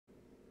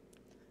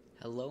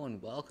Hello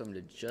and welcome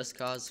to Just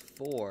Cause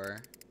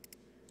 4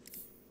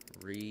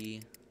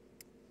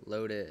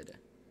 Reloaded.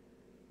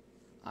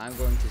 I'm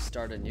going to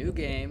start a new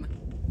game.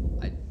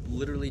 I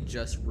literally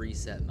just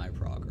reset my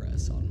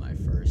progress on my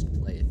first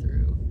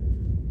playthrough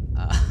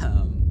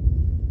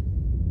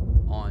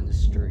on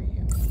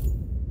stream.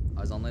 I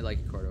was only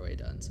like a quarter way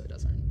done, so it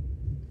doesn't...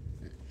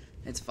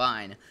 It's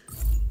fine.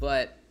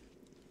 But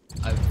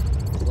I've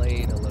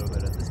played a little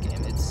bit of this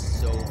game. It's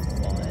so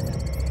fun.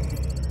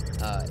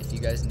 If you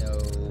guys know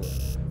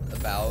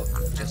about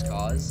Just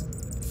Cause.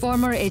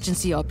 Former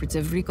agency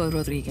operative Rico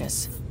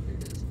Rodriguez. Here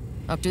it is.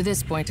 Up to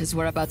this point, his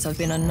whereabouts have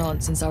been unknown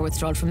since our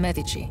withdrawal from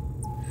Medici.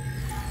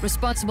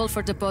 Responsible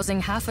for deposing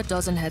half a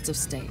dozen heads of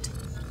state.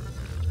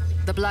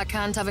 The Black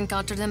Hand have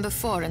encountered him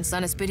before in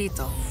San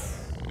Espirito,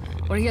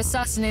 where he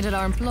assassinated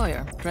our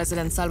employer,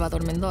 President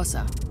Salvador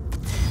Mendoza.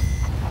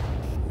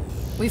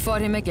 We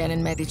fought him again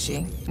in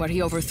Medici, where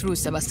he overthrew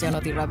Sebastiano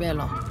di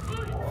Ravello.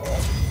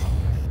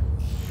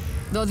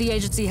 Though the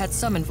agency had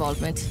some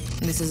involvement,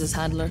 this is his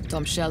handler,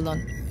 Tom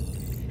Sheldon.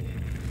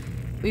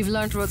 We've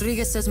learned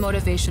Rodriguez's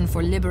motivation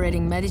for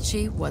liberating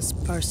Medici was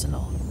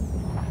personal.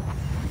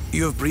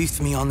 You have briefed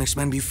me on this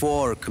man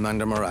before,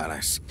 Commander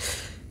Morales.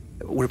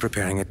 We're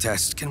preparing a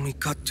test. Can we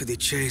cut to the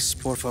chase,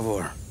 por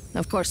favor?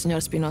 Of course, Senor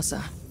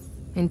Espinosa.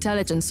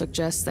 Intelligence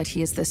suggests that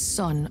he is the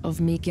son of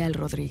Miguel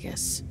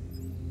Rodriguez.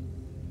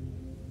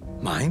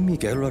 My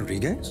Miguel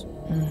Rodriguez?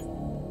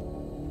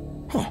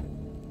 Huh.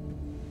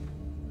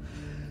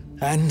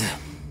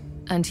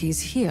 And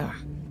he's here,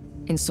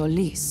 in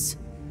Solis,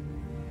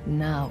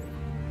 now.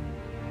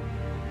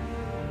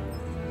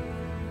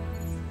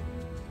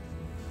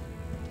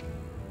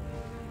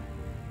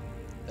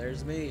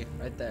 There's me,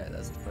 right there.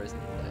 That's the person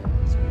to play.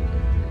 That's Rico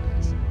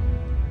Rodriguez.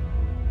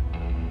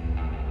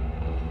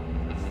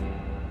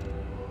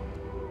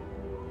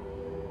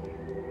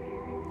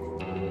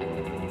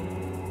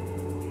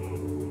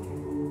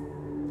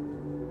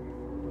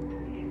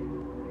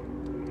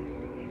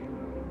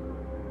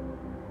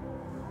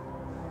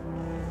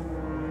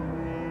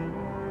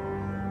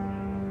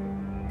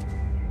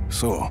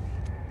 So,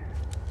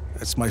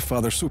 that's my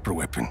father's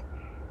superweapon.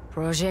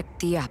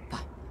 Project Tiapa.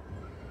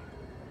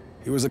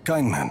 He was a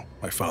kind man,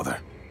 my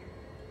father.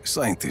 A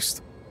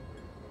scientist.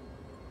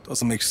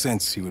 Doesn't make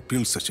sense he would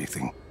build such a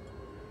thing.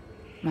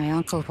 My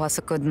uncle was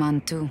a good man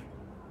too.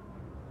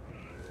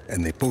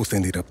 And they both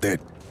ended up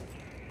dead.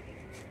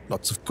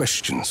 Lots of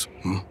questions,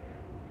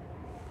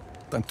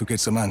 Time to get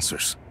some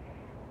answers.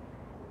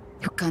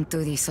 You can't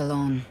do this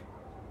alone.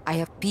 I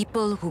have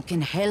people who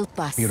can help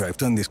us. Mira, I've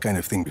done this kind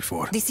of thing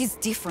before. This is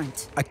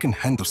different. I can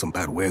handle some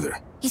bad weather.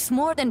 It's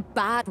more than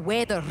bad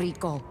weather,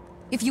 Rico.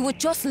 If you would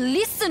just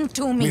listen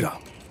to me. Mira,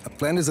 a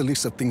plan is a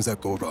list of things that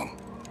go wrong.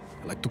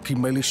 I like to keep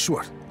my list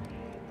short.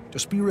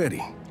 Just be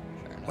ready.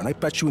 When I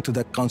patch you into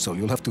that console,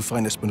 you'll have to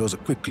find Espinosa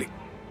quickly.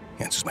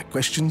 He answers my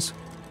questions.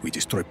 We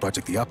destroy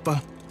Project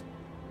Iapa.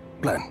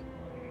 Plan.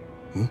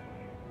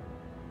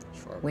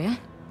 Sure. Well?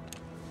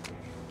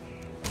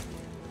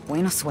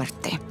 Buena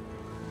suerte.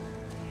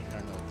 I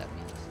don't know what that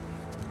means.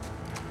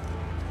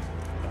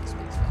 I don't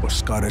speak Spanish.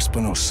 Oscar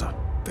Espinosa.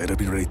 Better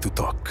be ready to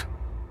talk.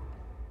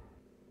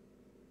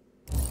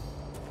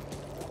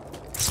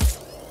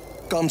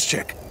 Comms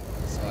check.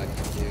 So I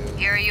can do...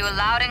 Hear you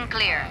loud and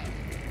clear.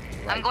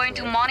 I'm going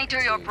to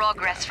monitor your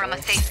progress from a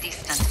safe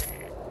distance.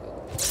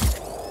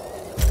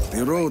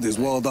 The road is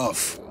walled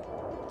off.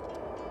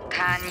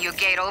 Can you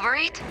get over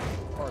it?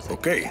 Of course I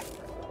Okay.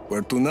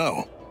 Where to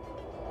now?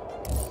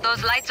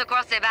 Those lights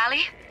across the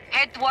valley?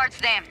 Head towards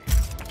them.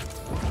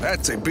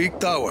 That's a big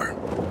tower.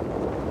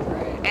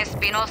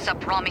 Espinosa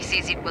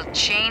promises it will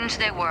change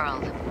the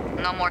world.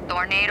 No more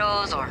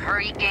tornadoes or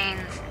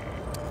hurricanes.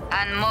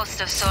 And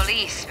most of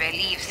Solis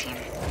believes him.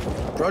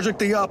 Project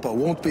Iapa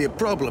won't be a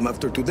problem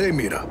after today,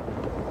 Mira.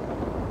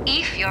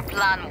 If your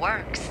plan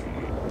works.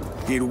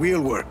 It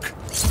will work.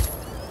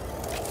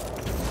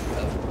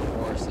 Of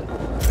course it...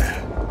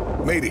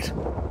 Made it.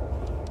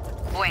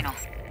 Bueno.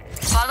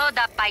 Follow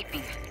that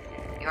piping.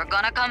 You're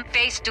gonna come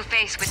face to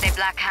face with the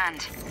Black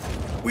Hand.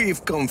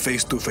 We've come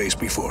face to face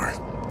before.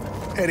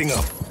 Heading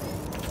up.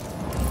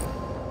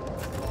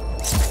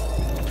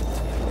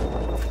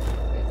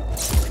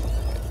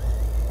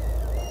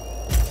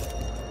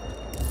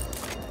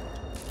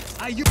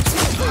 The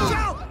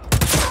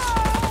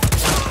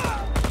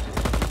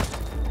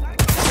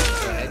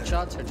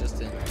headshots are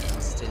just an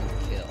instant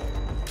kill.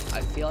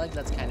 I feel like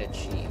that's kind of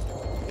cheap,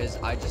 because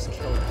I just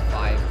killed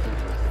 5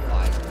 people with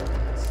 5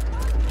 bullets.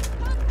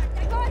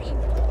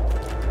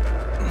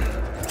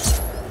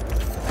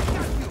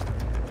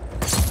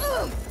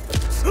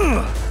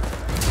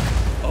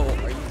 Oh,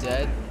 are you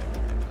dead?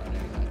 Oh no,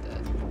 you're not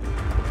dead.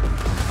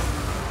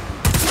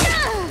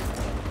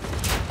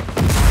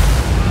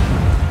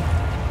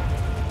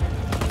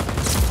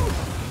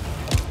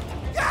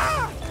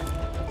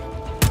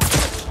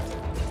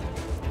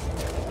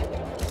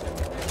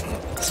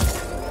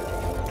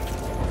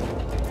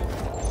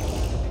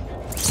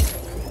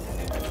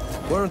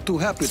 Weren't too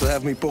happy to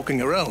have me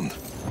poking around.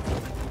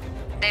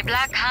 The The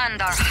Black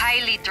Hand are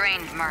highly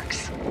trained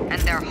mercs,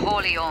 and they're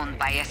wholly owned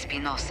by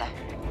Espinosa.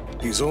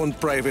 His own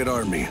private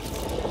army.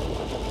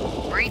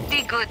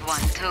 Pretty good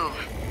one, too.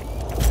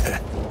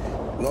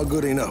 Not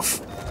good enough.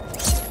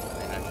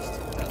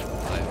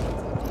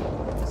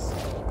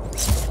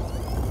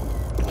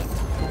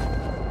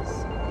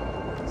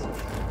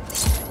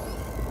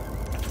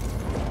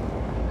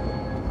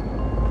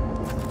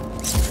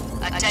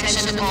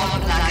 Attention all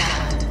Black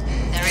Hand.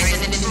 There is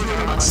an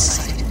intruder on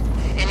site.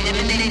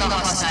 Eliminate the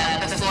hostile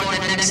before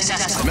the next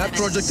test. I'm at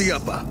Project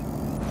Iapa.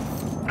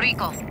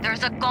 Rico,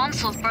 there's a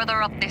console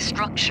further up this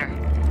structure.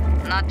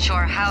 Not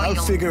sure how I'll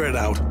you'll... figure it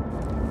out.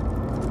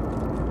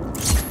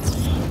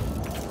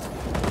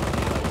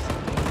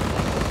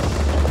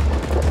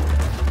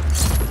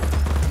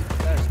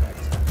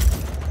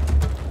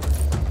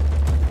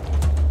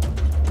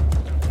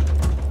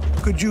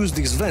 Could use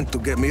this vent to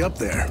get me up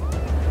there.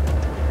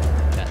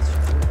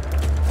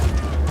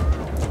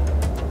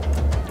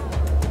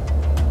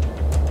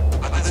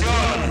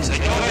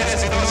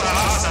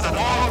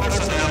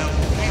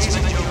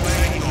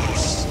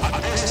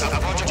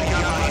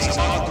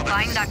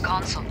 Find that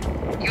console.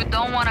 You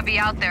don't want to be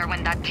out there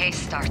when that case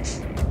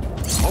starts.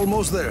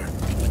 Almost there.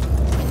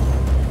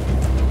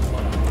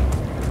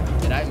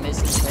 Did I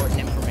miss important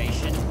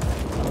information?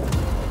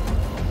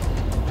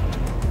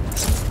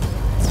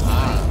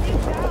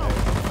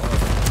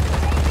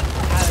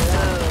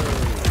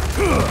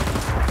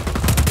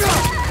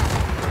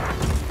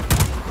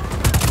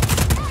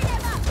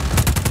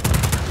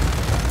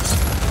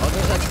 Oh,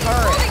 there's a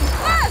turret!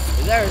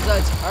 There's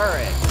a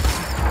turret!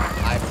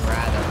 I'd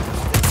rather.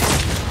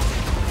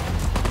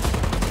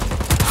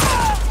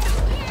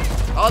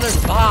 Oh, there's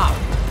a bomb!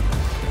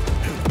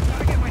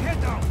 Gotta get my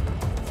head down.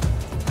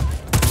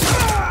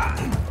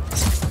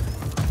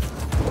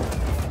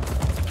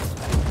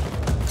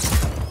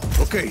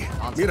 Okay,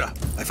 Mira,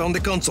 I found the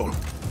console.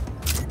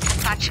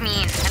 Patch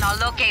me in, and I'll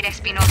locate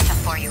Espinosa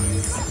for you.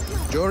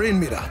 You're in,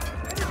 Mira.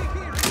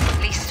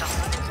 Listo.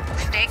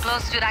 Stay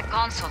close to that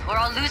console, or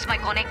I'll lose my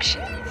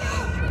connection.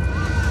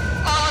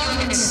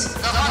 All units,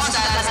 the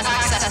hostile has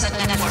access to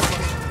the network.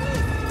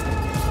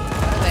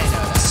 How do they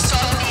know that?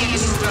 Stop the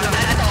intruder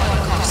at all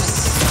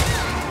costs.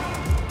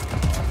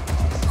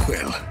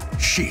 Well,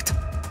 shit.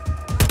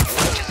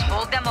 Just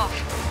hold them off.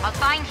 I'll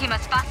find him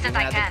as fast as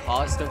I At can. the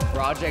cost of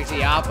Project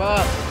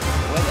Iapa?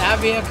 Would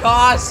that be a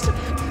cost?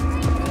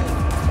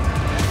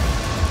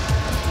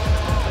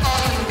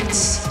 All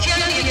units, kill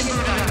the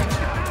intruder.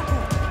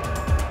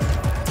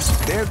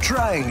 They're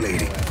trying,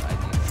 lady.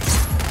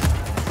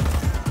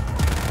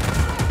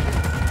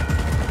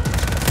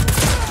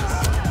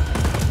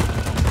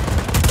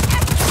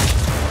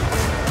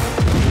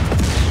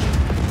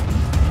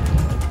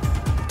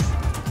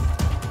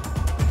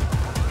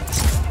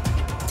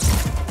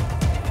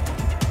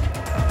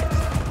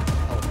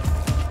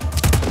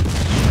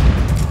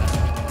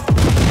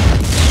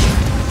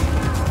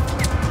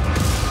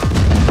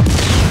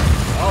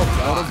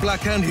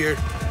 Black Hand here.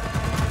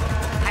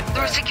 I'm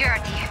through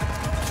security.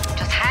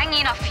 Just hang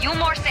in a few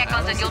more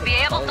seconds and you'll be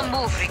able to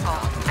move, Rico.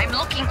 I'm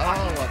looking for you.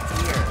 Oh, up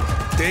here.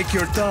 Take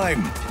your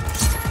time.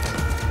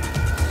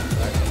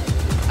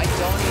 I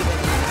don't even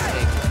need to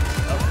take this.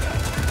 Okay.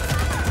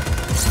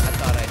 I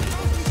thought I did.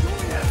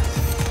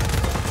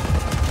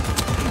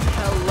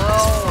 Hello,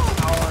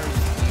 how are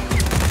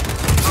you?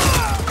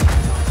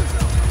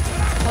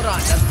 Hold on,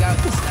 that's got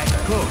the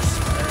sniper. Close.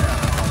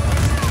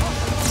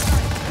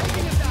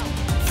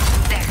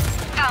 There,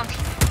 found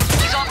him.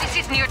 His office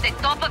is near the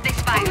top of the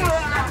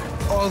spiral.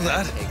 All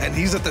that, and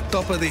he's at the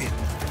top of the...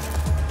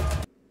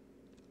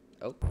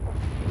 Oh.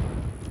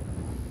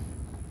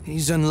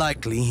 He's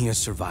unlikely he has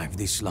survived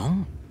this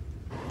long.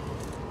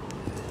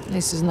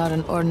 This is not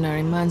an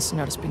ordinary man,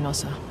 Senor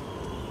Espinosa.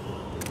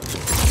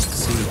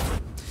 See,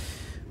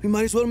 we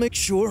might as well make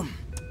sure.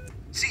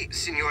 Si,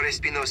 Signor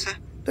Espinosa.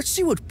 Let's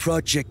see what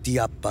Project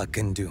Iapa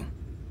can do,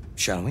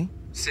 shall we?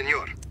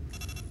 Senor.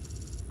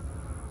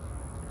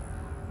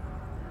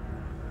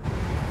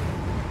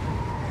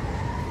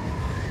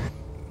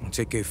 It'll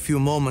take a few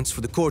moments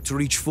for the core to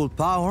reach full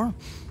power.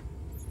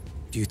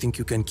 Do you think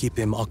you can keep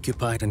him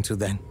occupied until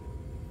then?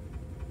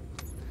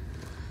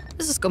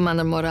 This is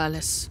Commander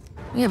Morales.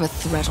 We have a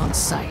threat on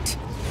site.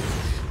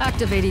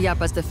 Activate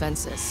Iapa's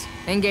defenses.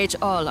 Engage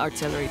all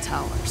artillery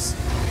towers.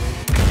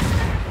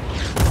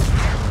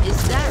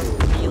 Is that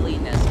really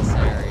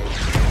necessary?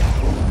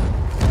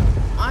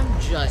 I'm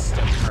just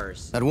a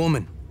person. That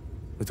woman,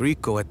 with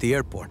Rico at the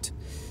airport.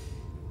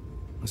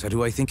 Was that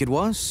who I think it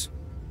was?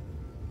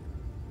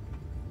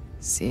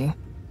 See?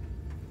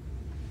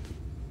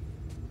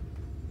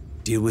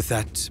 Deal with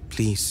that,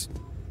 please.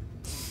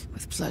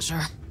 With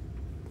pleasure.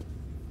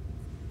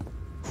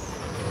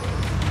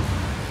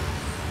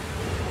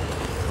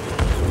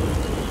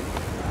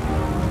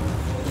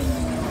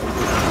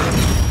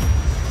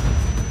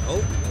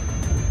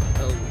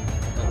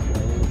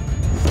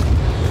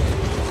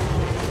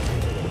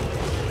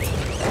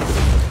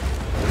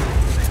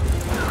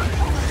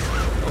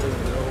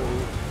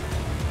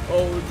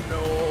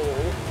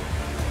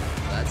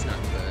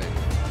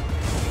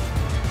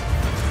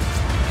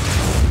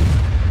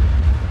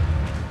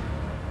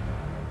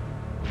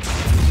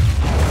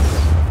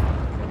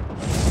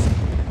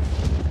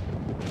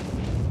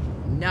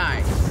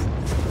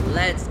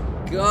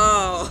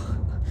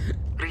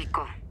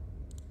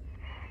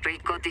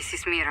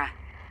 Mira.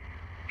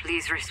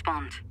 Please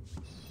respond.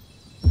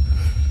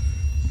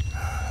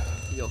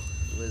 Yo,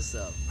 what's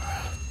up?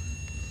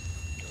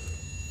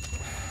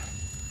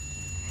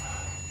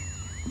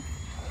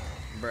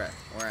 Bruh,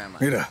 where am I?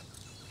 Mira,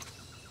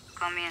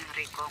 Come in,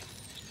 Rico.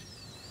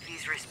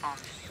 Please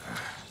respond.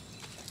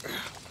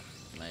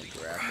 My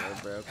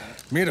grappler broken.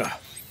 Mira.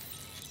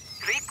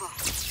 Rico!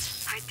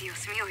 Ay,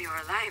 Dios mío,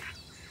 you're alive.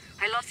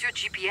 I lost your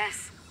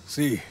GPS.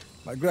 See,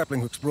 my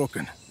grappling hook's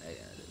broken. I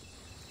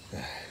got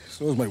it.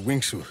 So is my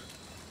wingsuit.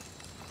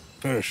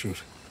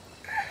 Parachute.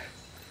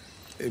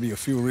 Maybe a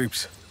few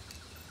ribs.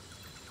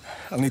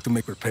 I'll need to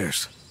make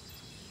repairs.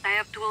 I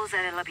have tools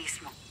at El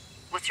Abismo.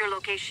 What's your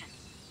location?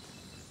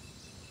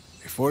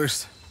 A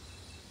forest?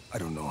 I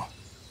don't know.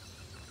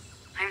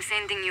 I'm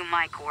sending you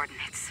my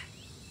coordinates.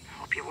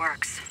 Hope it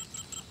works.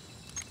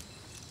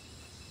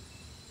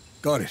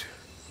 Got it.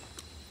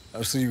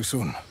 I'll see you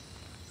soon.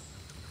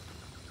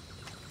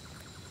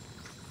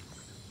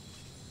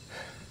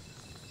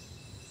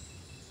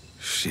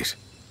 Shit.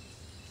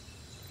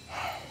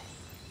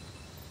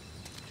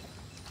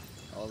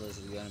 Oh, this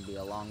is gonna be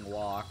a long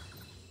walk.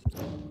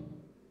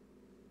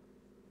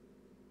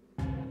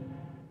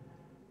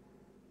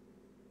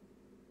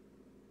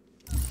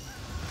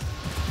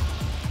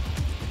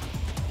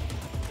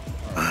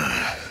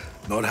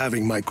 Not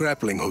having my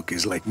grappling hook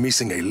is like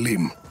missing a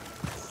limb.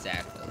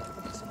 Exactly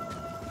like this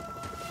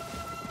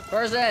one.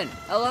 Person!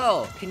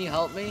 Hello! Can you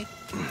help me?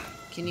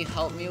 Can you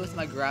help me with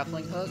my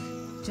grappling hook?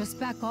 Just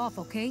back off,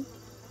 okay?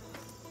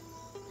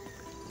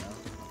 No.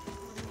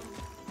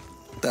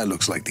 That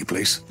looks like the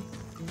place.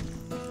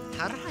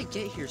 How did I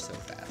get here so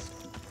fast?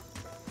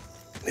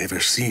 Never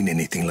seen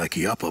anything like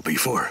Iapa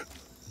before.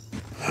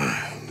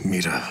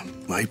 Mira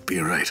might be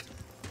right.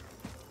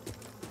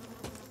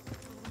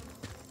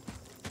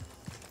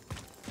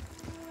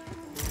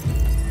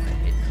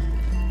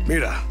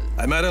 Mira,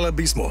 I'm at El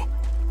Abismo.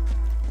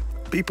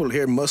 People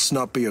here must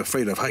not be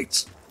afraid of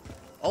heights.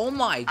 Oh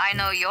my... I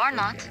know you're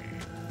not.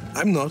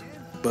 I'm not,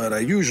 but I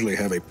usually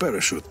have a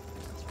parachute.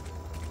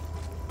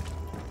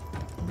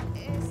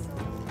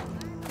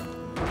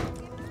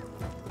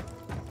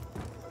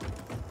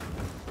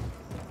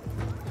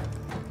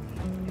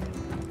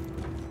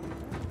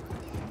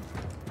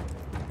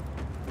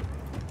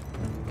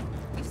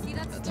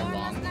 That's a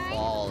long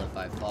fall if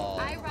I fall.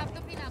 I wrapped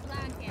up in a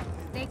blanket.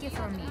 Take it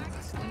from me.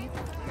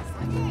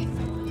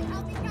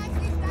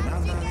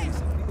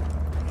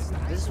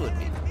 This would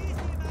be...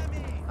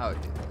 I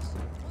would do this.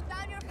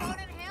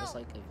 Just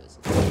like a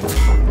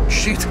visit.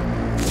 Shit!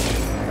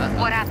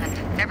 What happened?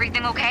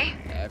 Everything okay?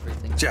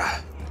 Everything.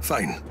 Yeah,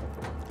 fine.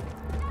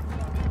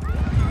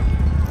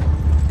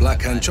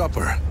 Black Hand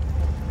Chopper.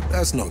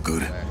 That's no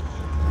good. Oh,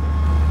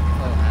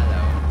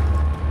 hello.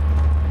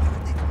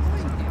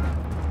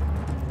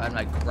 If I had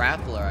my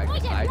grappler, I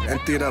could hide.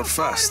 Empty it out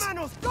fast.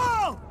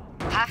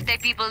 Half the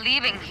people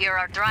leaving here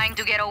are trying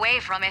to get away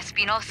from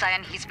Espinosa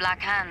and his Black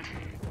Hand.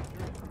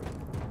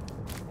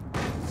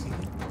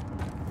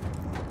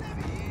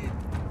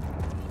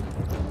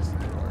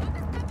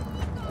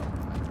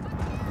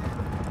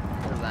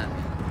 What does that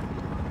mean?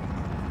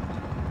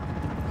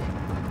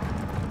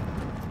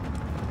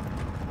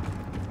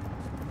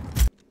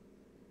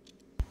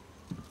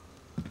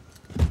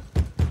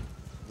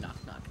 Knock,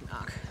 knock,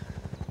 knock.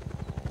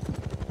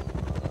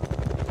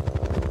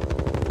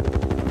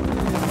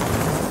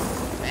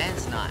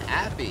 Man's not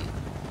happy.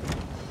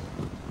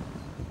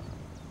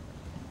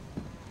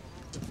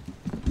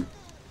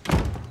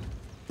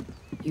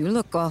 You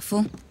look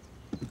awful.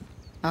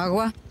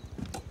 Agua?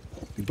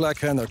 The Black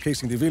Hand are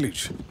casing the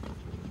village.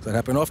 Does that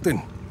happen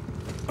often?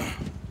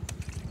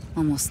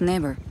 Almost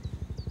never.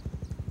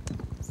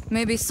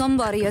 Maybe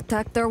somebody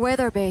attacked their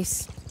weather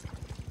base.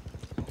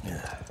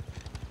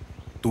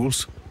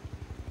 Tools?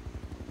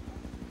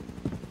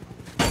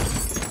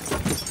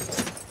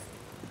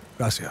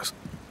 Gracias.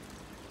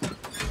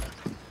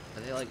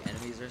 Are they like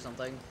enemies or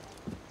something?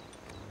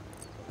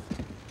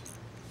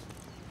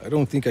 I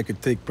don't think I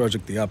could take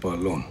Project Iapa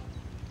alone.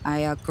 I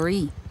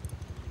agree.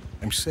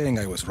 I'm saying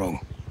I was wrong.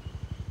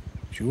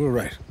 You were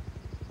right.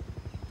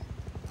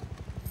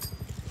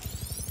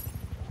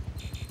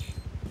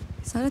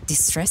 Is that a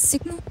distress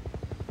signal?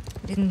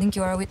 I didn't think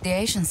you were with the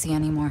agency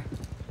anymore.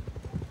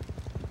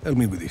 Help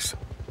me with this.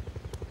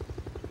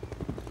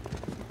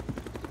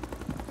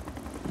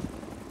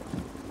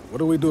 What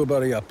do we do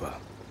about Iapa?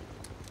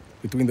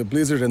 Between the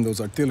blizzard and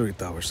those artillery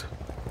towers,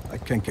 I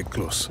can't get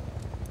close.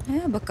 I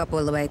have a couple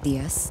of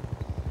ideas.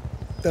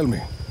 Tell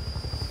me.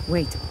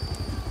 Wait.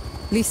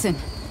 Listen.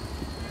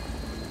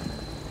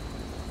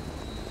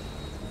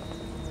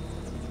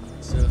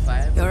 So if I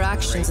have Your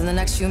actions in the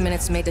next few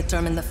minutes may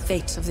determine the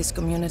fate of this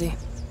community.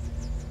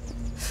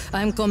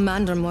 I am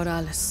Commander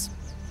Morales.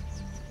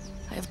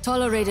 I have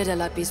tolerated El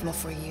Abismo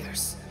for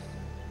years.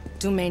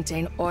 To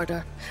maintain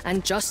order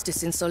and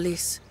justice in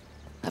Solis,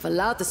 I've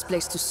allowed this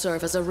place to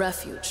serve as a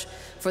refuge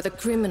for the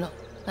criminal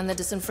and the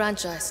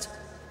disenfranchised.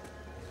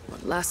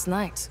 But last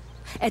night,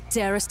 a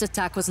terrorist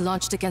attack was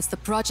launched against the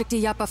Project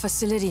Iapa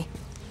facility.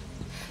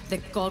 The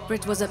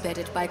culprit was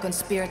abetted by a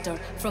conspirator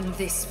from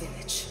this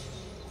village.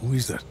 Who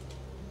is that?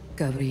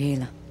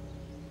 Gabriela.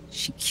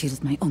 She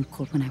killed my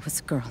uncle when I was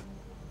a girl.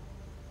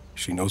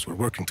 She knows we're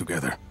working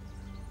together.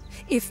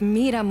 If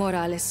Mira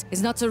Morales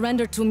is not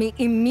surrendered to me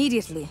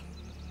immediately,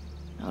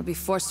 I'll be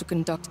forced to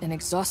conduct an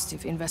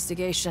exhaustive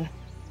investigation.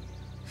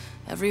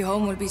 Every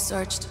home will be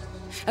searched.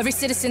 Every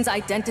citizen's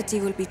identity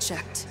will be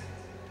checked.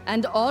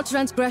 And all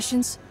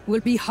transgressions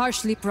will be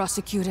harshly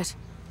prosecuted.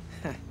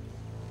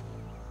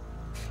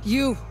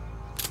 You!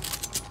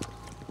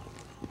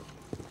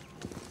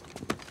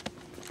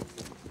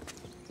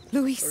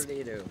 Luis, What did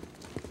he do?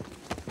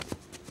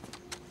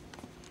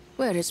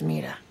 Where is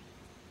Mira?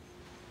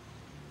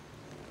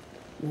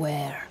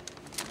 Where?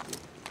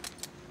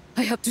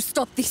 I have to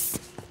stop this.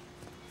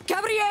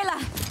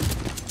 Gabriela!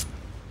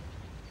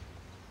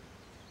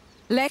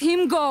 Let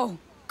him go,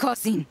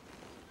 cousin.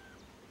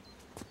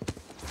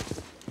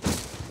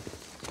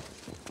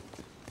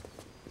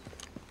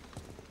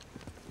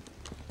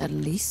 At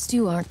least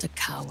you aren't a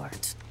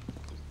coward.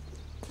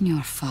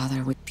 Your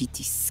father would be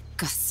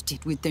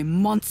disgusted with the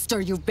monster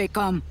you've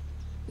become.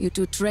 You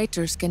two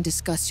traitors can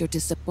discuss your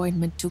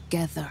disappointment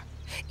together,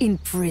 in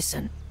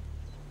prison.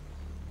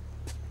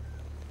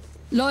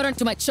 Load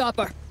onto my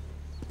chopper!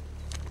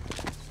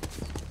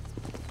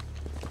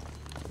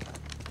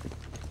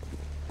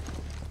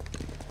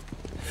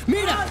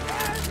 Mira!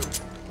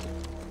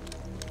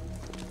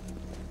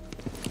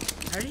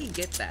 How did he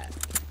get that?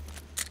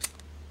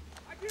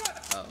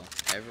 Oh,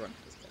 everyone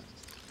has guns.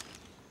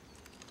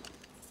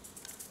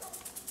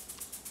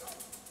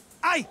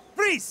 Aye!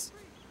 Freeze!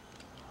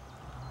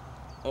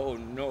 Oh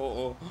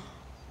no.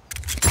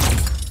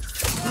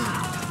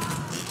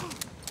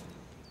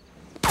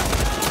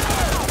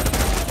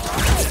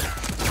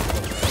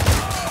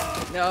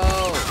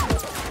 No!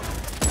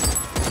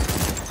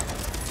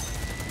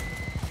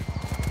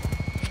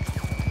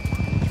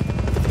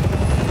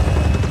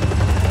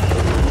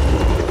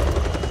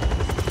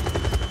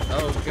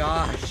 Oh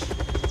gosh.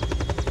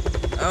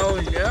 Oh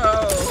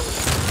no!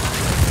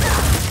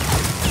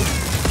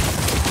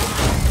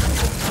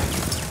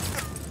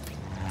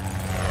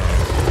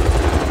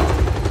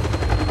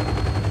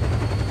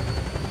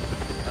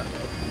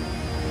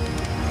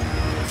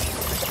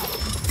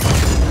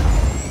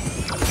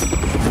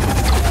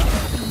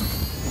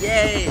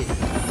 Yay!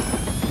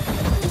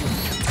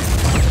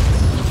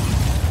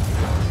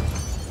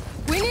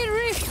 We need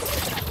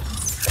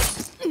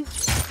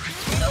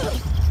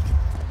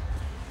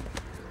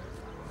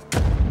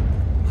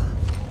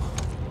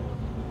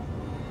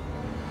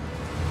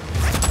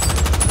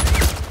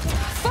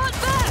Fall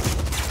back!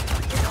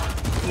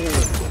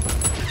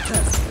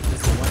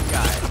 This one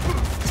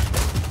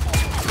guy.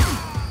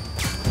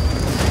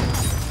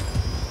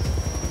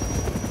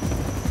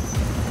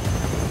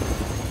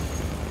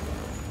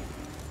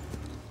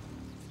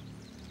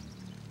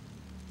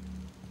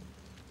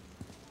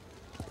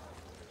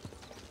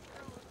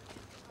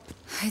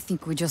 I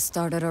think we just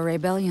started a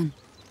rebellion.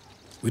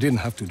 We didn't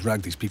have to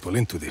drag these people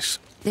into this.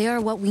 They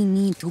are what we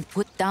need to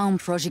put down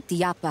Project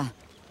Iapa.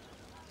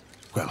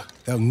 Well,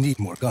 they'll need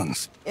more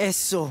guns.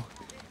 Eso.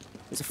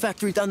 There's a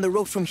factory down the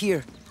road from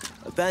here.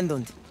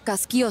 Abandoned.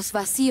 Casquillos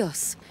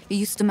Vacíos. We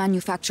used to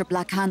manufacture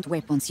Black Hand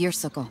weapons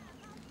years ago.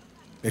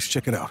 Let's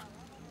check it out.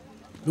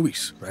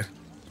 Luis, right?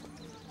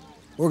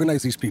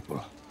 Organize these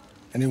people.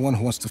 Anyone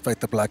who wants to fight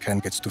the Black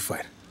Hand gets to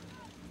fight.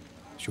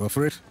 You up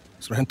for it,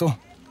 Sargento?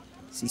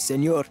 Si,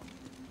 senor.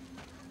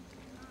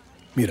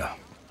 Mira,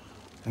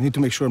 I need to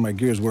make sure my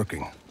gear is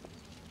working.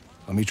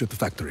 I'll meet you at the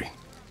factory.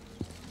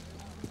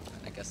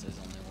 I guess there's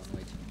only one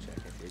way to check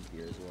if your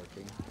gear is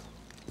working.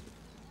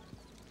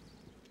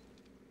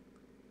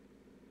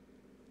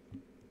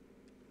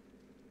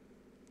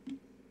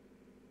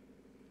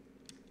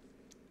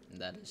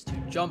 And that is to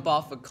jump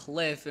off a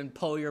cliff and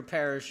pull your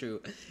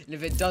parachute. And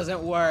if it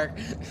doesn't work...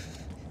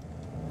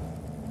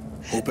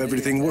 Hope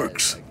everything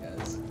works. I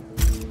guess.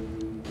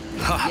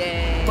 Ha!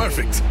 Yay.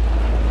 Perfect!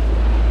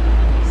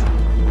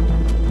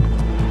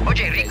 Oye,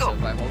 Okay, Rico. so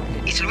if I hold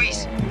it, It's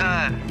Luis.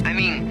 I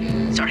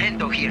mean,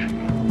 Sargento here.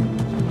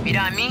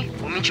 Mira a mí,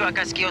 un mincho a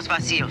casquillos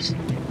vacíos.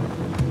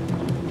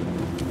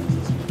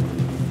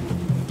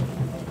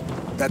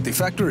 At the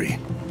factory.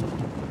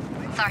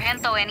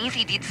 Sargento and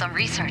Izzy did some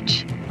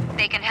research.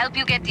 They can help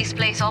you get this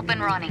place up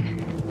and running.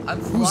 I'm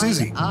Who's flying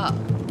Izzy? up.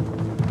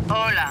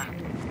 Hola,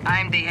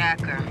 I'm the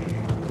hacker.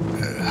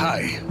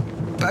 Hi.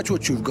 Patch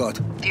what you've got.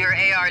 Your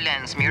AR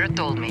lens, Mira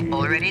told me.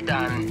 Already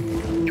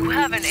done. You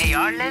have an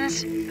AR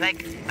lens?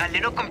 Like a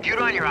little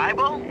computer on your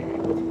eyeball?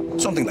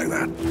 Something like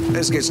that.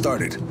 Let's get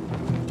started.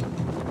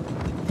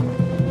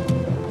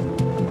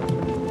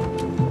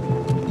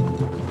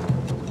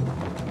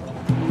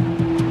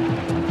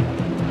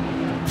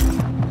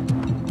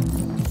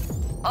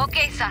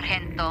 Okay,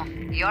 Sargento.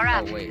 You're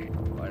up. Oh wait,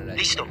 why did I...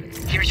 Listo.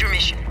 Here's your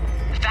mission.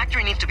 The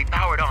factory needs to be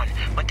powered on,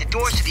 but the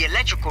doors to the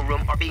electrical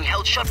room are being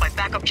held shut by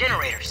backup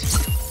generators.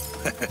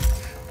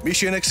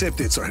 Mission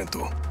accepted,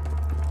 Sargento.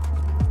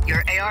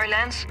 Your AR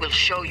lens will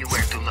show you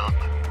where to look.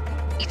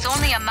 It's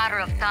only a matter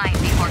of time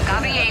before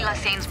Gabriela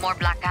sends more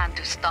Black Hand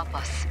to stop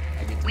us.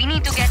 We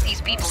need to get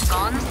these people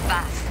gone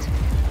fast.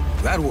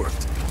 That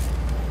worked.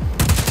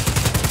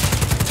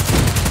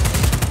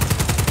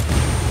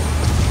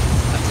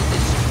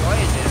 Destroy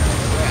a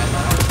generator. Wait, I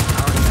thought I was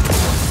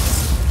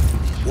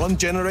powering. One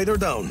generator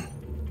down.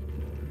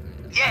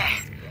 Yeah.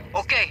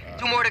 Okay,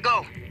 2 more to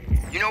go.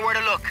 You know where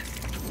to look.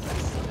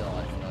 Still,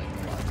 I feel like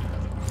the logic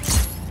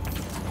doesn't.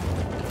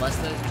 Unless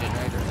those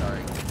generators are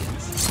against.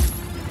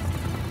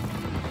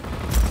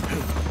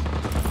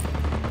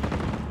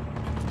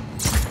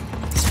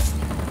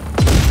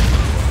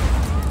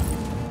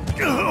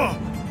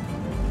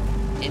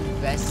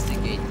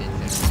 Investigate the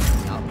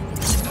generator. Not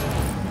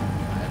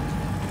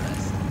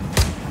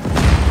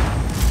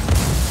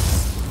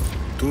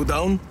Two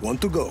down, one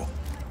to go.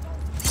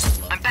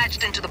 I'm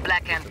patched into the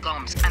Black Hand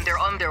comms, and they're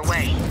on their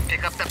way.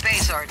 Pick up the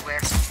base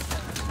hardware.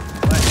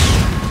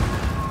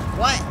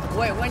 What?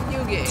 Wait, when did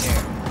you get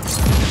here?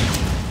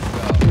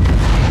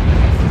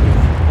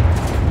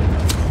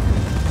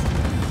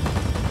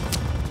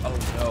 Oh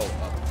no.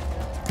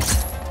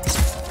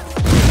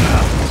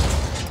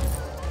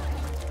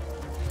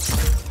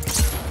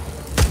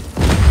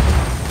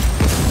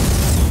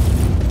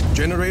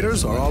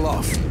 Generators are all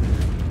off.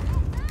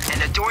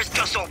 And the door's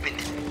just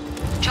opened.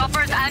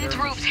 Choppers and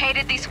troops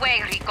headed this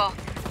way, Rico.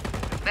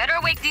 Better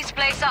wake this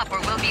place up or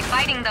we'll be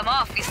fighting them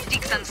off with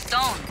sticks and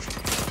stones.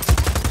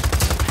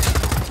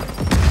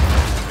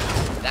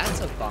 That's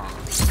a bomb.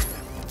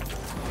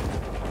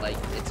 Like,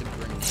 it's a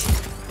grenade.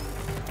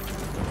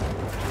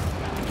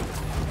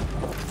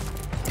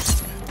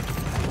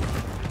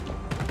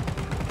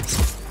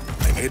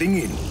 I'm heading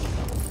in.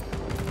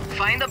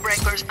 Find the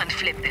breakers and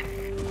flip them.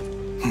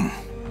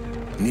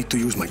 Need to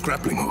use my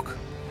grappling hook.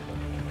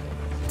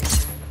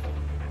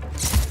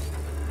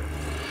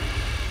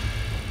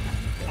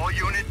 All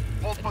unit,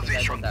 hold I think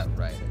I did that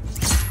right.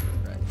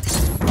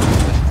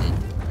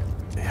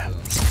 Yeah.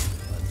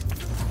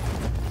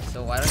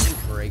 So why don't you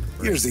break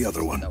breakers? Here's the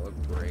other one. That what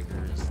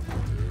breakers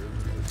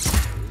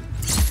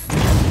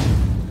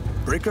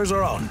do. Breakers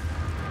are on.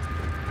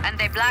 And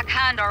the Black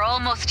Hand are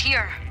almost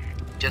here.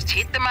 Just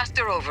hit the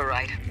master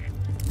override.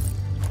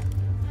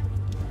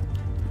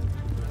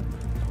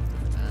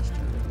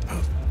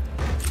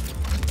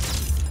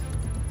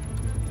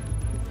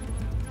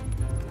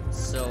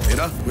 So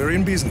Mira, we're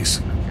in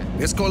business.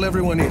 Let's call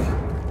everyone in.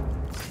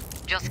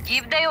 Just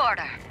give the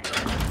order.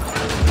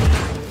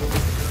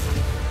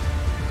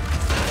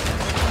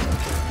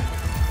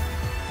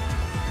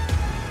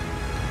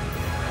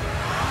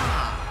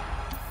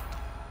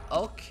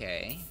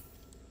 okay.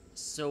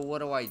 So what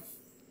do I?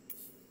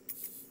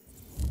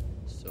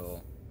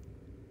 So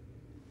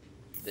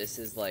this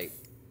is like.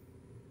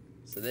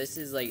 So this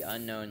is like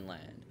unknown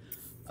land.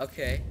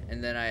 Okay,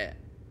 and then I.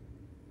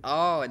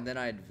 Oh, and then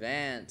I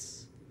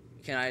advance.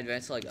 Can I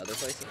advance to like other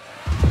places?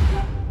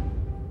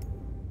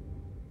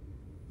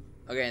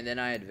 Okay, and then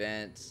I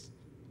advance.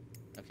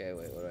 Okay,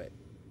 wait, what do I?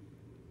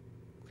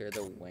 Clear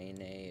the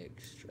Wayne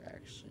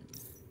extraction.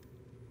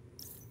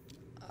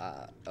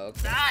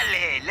 Okay.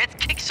 Dale, let's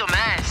kick some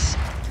ass.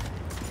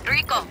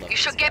 Rico, you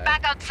should get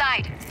back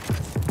outside.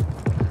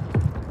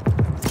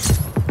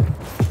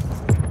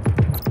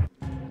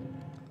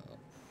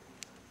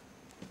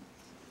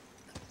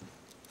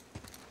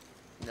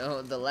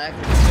 No, the lack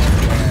of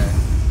software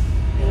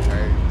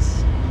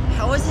hurts.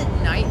 How is it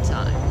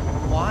nighttime?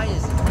 Why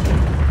is it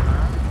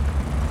nighttime?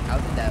 How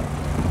did that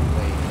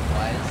wait,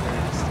 why is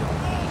there still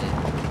needed?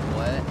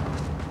 What?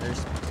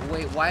 There's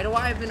wait, why do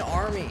I have an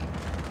army?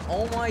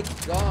 Oh my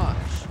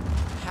gosh.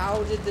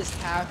 How did this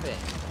happen?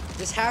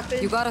 This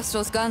happened? You got us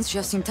those guns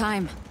just in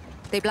time.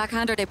 The Black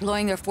Hand are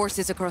deploying their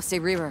forces across the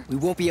river. We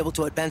won't be able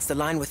to advance the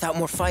line without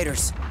more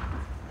fighters.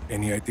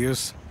 Any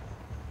ideas?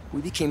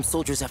 We became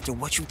soldiers after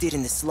what you did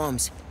in the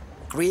slums.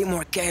 Create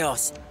more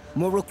chaos.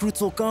 More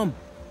recruits will come.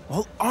 A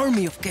whole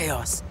army of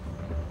chaos.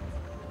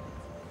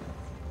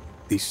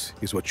 This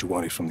is what you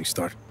wanted from the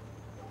start.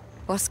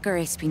 Oscar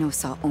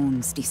Espinosa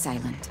owns this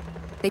island.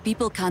 The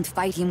people can't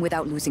fight him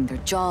without losing their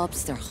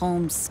jobs, their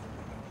homes.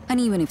 And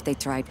even if they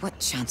tried, what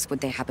chance would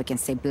they have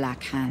against a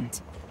Black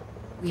Hand?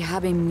 We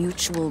have a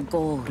mutual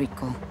goal,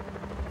 Rico.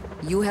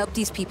 You help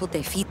these people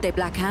defeat the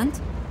Black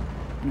Hand,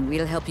 and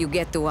we'll help you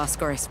get to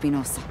Oscar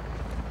Espinosa.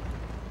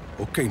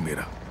 Okay,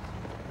 Mira.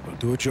 We'll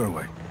do it your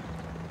way.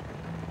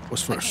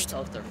 What's I can't first?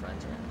 tell if they're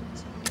friends or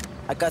enemies.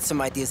 I got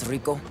some ideas,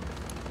 Rico.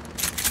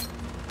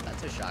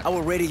 That's a shock. I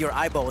will ready your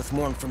eyeball with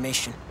more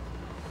information.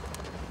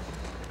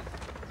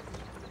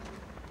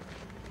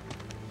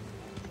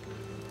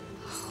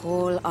 A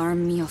whole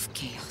army of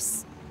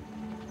chaos.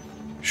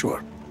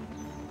 Sure.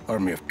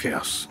 Army of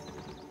Chaos.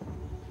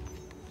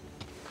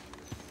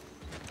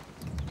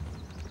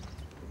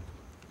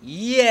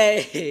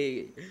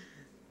 Yay!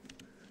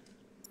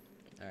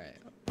 Alright.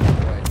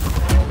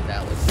 Oh,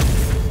 that looks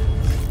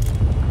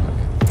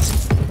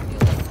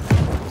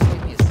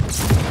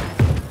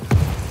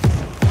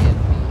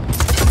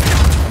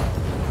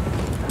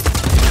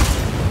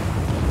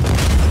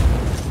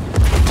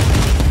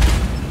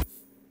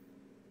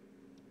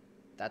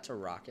That's a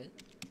rocket.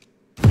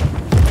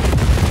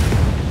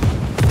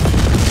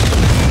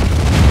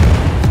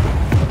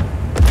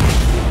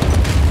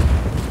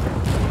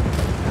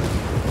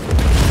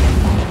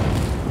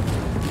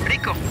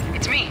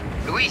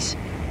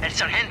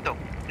 Sargento.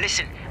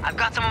 Listen, I've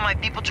got some of my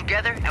people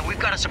together, and we've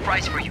got a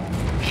surprise for you.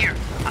 Here,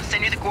 I'll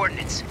send you the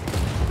coordinates.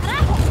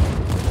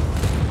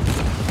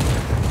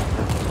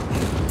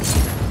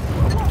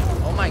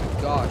 Oh my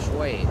gosh,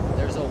 wait,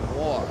 there's a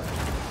war.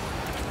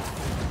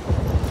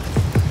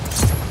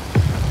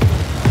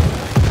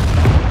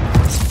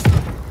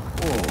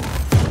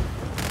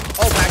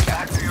 Oh, back up.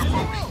 Back to your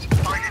post.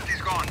 Target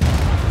is gone.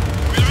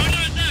 We're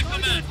under attack,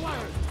 Command!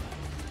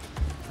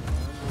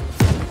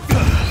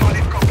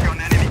 Solid copy on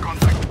enemy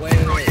contact. Wait,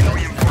 Deploying that's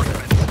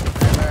reinforcements.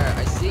 Trevor,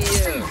 I see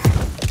you.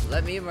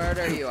 Let me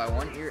murder you. I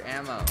want your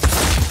ammo.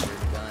 Your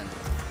gun.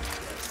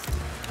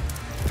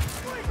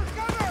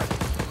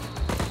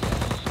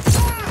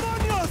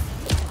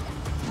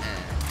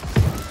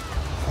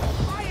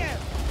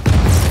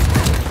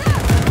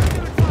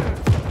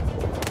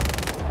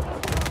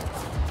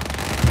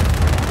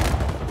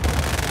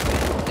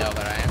 No,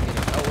 but I am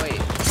getting. Oh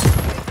wait.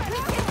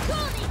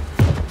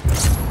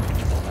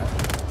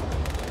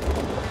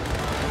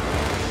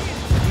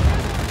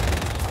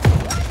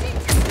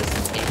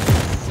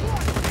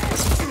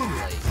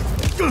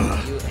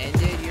 You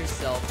ended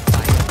yourself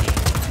by aiming.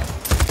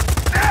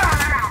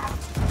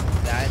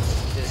 That's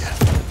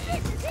just.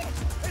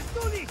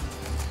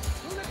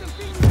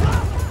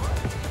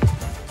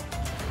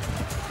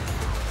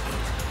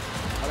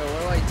 Okay,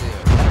 what do I do?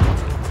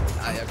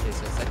 Okay,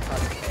 so it's like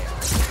cause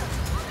chaos.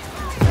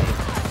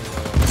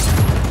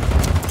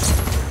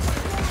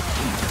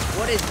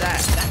 What is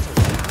that? That's a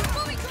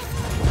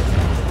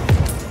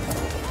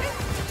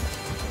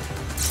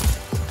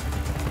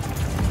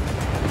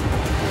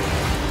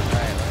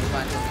Alright, let me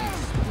find something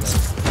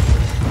explosive.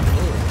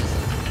 Ooh, this is...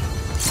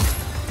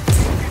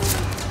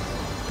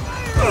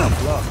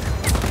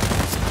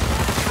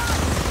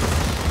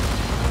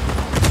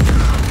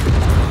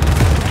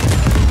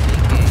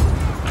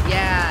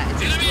 Yeah,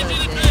 it's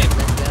explosive.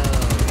 Let's go.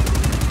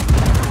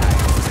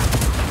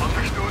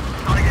 Understood.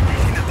 Target is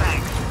in the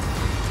tank.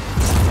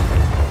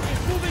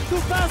 Moving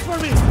too fast for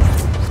me!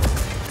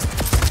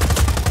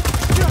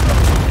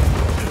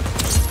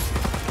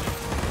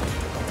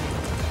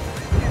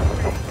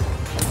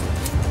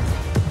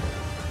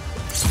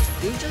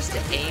 You're just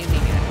aiming at me.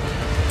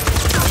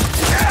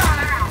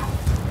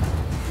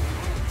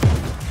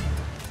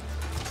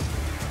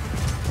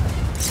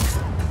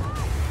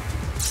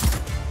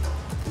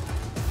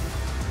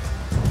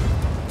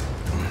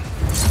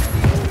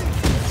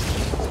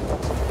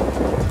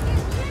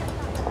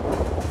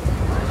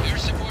 Your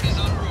support is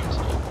en route.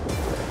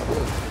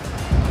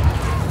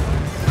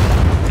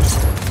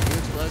 You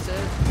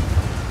explosive?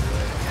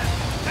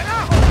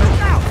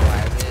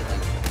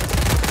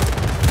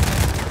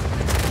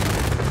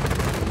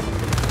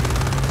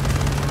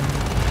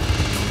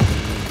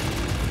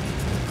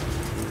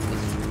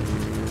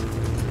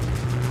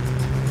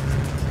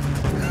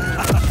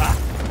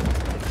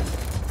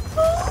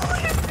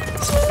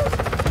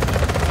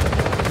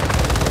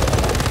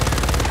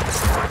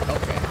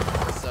 Okay,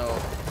 so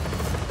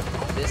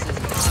this is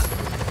not.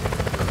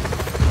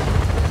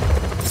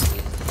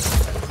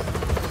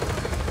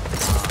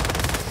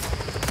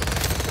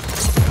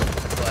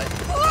 But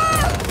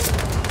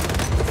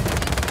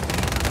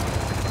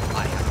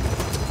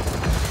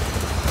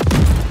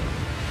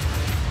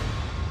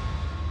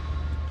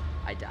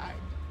I died.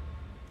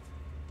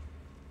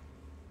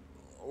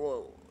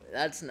 Whoa,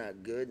 that's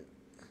not good.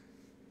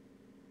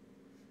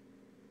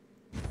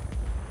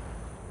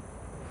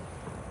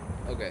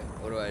 Okay,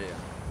 what do I do?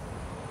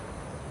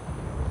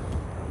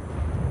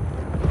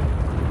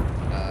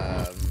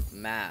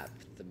 Map.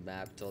 The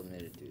map told me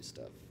to do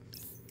stuff.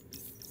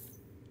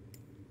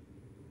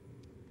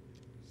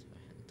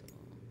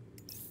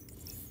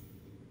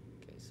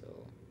 Okay, so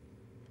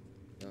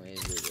you want me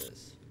to do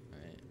this,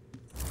 right?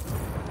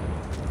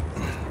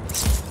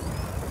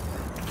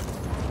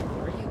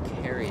 Where are you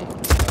carrying?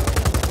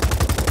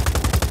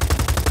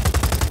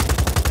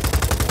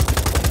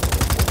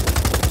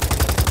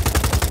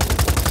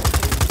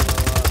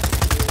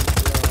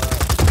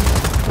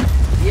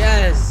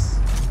 Yes!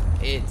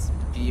 It's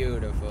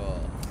beautiful.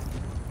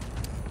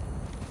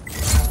 New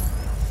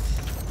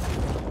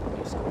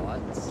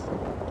squads?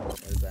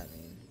 What does that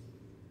mean?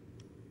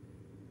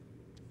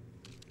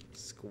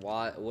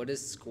 Squad. What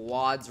does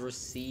squads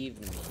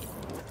received mean?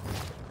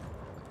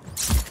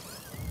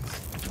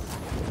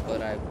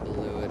 But I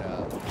blew it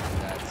up.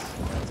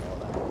 That's all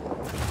that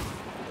means.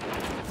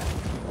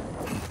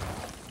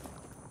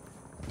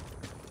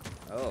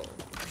 Oh.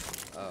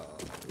 Oh.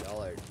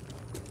 Y'all are.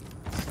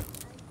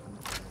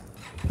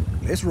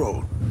 Let's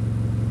roll.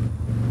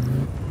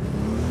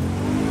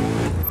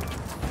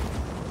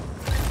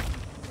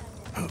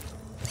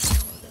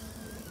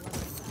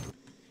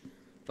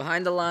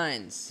 Behind the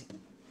lines.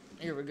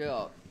 Here we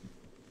go.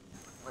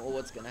 Well,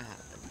 what's gonna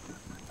happen?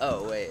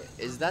 Oh, wait.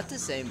 Is that the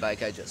same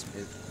bike I just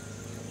moved?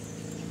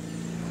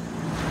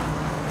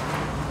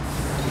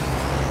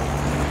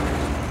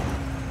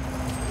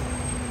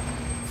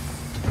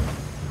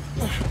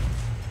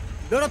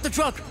 Load up the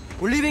truck!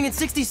 We're leaving in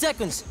 60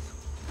 seconds!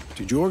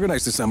 Did you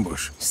organize this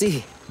ambush?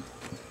 See,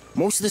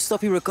 most of the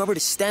stuff we recovered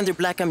is standard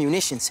black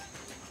ammunitions.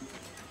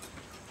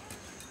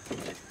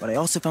 but I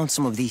also found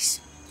some of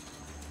these.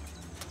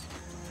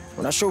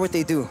 We're not sure what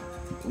they do.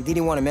 We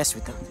didn't want to mess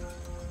with them.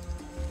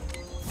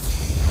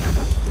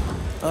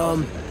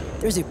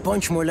 There's a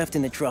bunch more left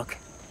in the truck.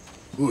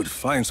 Good,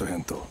 fine,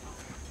 Sargento.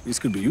 This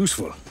could be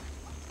useful.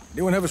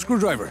 Anyone have a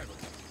screwdriver?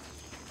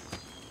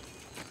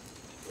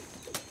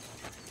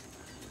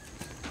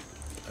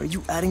 Are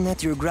you adding that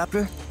to your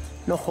grappler?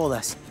 No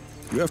jodas.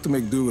 You have to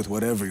make do with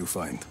whatever you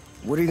find.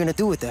 What are you gonna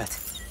do with that?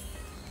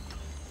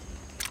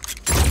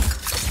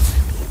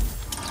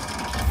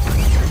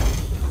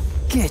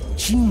 Que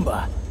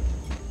chimba!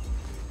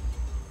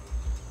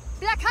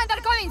 Black Hand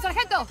are coming,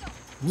 Sargento!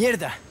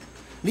 Mierda!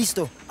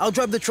 Listo, I'll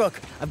drive the truck.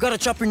 I've got a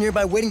chopper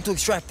nearby waiting to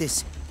extract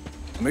this.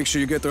 Make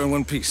sure you get there in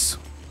one piece.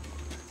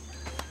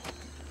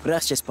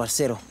 Gracias,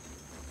 parcero.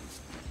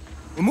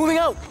 We're moving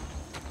out!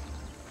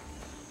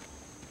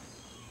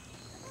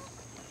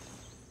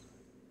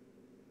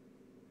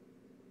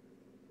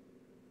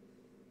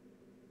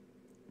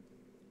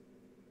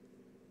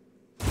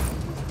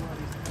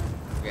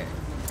 Okay.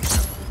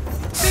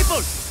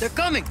 People! They're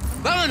coming!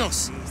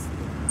 Vámonos!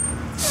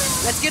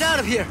 Let's get out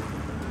of here!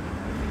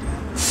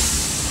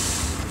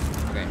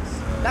 Okay,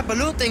 so... That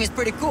balloon thing is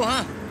pretty cool,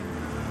 huh?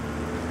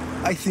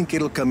 I think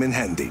it'll come in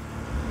handy.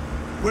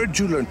 Where'd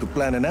you learn to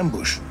plan an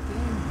ambush?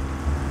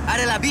 Out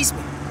of el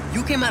abismo.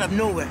 You came out of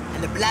nowhere,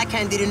 and the Black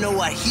Hand didn't know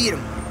what hit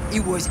him.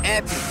 It was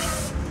epic.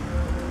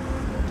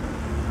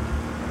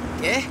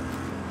 ¿Qué?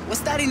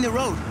 What's that in the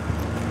road?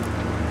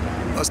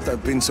 Must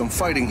have been some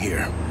fighting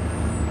here.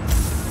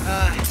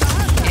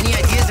 Any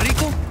ideas,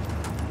 Rico?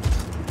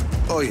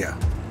 Oh yeah,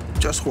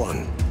 just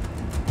one.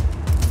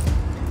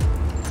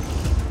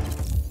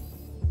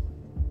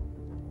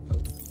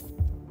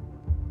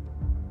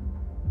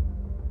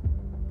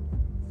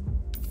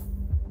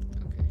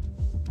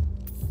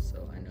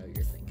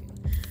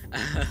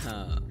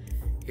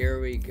 Here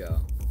we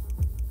go.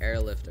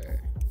 Airlifter.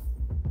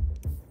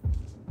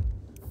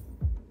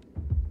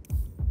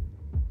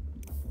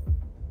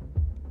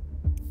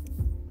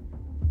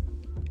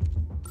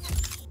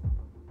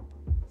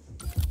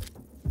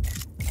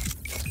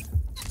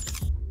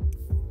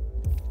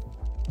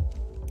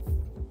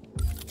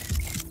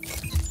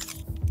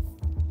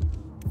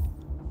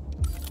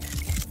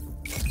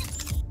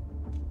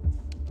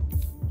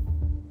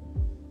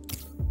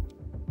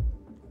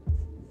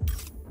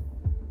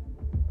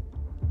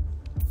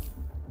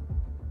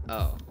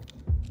 Oh.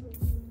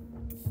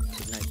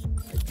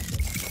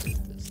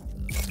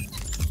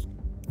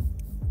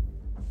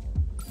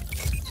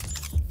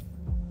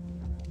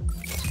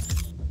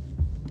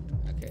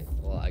 Okay,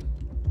 well, I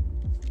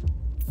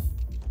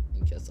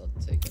guess I'll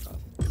take it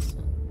off this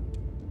one.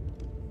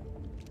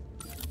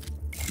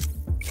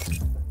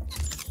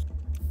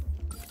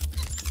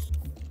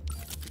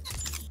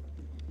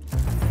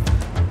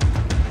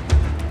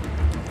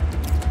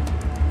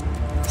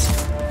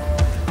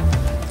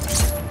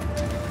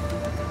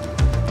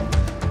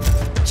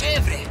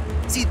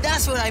 See,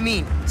 that's what I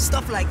mean.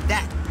 Stuff like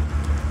that.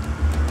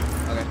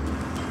 Okay.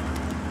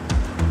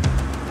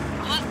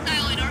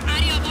 Hostile in our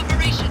area of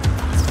operation.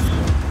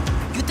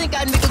 You think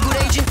I'd make a good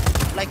agent?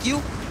 Like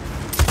you?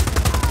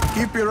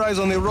 Keep your eyes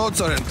on the road,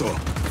 Sargento.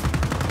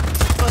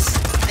 Plus,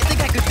 I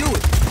think I could do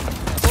it.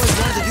 I've always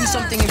wanted to do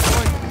something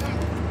important.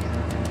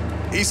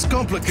 It's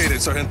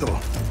complicated, Sargento.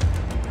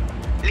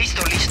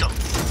 Listo, listo.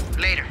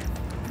 Later.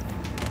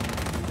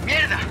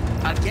 Mierda!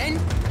 Again?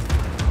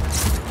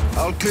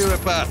 I'll clear a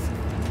path.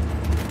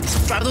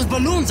 Drive those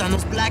balloons on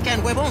those Black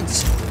Hand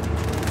huevons.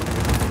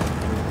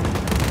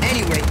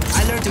 Anyway,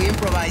 I learned to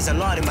improvise a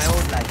lot in my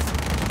old life.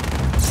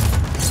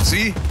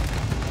 See?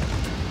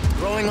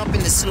 Growing up in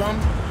the slum,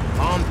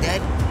 mom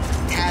dead,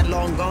 dad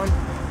long gone,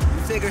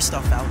 you figure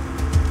stuff out.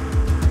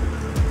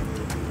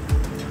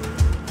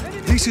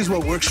 This is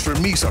what works for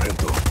me,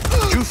 Sargento.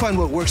 You find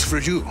what works for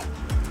you.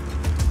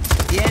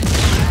 At the end,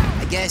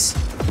 I guess.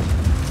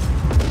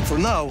 For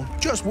now,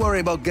 just worry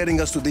about getting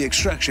us to the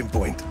extraction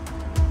point.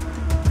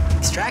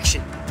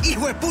 Extraction?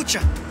 Hijo de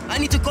pucha! I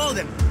need to call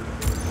them.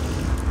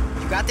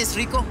 You got this,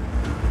 Rico?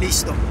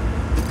 Listo.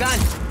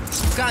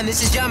 Dukan,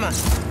 this is Llama.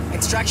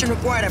 Extraction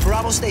required at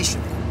Bravo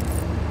Station.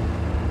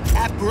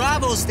 At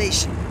Bravo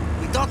Station.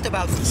 We talked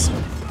about this.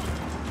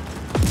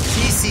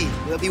 CC,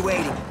 we'll be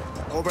waiting.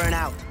 Over and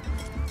out.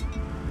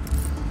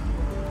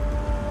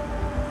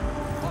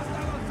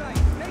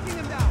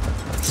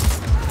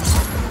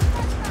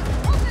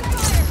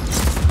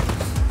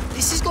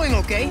 This is going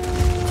okay.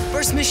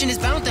 First mission is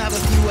bound to have a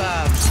few,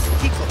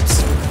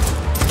 hiccups.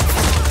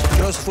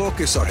 Just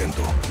focus,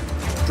 Sargento.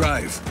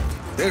 Drive.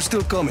 They're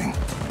still coming. So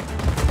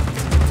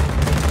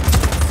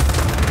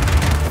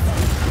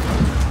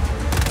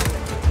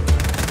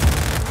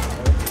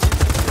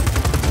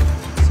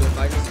if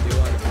I just do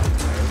on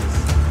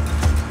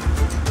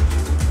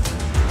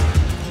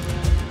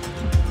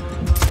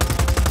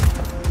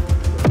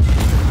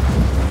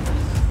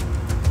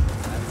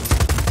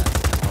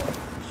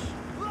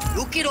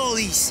Look at all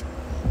these.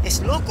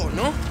 Es loco,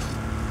 ¿no?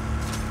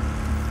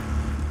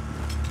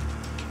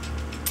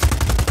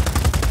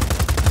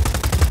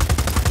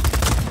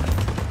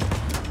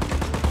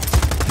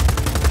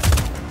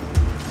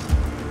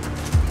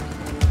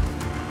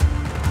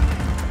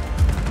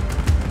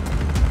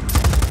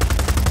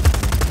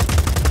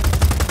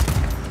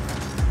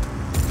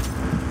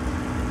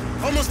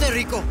 usted,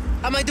 Rico?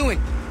 How am I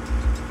doing?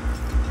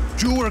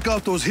 You work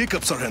out those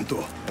hiccups,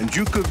 Sargento, and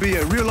you could be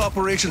a real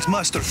operations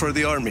master for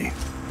the army.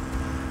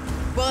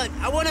 But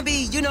I want to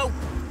be, you know,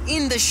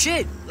 in the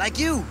shit, like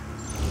you.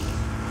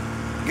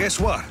 Guess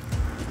what?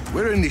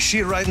 We're in the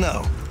shit right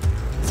now.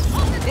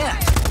 Yeah,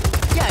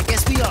 I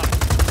guess we are.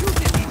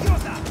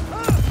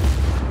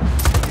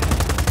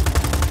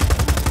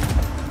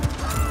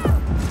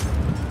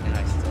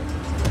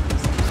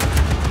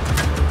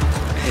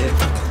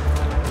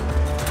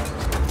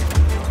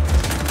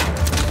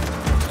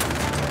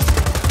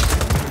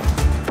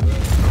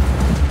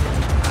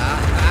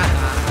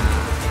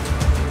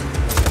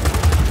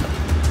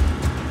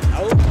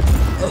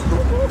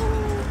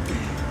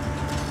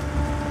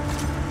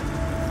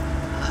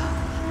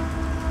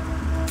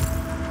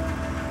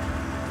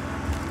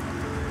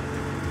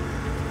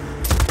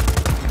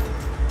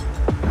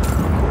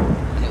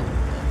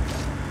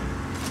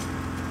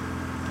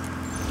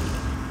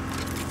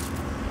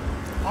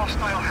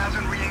 Hostile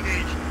hasn't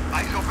re-engaged.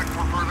 Eyes open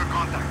for further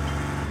contact.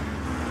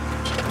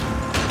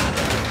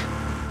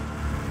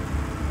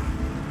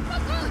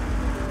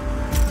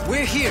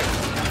 We're here,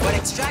 but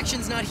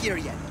extraction's not here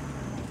yet.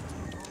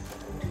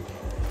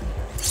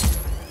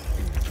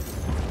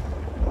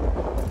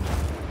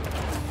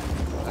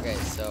 Okay,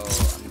 so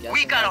I'm guessing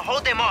We gotta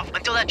hold them off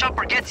until that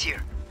chopper gets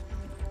here.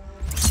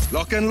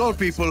 Lock and load,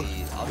 people.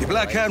 The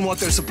Black Hand want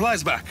their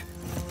supplies back.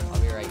 I'll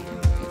be right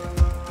here.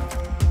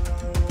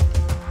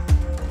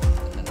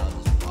 And then I'll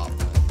just pop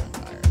my front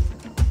tire.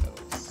 And it'll go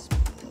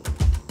explode.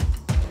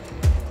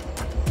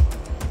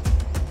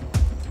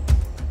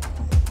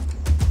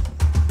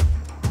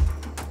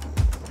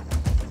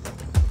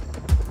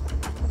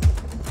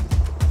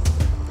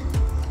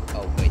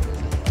 Oh, wait,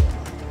 there's a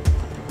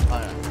hill. Oh, no.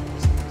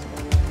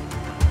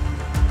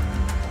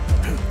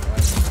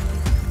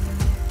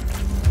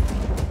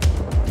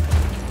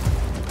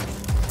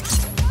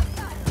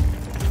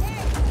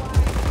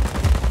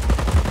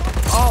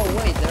 Oh,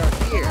 wait, they're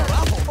here.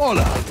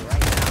 Hola.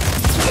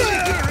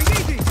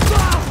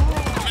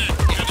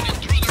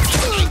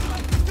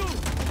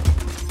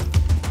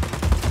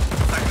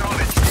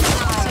 Acknowledge.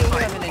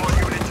 All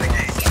units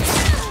engaged.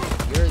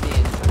 You're the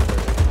intruder.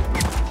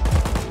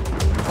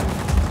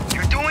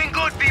 You're doing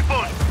good,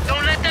 people.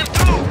 Don't let them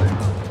through.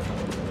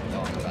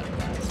 Oh, I'm about to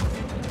die.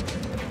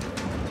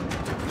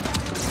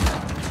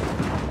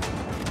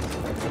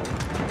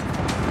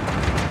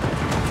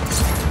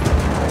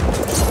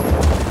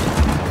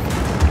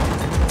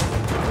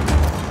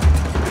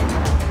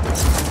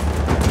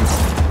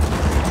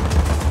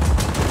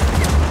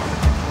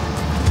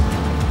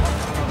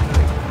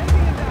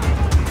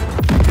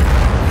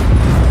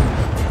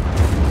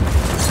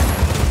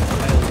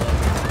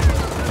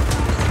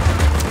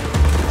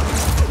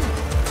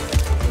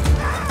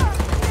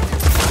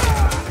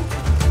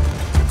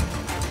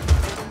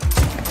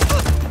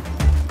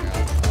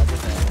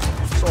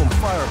 Some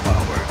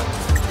firepower.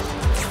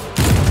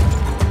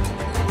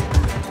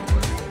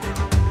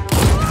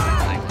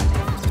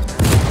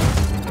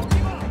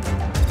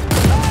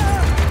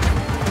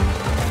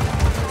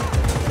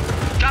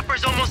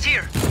 Chopper's almost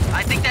here.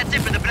 I think that's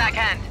it for the Black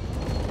Hand.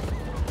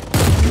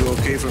 You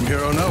okay from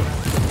here on out?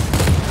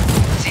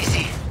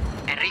 CC,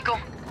 Enrico,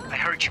 I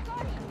heard you.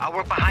 I'll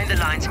work behind the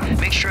lines,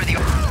 make sure the...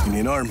 In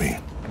an army,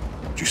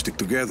 you stick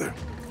together.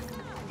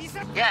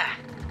 Yeah.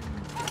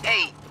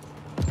 Hey,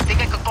 think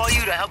I could call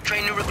you to help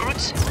train new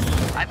recruits?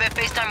 I bet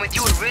FaceTime with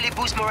you would really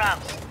boost morale.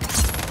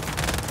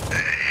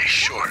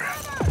 Sure.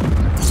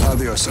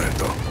 Adios,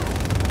 Sargento.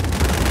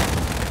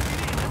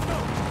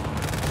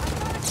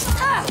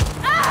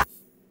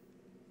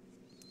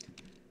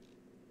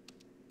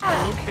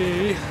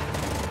 Okay.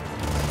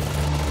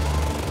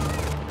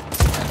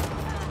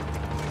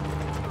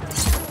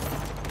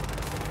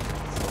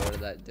 So what did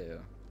that do?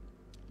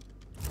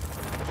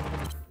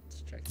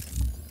 Let's check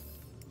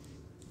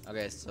that.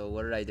 Okay, so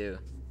what did I do?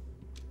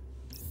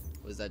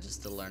 Was that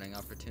just a learning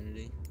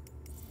opportunity?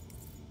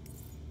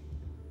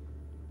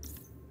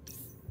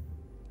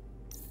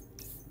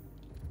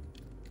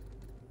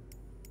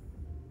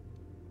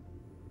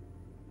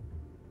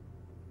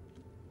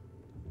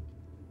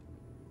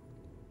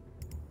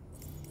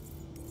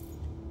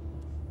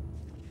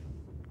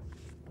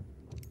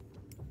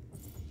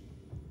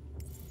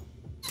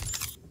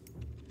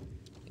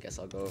 I guess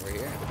I'll go over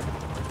here.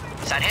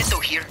 Sargento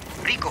here.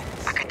 Rico,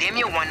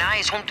 Academia 1I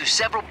is home to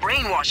several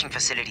brainwashing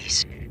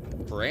facilities.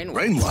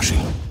 Brainwashing?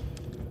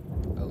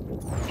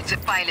 It's a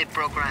pilot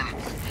program.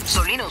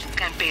 Solinos who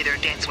can't pay their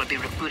debts will be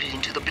recruited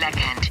into the Black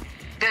Hand,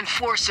 then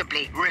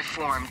forcibly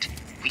reformed.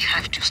 We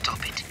have to stop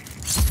it.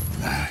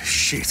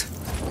 Shit.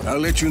 I'll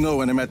let you know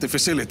when I'm at the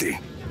facility.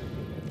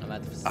 I'm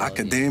at the facility.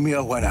 Academia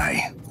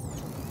 1I.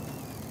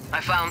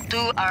 I found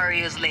 2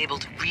 areas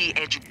labeled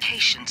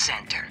Re-Education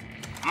Center.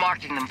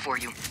 Marking them for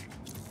you.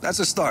 That's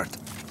a start.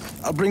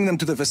 I'll bring them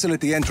to the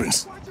facility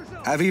entrance.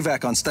 Have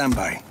evac on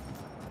standby.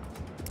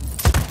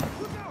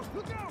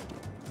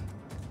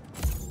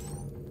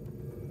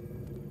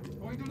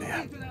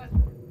 Yeah.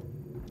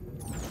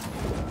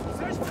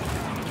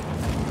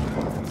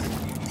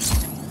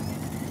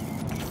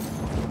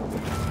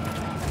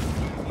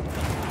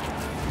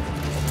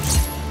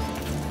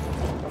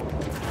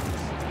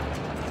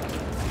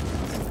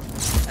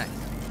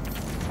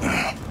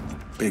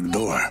 big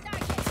door.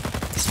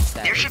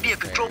 There should be a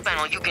control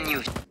panel you can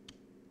use.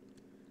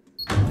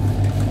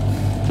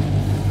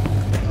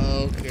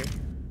 Okay.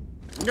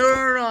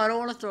 No, I don't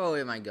want to throw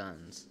away my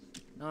guns.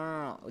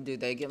 No. Dude,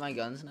 they get my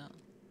guns now?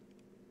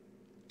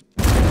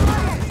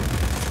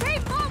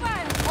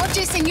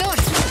 Oye, señor,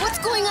 what's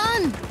going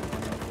on?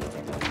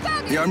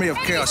 The Army of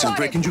Chaos is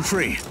breaking you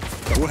free,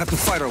 but we'll have to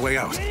fight our way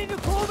out.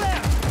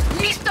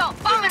 Listo!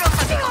 Vámonos,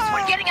 amigos!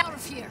 We're getting out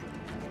of here!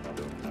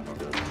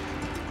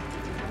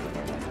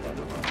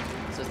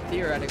 So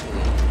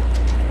theoretically,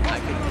 I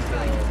could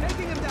kill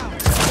Taking him down.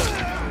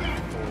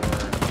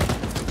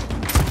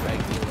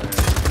 regular.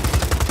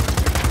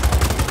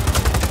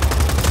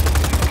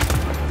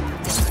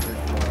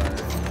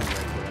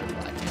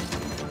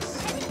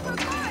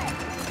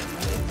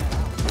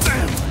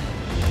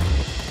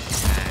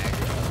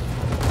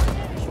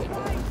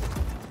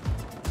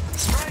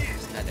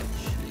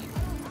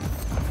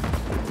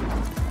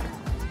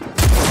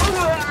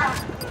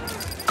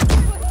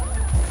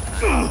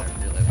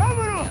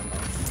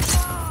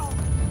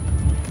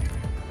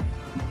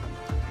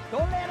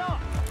 Don't let up.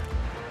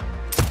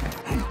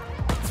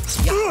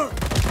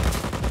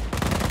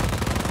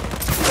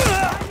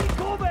 I need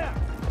cover.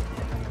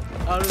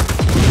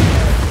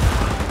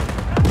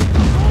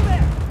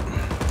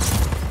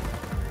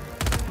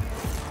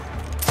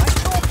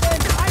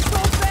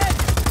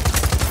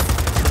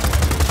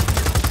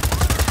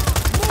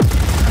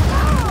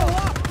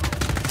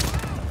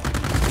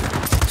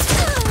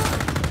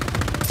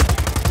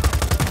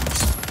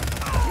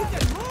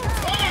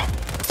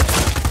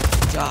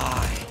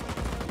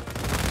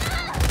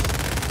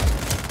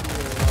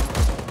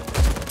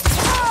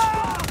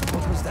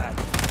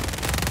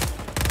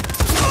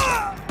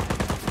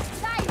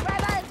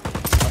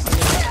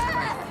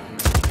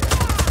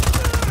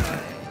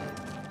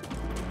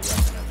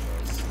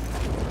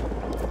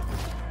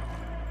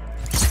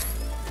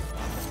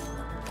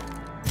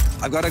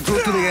 I've got a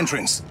group to the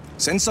entrance.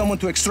 Send someone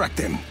to extract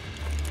them.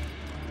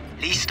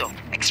 Listo.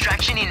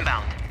 Extraction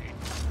inbound.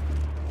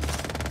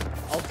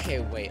 Okay,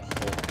 wait,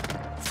 hold on.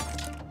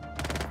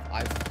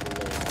 I've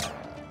blown.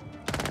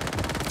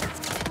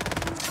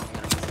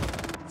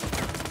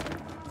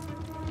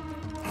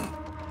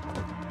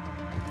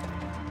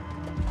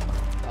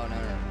 Oh, no.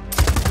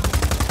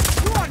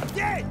 You are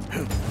dead.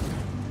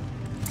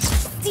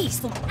 See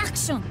some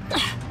action!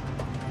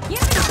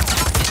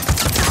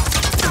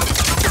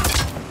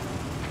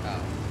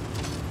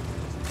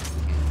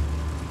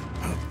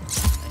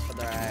 Thanks for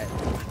the ride.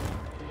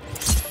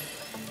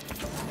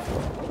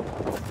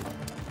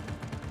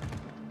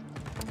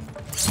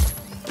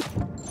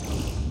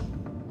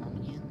 Oh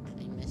man,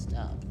 I messed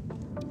up.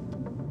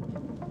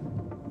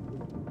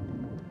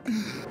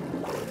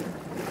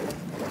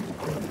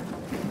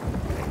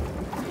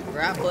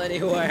 Grapple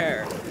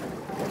anywhere!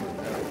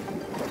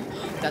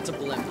 That's a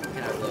blimp.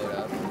 Can I blow it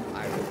up?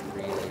 I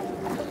really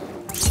want to blow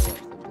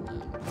up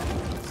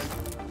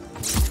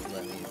the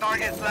blimp.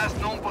 Target's last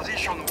known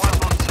position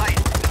was on site.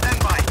 Stand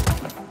by.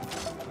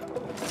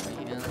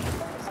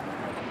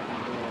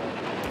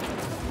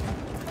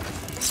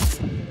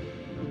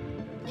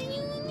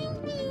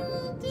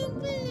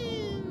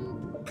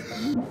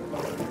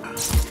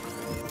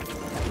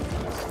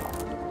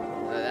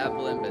 That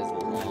blimp is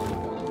long gone.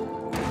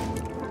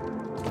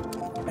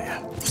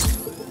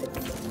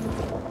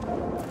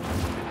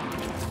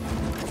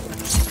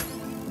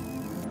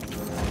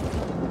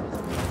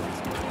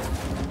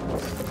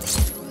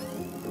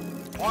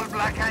 All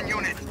Black Hand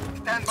units,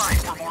 stand by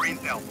for more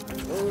intel.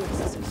 Oh, this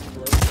is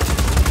explosive.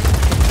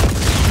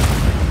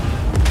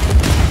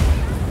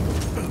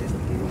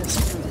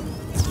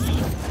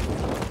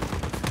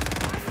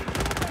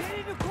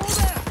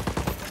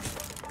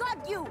 Got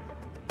you!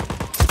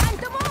 I'm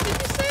the move, did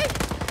you see?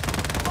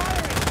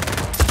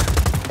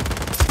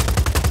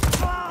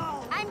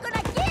 I'm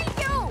gonna kill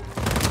you!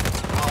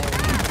 Oh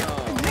no.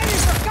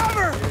 Enemies are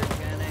cover.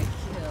 You're gonna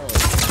kill.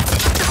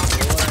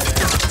 What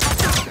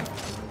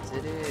to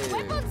do?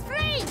 Weapons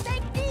free!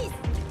 Take this!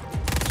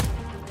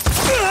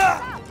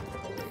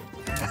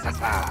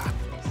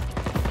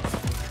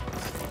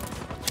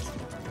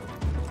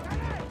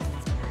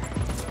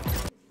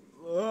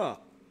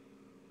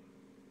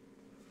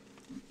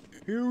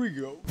 Here we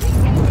go.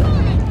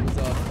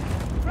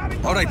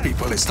 All right,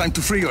 people, it's time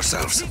to free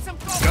yourselves.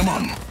 Come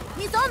on.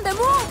 He's on the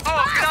move!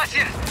 Oh,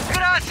 gracias!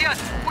 Gracias!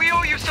 We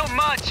owe you so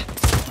much!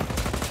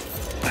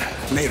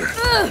 Later.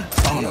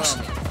 Vámonos.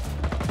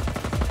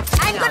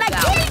 I'm gonna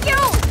kill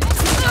you!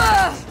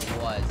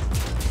 Was.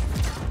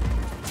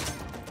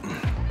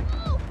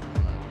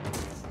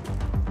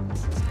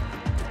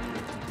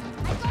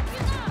 I got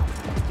you now!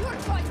 You're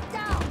going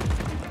down!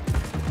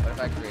 What if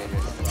I created a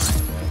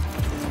triangle?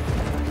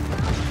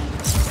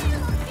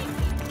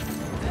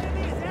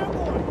 Enemy is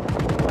airborne.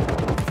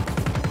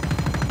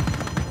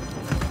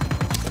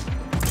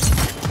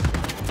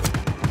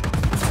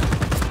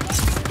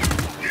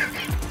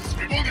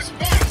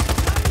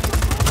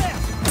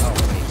 Oh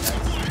wait,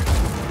 that's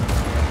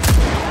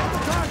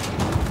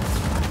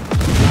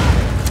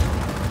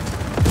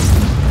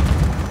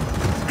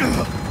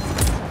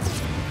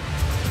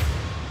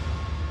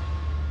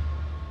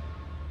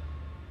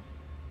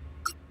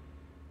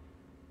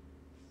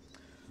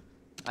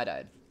I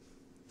died.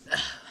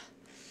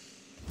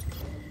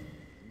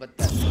 But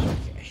that's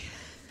okay.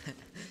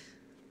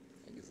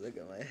 I just look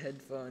at my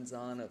headphones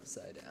on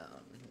upside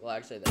down. Well,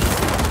 actually, that's...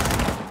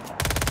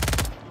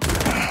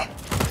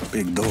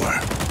 Big door.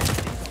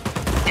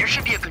 There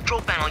should be a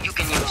control panel you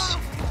can use.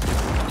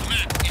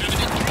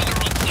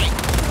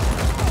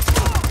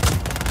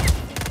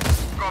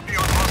 Copy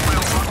on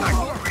hostile contact.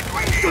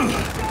 Retweet.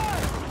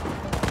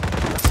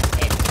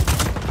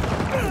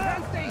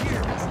 Stay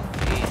here.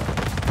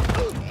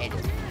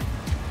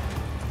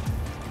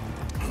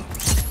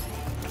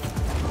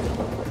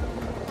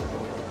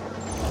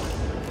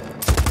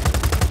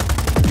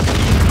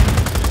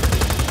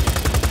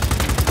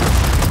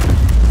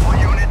 All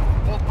unit,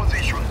 hold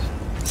positions.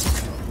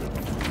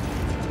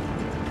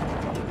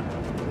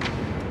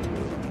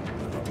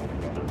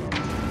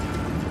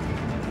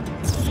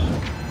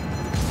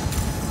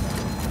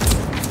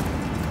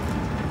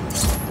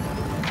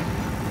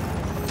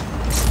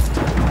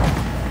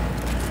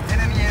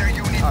 Enemy air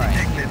unit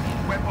detected.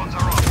 Weapons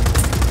are on.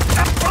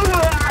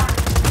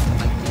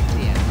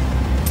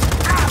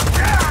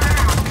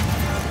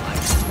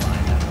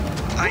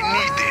 I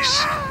need this.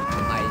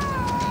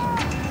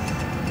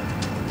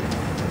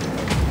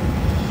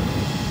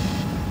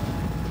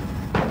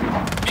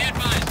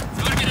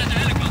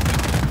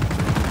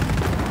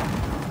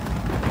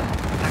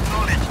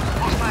 Acknowledged.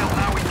 Hostile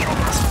now in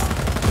chopper.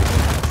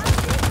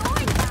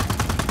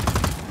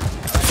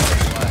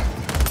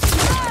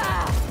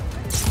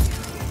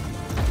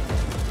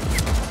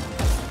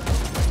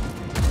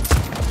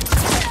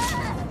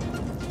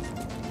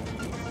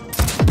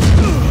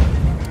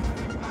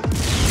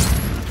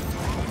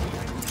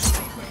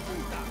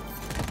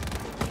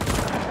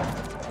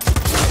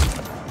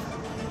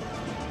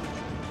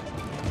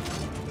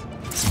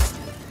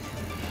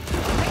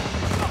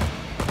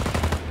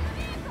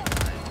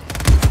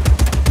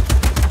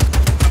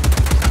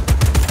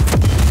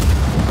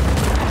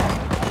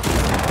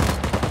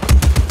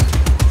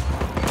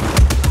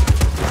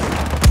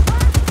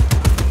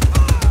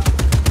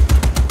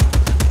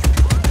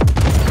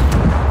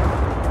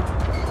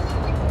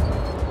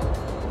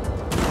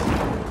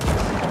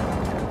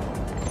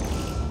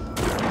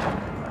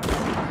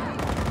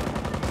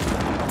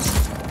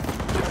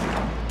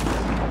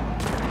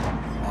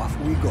 Off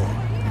we go.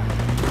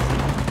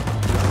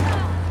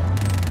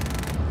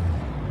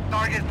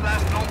 Target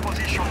last known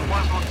position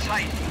was on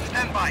site.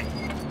 Stand by.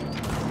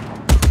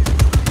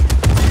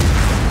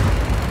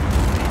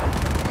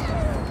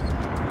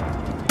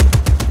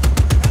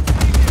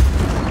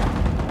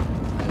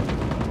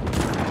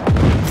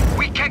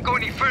 We can't go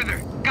any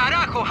further.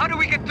 Carajo, how do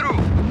we get through?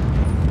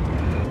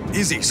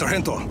 Easy,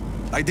 Sargento.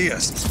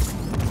 Ideas.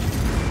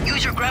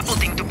 Use your grapple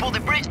thing to pull the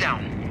bridge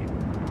down.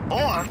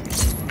 Or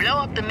blow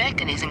up the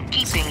mechanism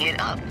keeping it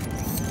up.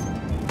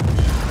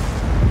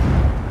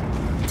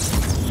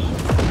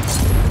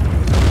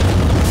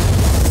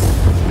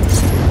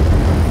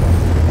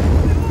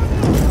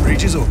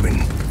 Bridge is open.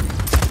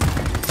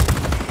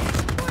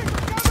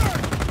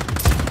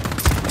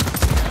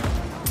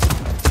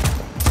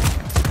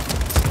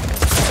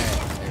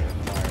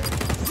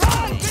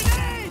 Run!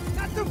 Grenade!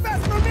 Not too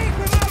fast for me,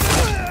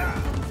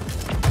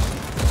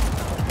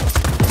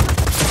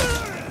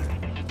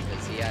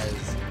 Because he has...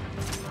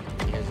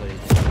 Here's what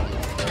he's doing.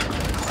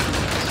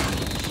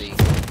 See?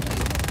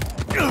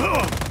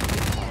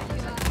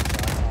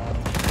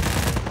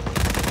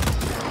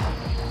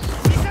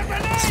 He's a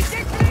grenade!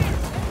 Get clear!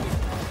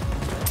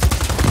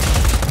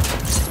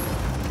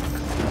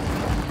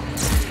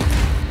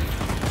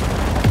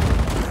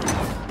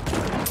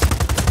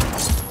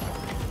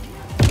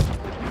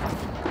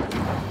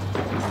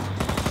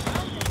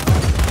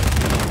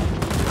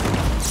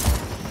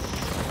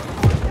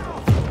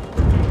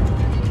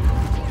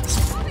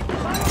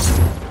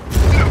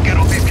 Look at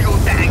all these fuel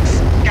tanks.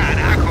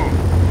 Carajo.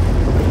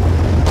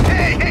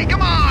 Hey,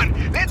 come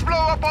on! Let's blow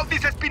up all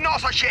this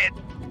Espinosa shit!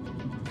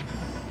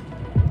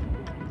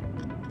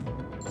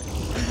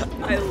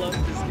 I love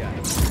this guy.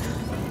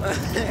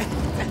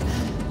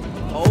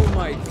 Oh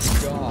my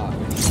god.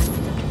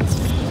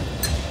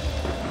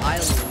 I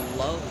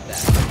love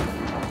that.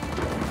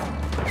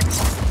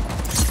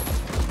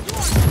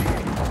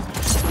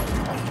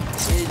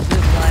 It's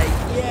just like,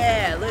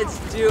 yeah, let's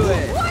do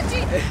it.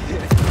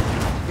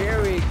 Here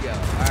we go.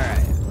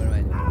 Alright, what am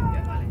I doing?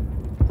 Yeah.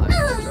 I'm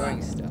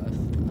destroying stuff.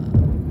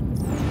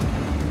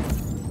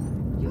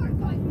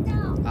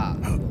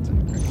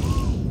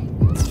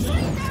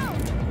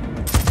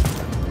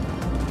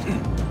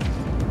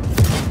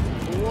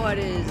 What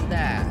is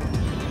that?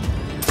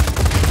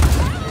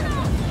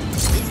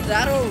 Is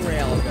that a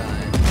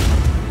railgun?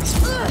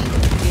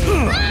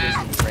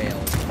 Railgun.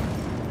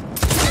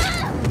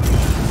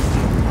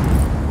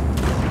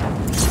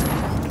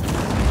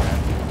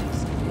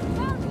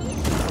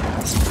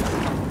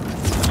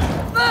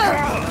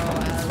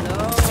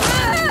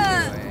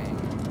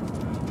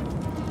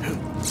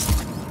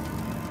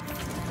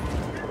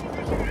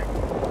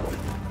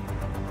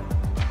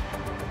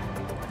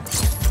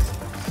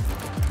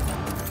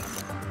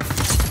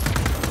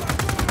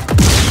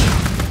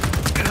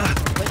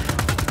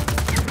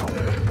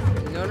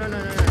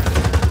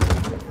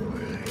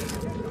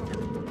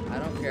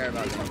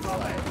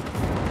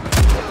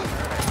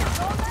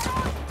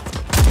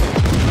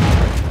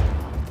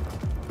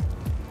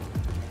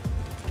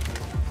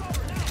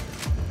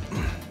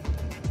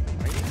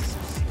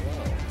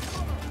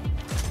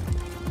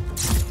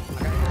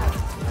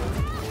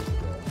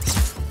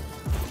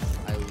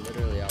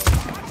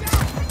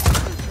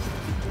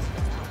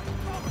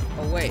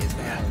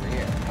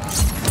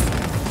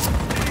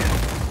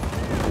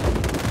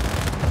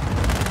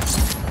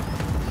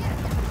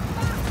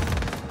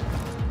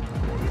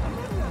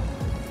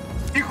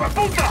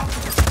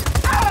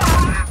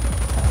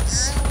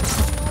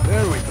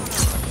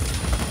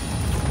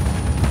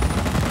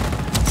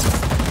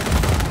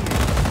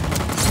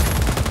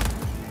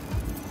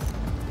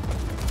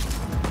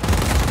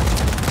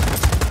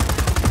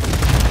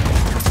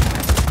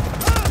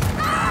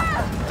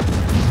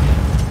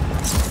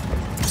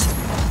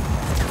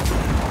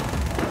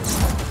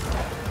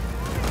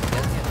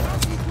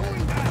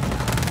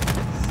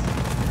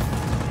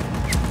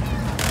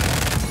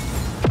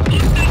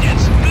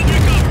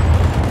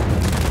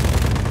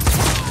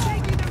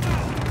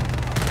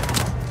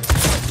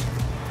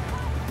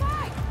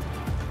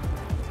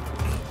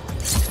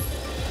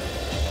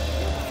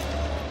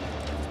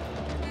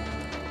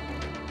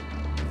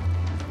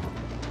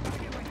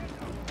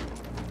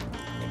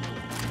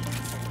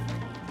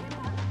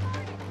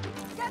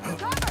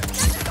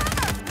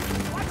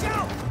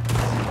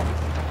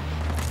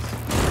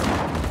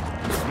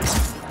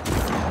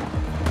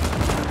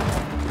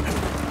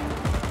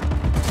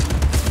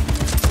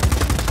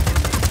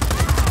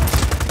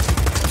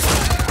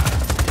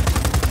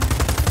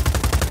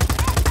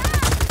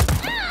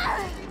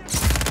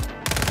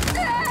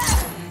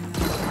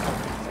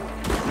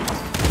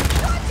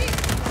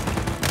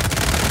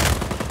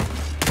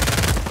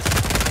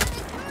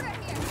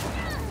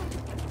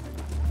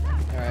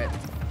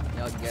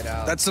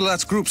 That's the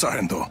last group,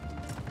 Sargento.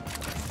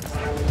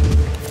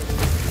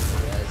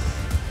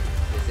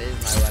 This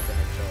is my weapon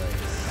of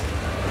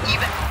choice.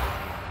 Even.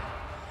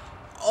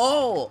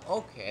 Oh,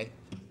 okay.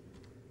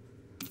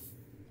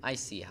 I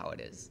see how it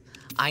is.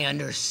 I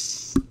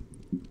understand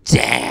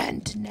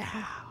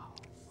now.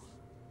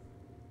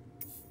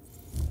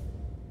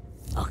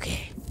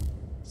 Okay,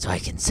 so I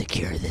can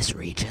secure this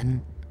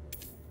region.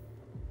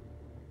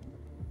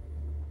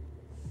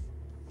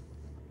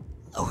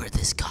 Lower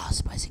this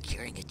cost by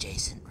securing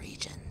adjacent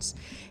regions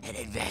and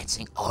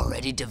advancing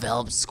already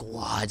developed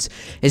squads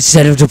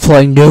instead of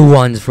deploying new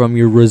ones from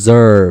your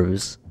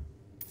reserves.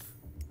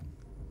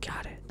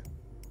 Got it.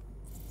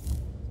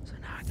 So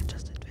now I can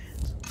just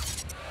advance.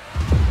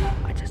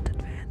 I just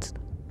advanced.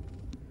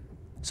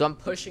 So I'm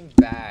pushing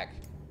back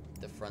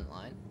the front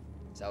line.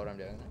 Is that what I'm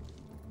doing there?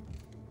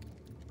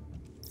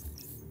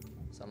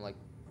 So I'm like...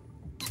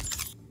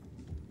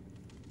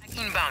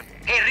 Inbound.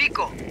 Hey,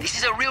 Rico, this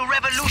is a real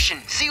revolution,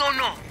 see or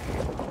no?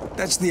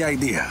 That's the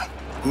idea.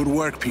 Good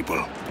work,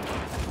 people.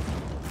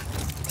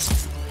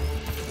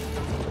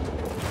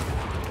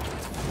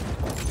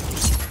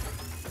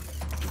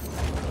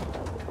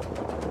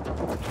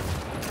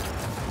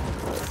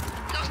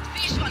 Lost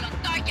visual on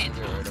target. Get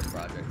rid of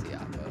Project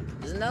Diablo.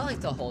 Isn't that like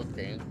the whole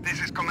thing?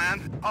 This is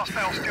command.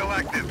 Hostile still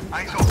active.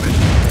 Eyes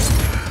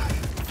open.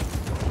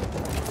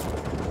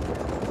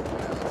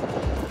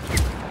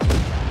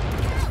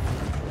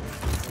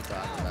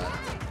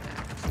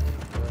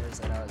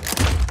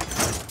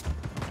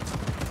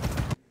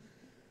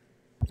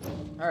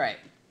 Alright.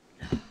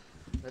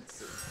 Let's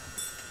see.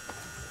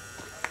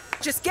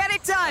 Just get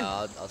it done!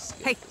 I'll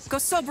skip Hey, this. go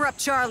sober up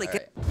Charlie.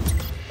 Alright.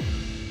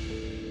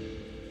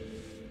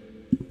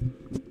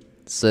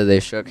 So they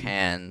shook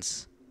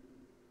hands.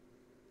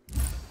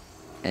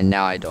 And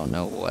now I don't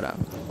know what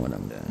I'm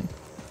doing.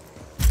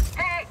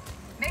 Hey,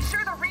 make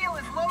sure the reel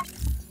is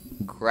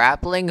loaded.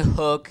 Grappling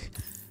hook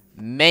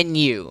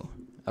menu.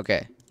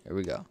 Okay, here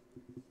we go.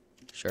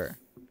 Sure.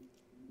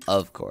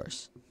 Of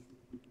course.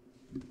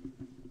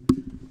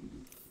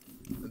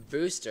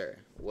 Booster.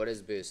 What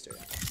is booster?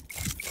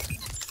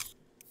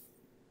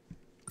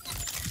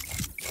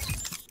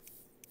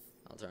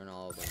 I'll turn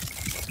all of them.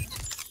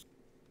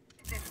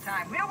 This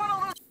time, we don't want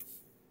to lose.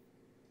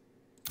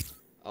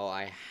 Oh,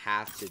 I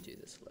have to do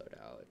this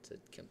loadout to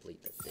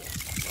complete the thing.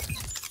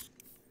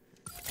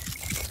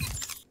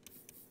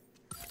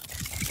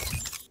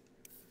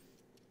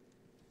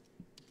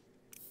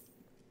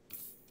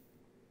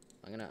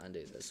 I'm gonna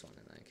undo this one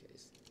in that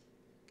case.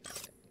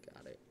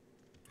 Got it.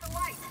 The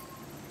light.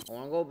 I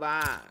wanna go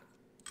back.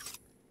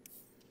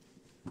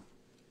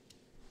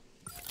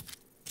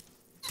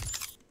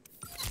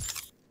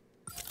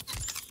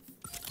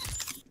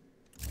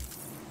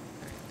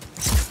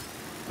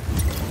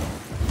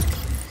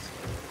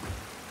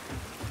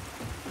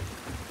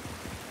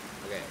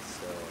 Okay,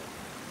 so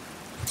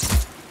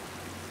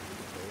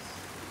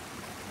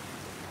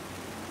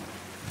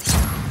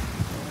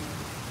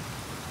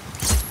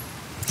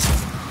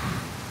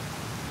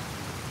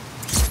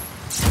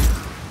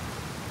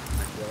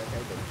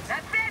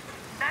That's it.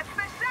 That's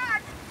the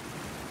shot.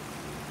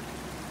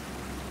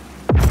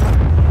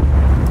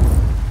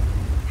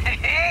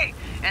 Hey,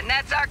 and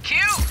that's our cue.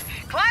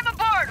 Climb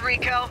aboard,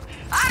 Rico.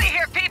 Out of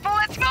here, people.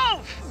 Let's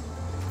move.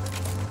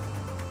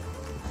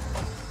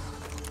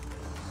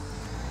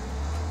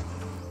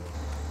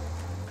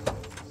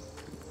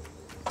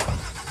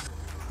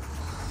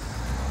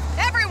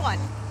 Everyone,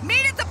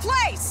 meet at the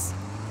place!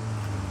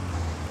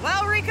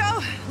 Well,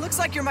 Rico, looks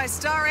like you're my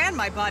star and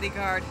my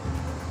bodyguard.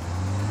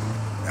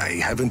 I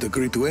haven't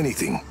agreed to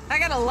anything. I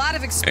got a lot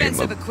of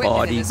expensive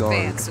equipment in this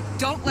van, so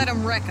don't let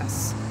them wreck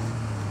us.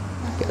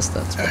 I guess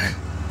that's right.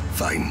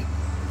 Fine.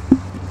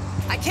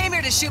 I came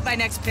here to shoot my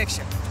next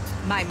picture.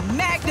 My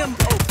magnum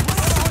opus.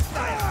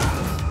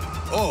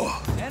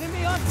 Oh,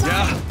 Enemy on top!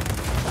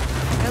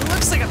 yeah. It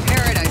looks like a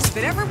paradise,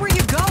 but everywhere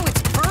you go,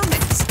 it's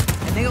permits.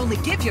 And they only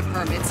give you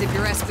permits if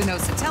you're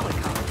Espinosa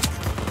Telecom.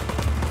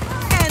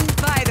 And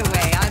by the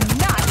way, I'm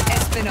not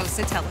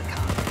Espinosa Telecom.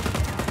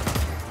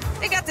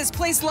 They got this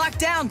place locked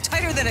down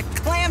tighter than a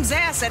clam's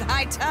ass at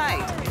high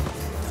tide.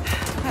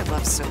 I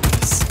love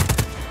Solis.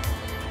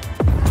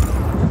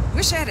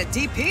 Wish I had a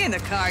DP in the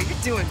car. You're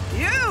doing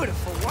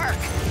beautiful work.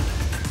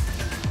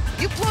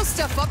 You blow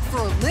stuff up for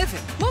a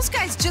living. Most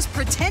guys just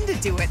pretend to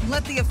do it and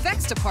let the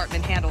effects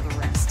department handle the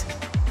rest.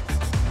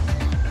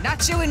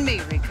 Not you and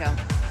me, Rico.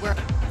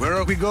 Where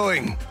are we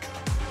going?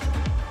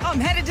 Oh, I'm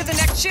headed to the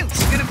next shoot.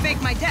 You're gonna fake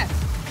my death.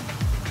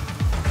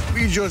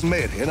 We just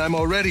met, and I'm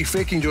already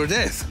faking your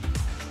death.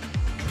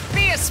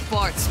 Be a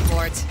sport.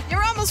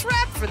 You're almost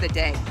wrapped for the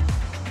day.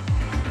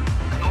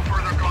 No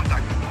further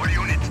contact. All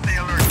units, stay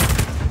alert.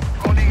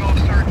 Calling off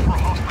search for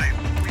hostile.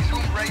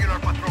 Resume regular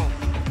patrol.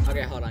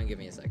 Okay, hold on, give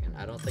me a second.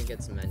 I don't think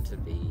it's meant to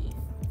be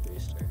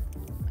booster.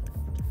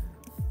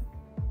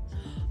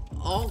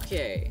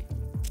 Okay,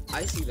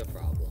 I see the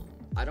problem.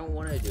 I don't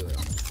want to do it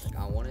automatic.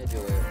 I want to do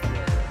it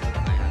where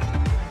I have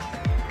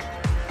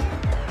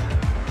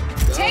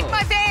to. Go. Take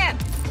my van!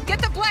 Get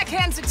the Black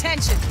Hand's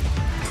attention!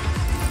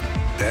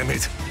 Damn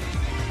it.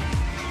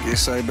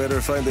 Guess I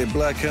better find a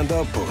Black Hand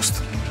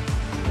outpost.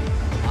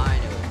 I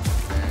know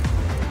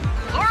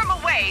it. Lure him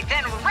away,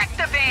 then wreck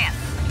the van.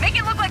 Make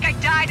it look like I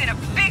died in a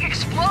big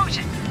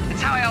explosion.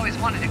 That's how I always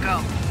wanted to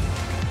go.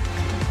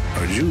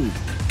 Are you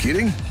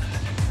kidding?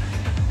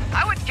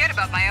 I would forget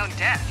about my own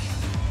death.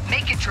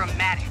 Make it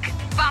dramatic.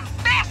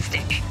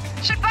 Bombastic.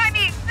 Should buy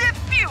me a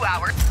few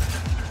hours.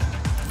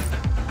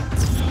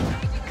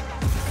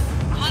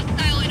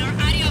 Hostile in our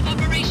area of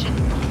operation.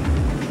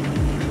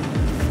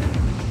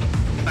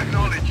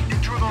 Acknowledge.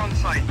 Intruder on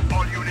site.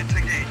 All units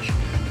engaged.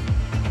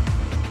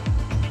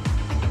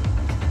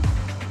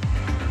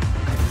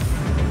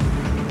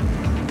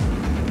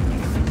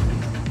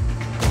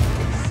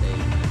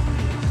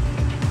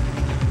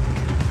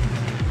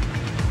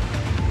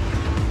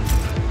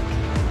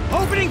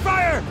 Opening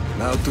fire!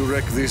 Now to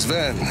wreck this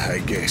van, I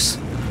guess.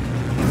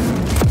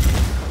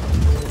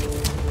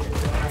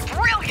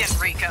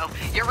 Brilliant, Rico.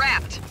 You're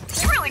wrapped.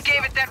 You really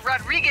gave it that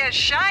Rodriguez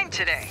shine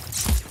today.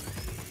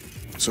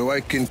 So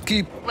I can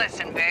keep...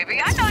 Listen, baby,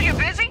 I know you're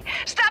busy.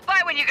 Stop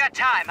by when you got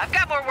time. I've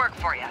got more work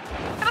for you.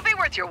 It'll be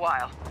worth your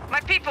while. My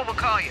people will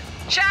call you.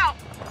 Ciao!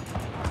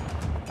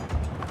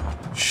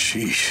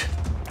 Sheesh.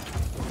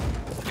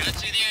 Can't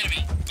see the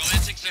enemy.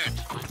 Commence exert.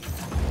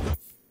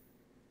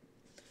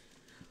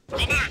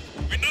 Command,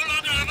 we no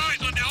longer have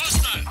eyes on the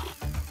hostile.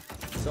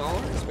 So I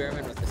want to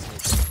experiment with this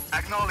new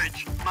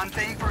Acknowledge.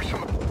 Maintain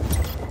pursuit.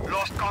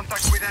 Lost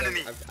contact with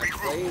enemy. I've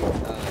Regroup.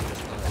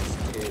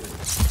 played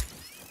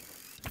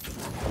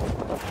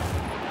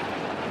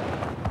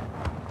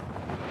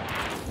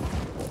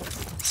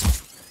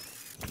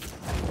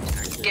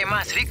 ¿Qué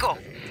más, Rico?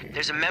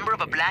 There's a member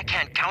of a Black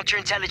Hand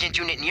counterintelligence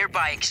unit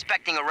nearby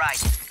expecting a ride.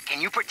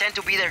 Can you pretend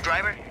to be their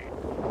driver?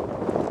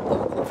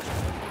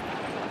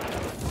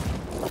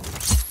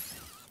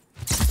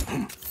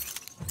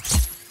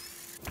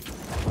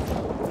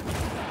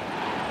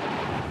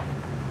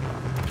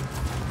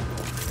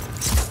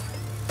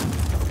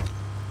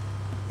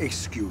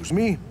 Excuse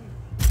me?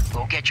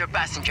 Go get your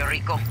passenger,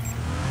 Rico.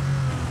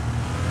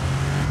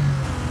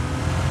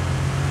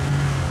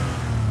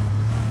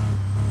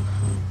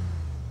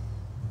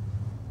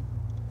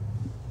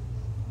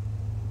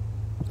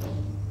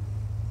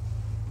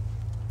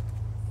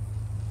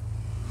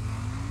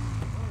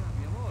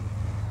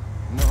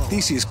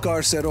 This is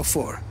car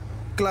 04.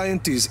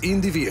 Client is in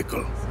the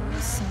vehicle.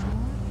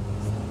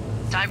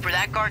 Time for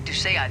that car to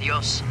say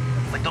adios.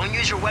 But don't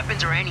use your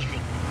weapons or anything.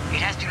 It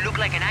has to look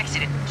like an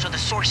accident, so the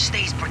source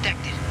stays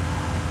protected.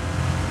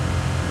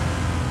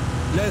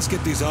 Let's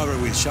get this over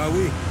with, shall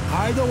we?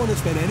 I don't want to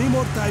spend any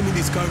more time in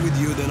this car with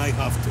you than I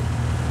have to.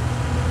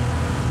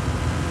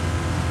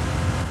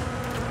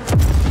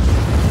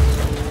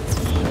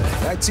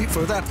 That's it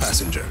for that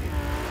passenger.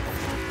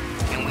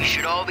 And we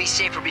should all be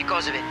safer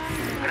because of it.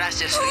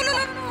 Gracias, Rico.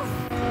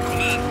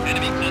 Command,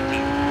 enemy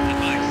contact.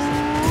 Advice.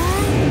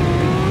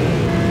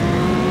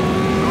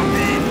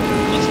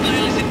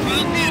 Hostile is in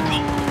ground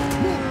vehicle.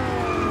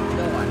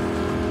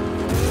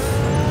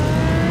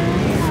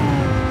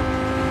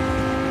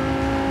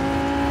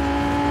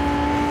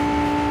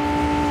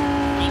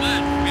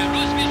 Command, we are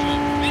lost visual.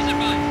 Please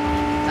advise.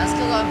 That's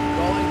because I'm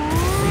going.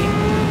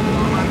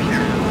 I'm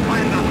here.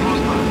 Find that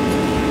hostile.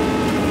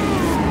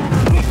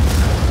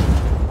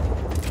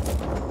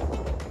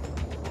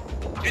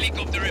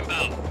 Helicopter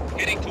inbound.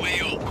 Heading to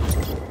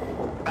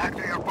AO. Back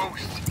to your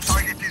post.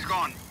 Target is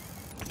gone.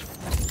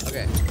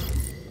 Okay.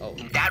 Oh.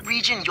 In that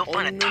region, you'll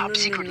find a top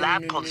secret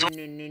lab called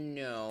Zone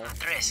No.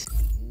 3.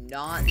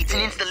 Not It's an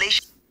this.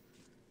 installation.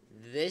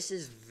 This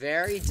is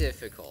very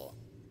difficult.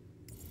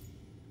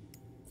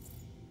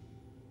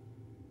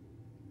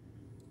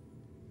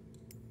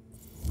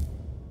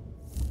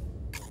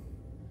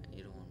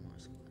 You don't want more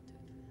squad to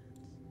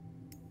advance.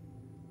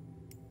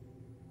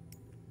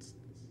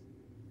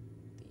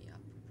 The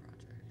upper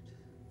project.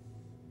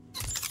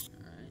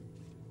 Alright.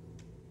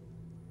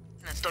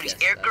 That studies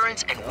Yes, air that's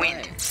currents what and I'm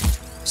wind. doing.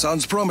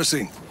 Sounds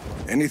promising.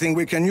 Anything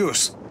we can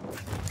use?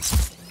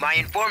 My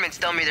informants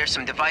tell me there's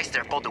some device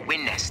there called the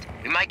Wind Nest.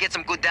 We might get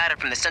some good data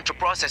from the central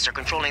processor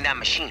controlling that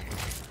machine.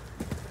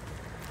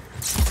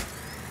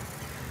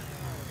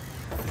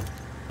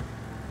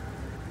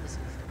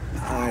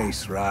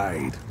 Nice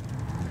ride.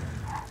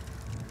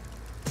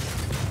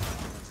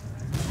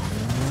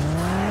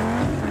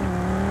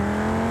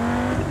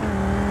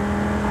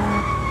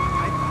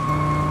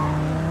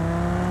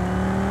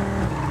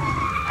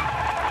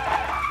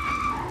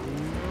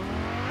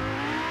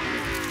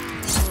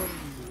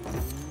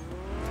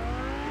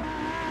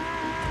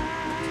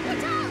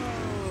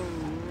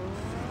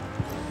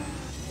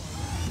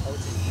 Oh,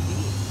 it's an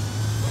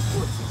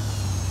EV.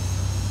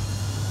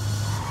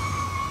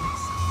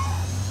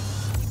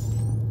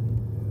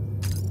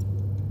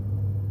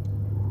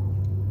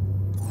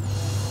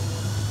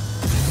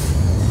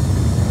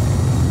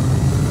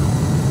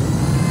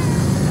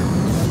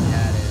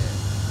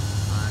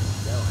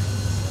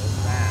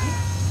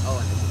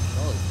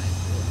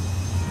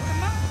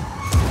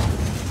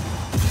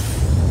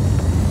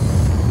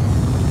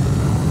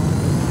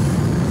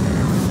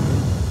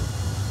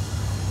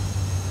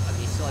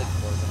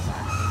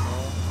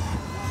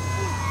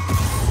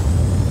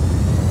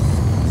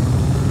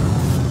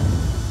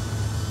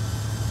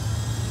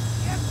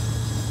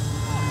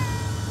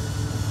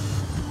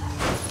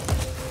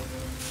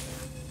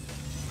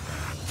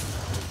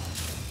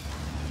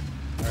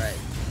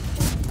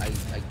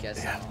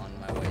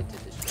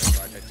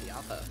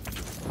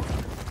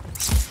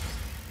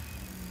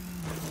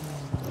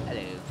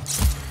 Hello.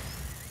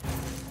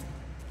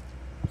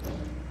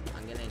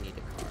 I'm gonna need a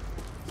car.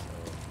 So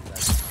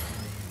that's...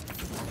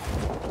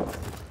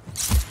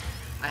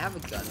 I have a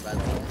gun, by the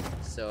way.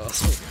 So...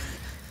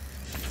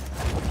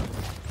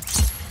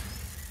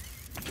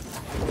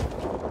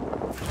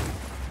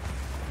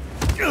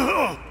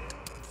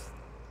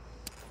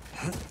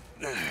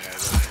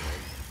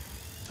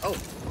 Oh,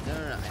 no,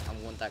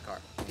 I want that car.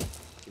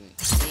 Give me.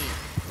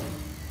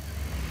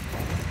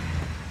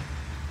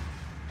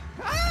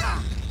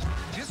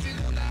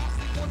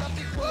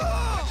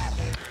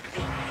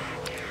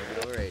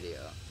 No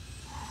radio.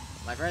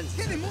 My friends.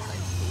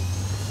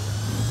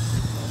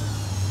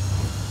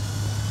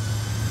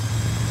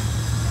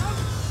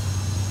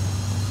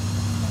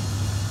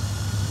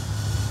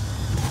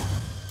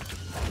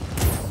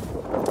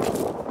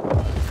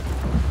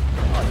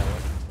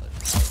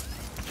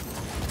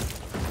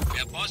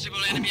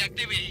 Possible enemy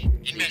activity.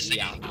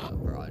 Investigate.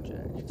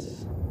 Project.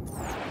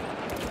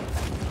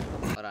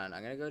 Hold on,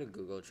 I'm gonna go to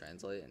Google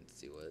Translate and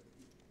see what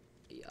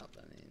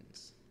IAPA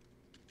means.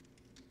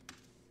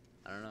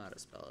 I don't know how to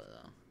spell it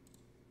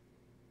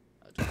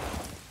though.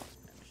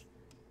 Spanish.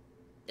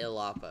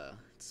 ILAPA.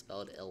 It's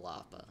spelled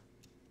ILAPA.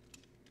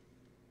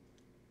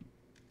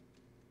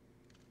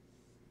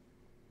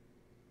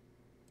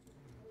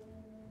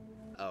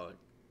 Oh.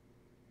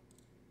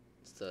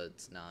 So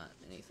it's not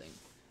anything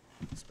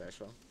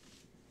special.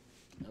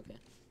 Okay.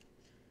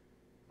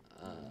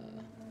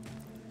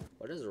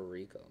 What does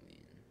Rico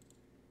mean?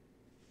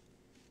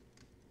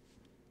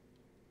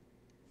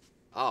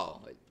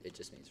 Oh, it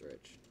just means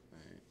rich.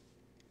 Alright.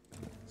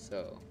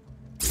 So,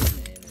 his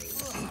name is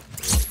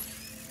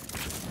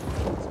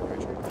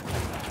Richard.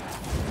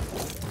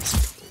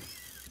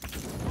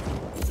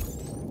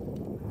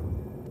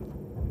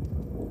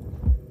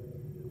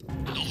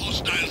 No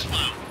hostiles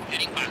found.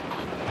 Heading back.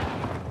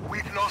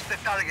 We've lost the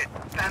target.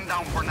 Stand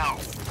down for now.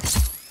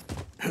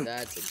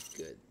 That's a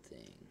good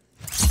thing.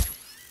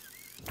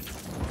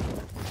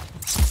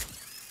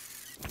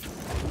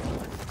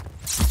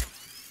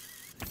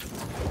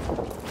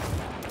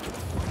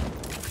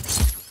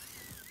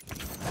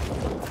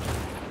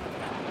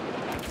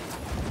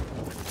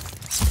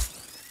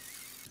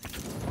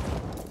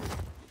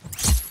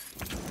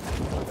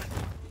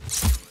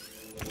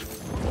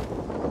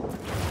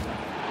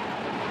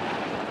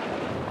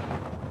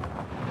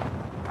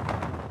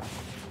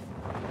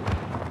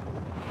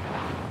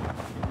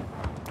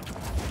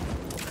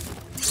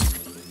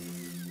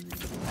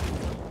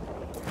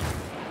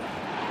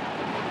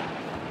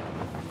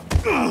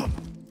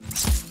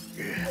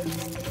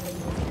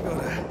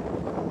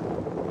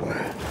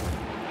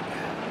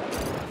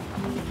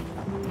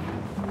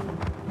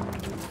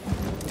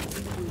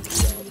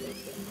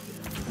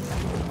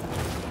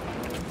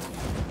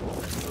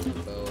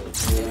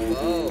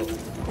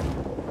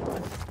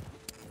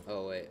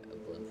 Oh wait, a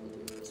blimp will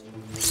do this one.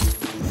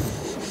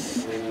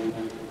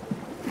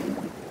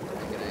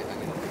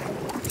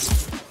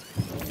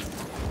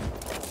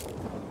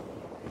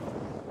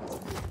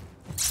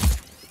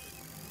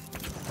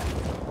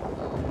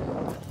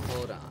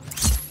 Hold on.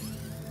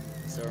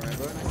 So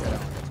remember when I said I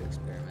wanted to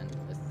experiment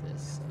with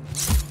this?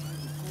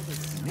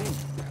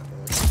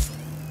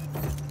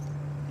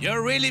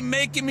 You're really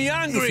making me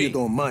angry! If you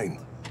don't mind.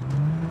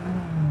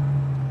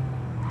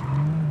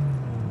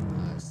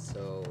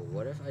 So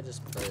what if I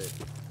just put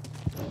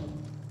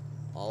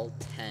all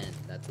 10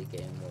 that the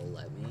game will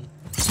let me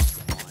on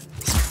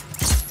this?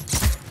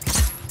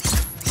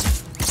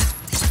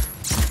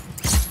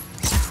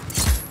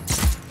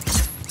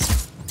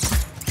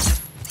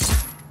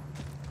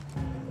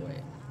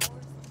 Wait.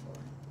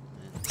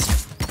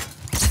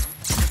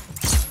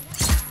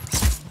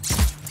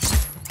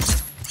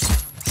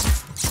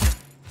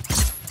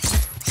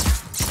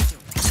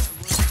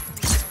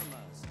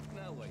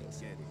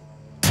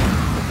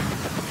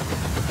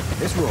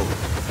 Let's roll.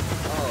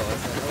 Oh,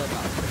 it's a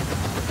helicopter.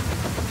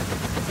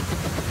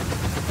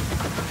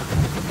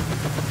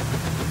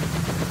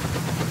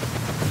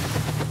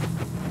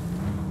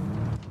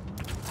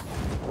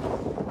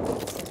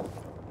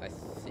 I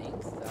think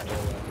that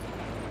will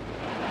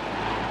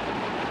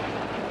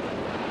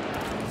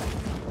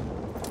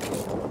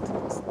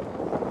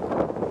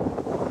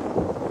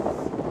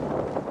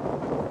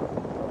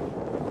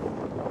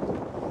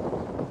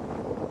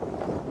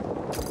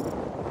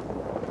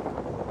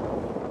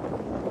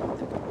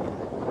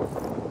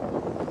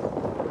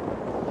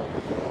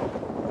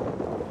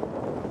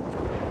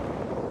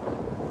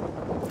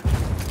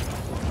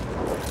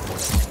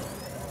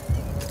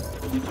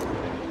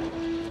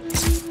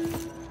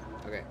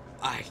Okay,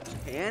 I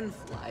can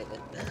fly it.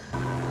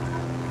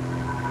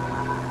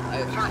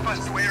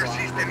 Surface to air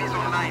system is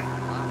online.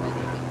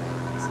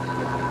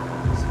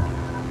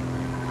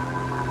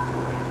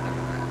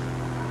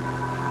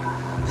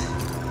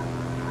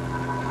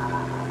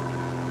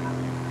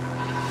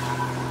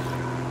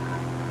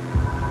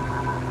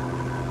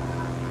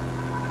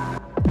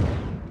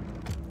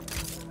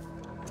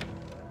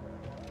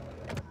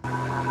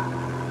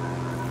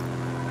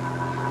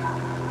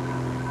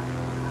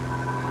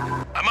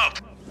 I'm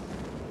out.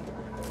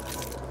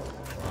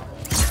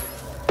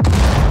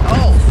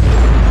 Oh!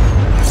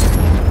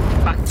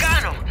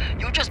 Bacano!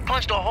 You just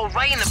punched a hole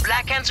right in the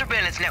Black Hand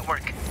surveillance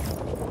network.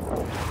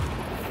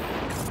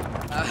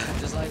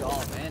 Just like,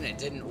 oh man, it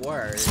didn't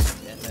work.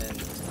 And then...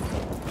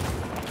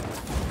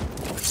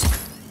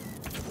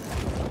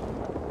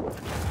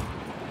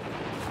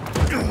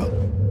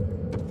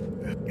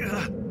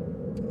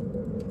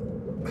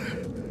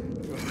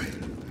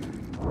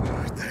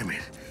 Damn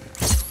it.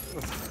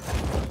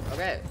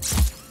 Okay.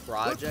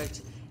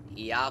 Project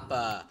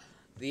Yappa.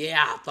 The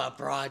Yappa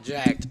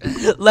Project.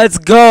 Let's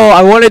go!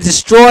 I want to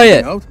destroy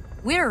it!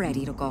 We're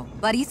ready to go,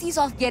 but Izzy's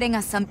off getting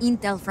us some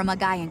intel from a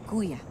guy in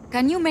Kuya.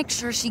 Can you make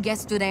sure she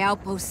gets to the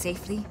outpost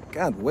safely?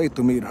 Can't wait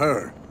to meet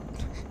her.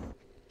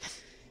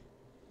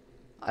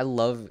 I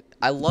love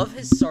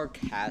his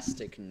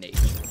sarcastic nature.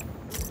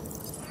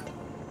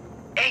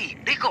 Hey,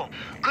 Rico,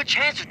 good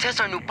chance to test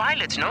our new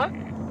pilots, no?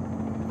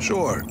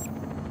 Sure.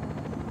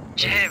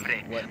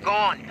 Chévere. Go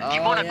on.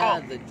 Keep on a yeah,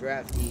 go. the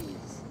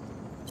draftees.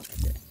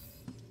 Okay.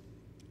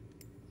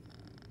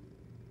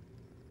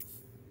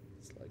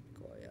 It's like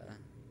Goya.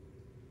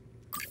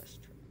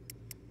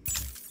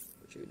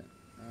 What you know?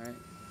 Alright.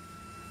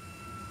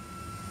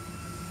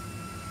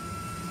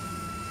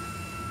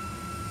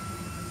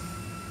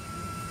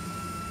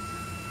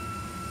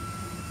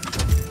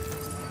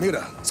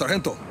 Mira,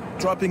 Sargento,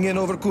 dropping in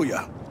over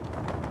Kuya.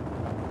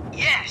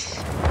 Yes.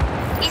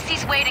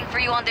 Izzy's waiting for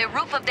you on the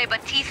roof of the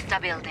Batista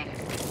building.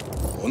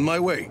 On my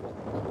way.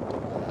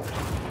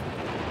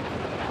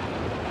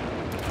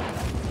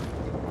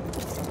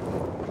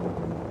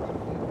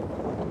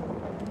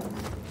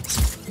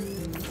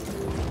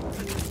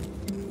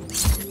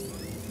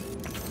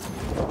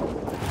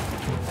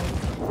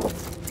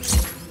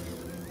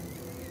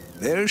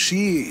 There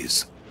she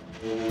is.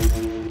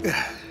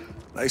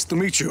 Nice to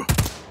meet you.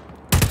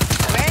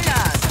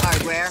 Buenas,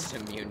 hardware. It's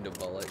immune to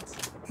bullets.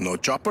 No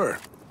chopper.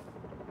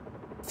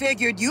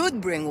 Figured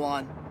you'd bring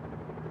one.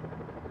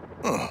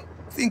 Huh.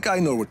 Think I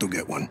know where to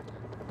get one.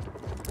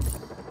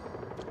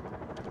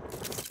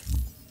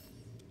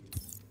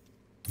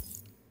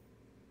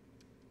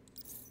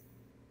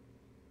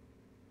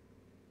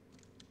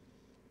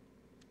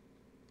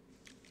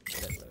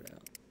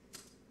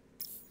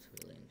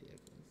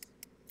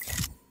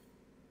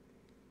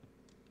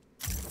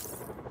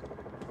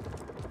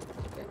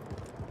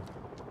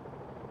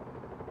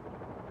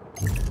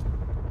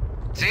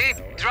 See?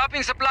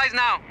 Dropping supplies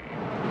now.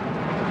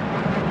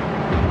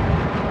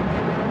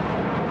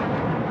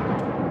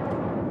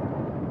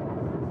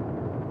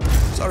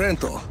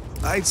 Sargento,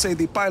 I'd say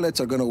the pilots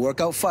are gonna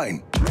work out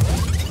fine.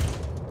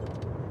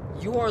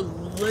 You are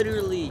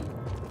literally...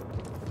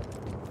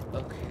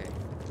 Okay.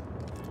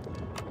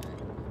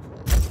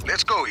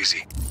 Let's go,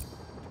 Easy.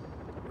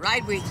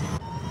 Right with you.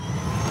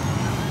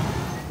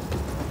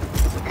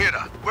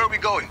 Mira, where are we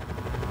going?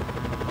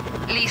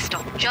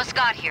 Listo. Just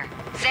got here.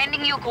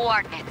 Sending you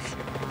coordinates.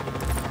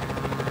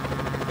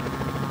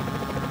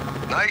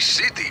 Nice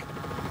city.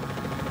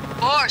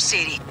 Poor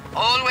city.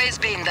 Always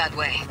been that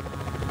way.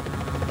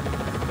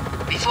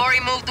 Before he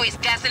moved to his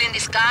castle in the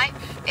sky,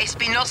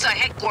 Espinosa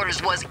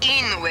headquarters was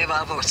in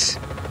Nueva Voz.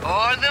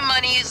 All the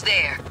money is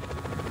there.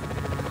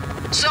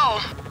 So,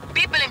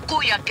 people in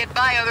Kuya get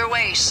by other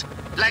ways,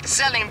 like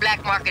selling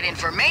black market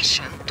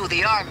information to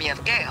the Army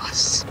of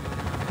Chaos.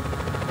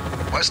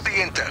 What's the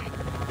intel?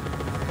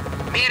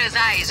 Mira's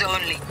eyes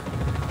only.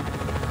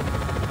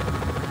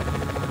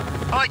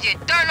 Oye,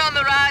 turn on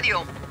the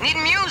radio. Need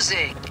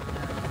music.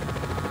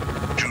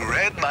 You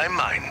read my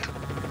mind.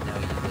 No,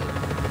 you did.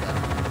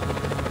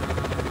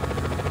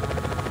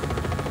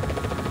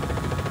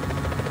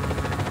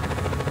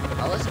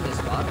 I'll listen to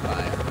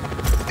Spotify.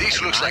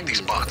 This looks like the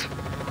spot.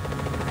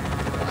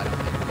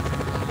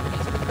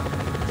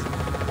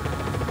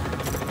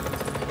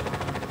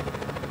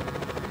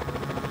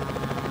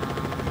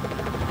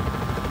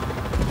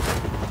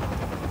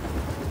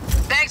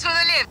 Thanks for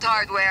the lift,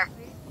 hardware.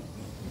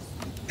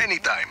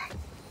 Anytime.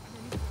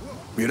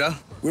 Mira,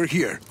 we're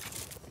here.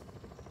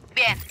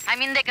 Bien.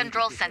 I'm in the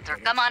control center.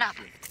 Come on up.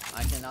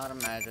 I cannot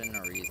imagine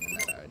a reason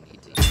that I would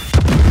need to.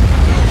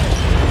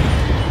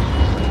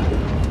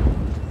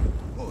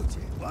 Oh,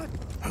 what?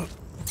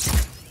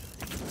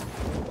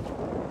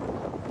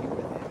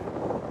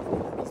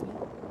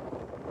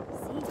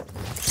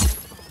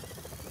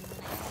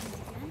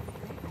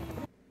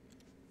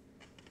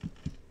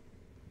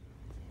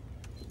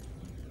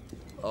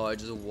 Oh, I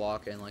just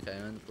walk in like I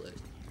own the place.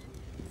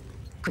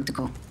 Good to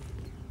go.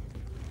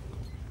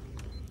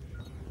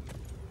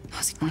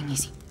 How's it going,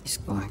 Easy? It's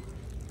going.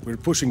 We're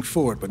pushing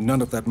forward, but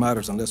none of that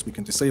matters unless we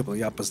can disable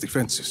Yappa's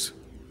defenses.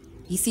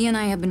 Easy and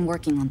I have been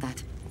working on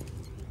that.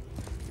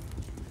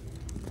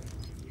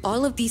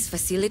 All of these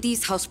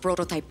facilities house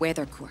prototype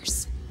weather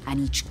cores, and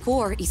each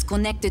core is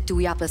connected to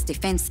Yappa's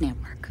defense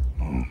network.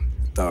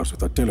 Towers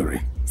with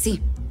artillery.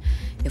 See,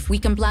 if we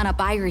can plant a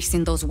virus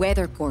in those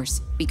weather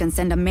cores, we can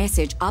send a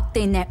message up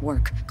the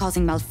network,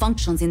 causing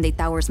malfunctions in the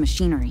tower's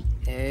machinery.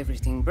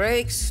 Everything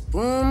breaks,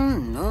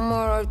 boom, no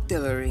more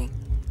artillery.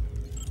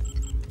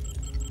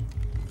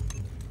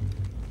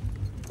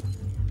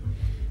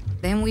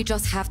 Then we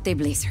just have the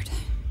blizzard.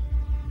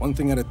 One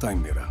thing at a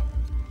time, Mira.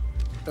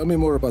 Tell me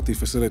more about the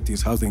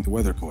facilities housing the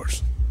weather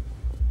cores.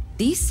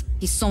 This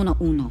is Zona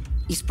Uno.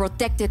 It's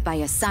protected by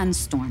a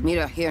sandstorm.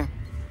 Mira, here.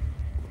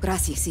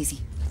 Gracias, Izzy.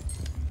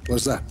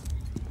 What's that?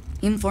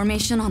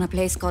 Information on a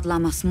place called La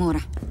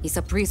Masmorra. It's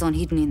a prison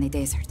hidden in the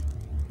desert.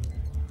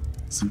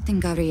 Something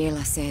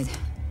Gabriela said.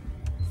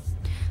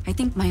 I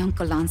think my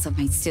Uncle Lanza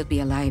might still be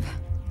alive.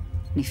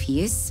 And if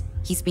he is,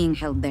 he's being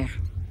held there.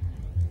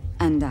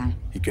 And,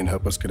 He can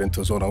help us get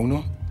into Zona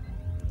Uno?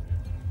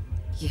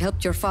 he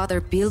helped your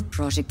father build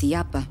Project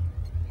Iapa.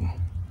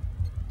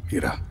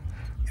 Mira,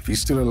 if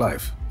he's still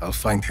alive, I'll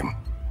find him.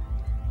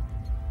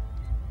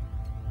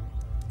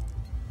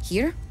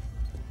 Here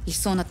is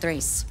Zona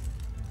Tres.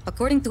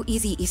 According to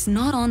Izzy, it's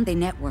not on the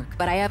network,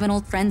 but I have an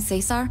old friend,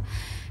 Cesar.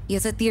 He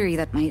has a theory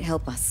that might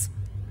help us.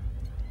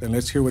 Then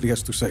let's hear what he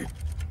has to say.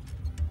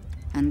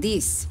 And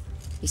this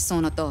is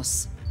Zona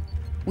Dos.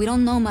 We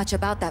don't know much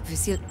about that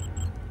facility.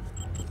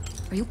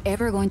 Are you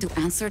ever going to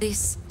answer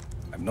this?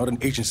 I'm not an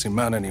agency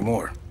man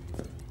anymore.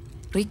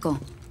 Rico,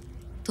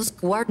 those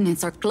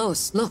coordinates are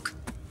close. Look.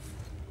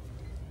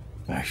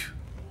 Ay,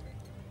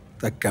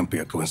 that can't be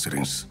a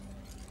coincidence.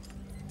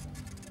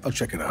 I'll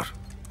check it out.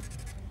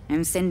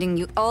 I'm sending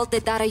you all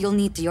the data you'll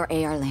need to your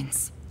AR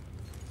lens.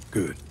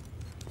 Good.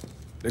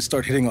 Let's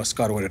start hitting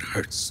Oscar where it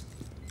hurts.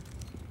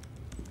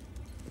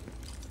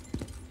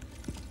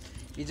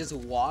 He just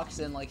walks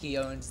in like he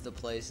owns the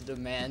place,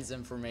 demands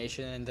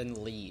information, and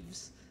then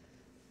leaves.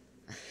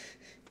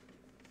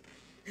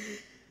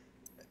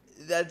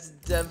 That's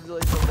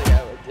definitely something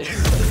I would do.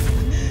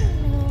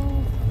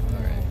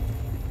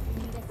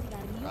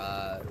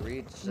 Alright.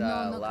 Reach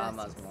La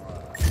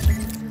Masmorra.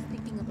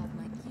 Thinking about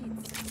my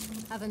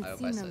kids. Haven't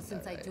seen them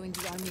since I joined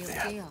the Army of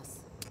Chaos.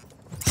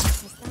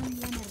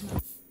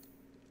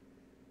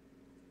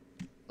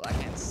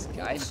 Blackhand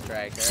Sky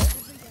Striker.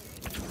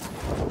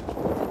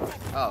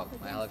 Oh,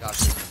 my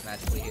helicopter is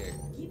magically here.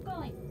 Keep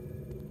going.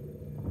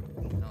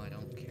 No, I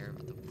don't care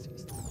about the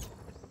whiskies.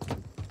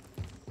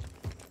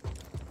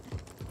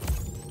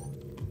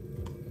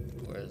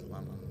 Where's La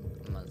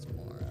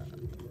Masmorra?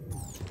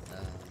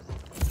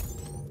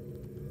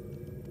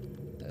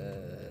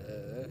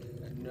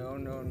 No. I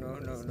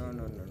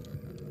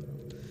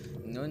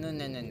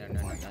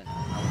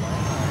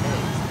want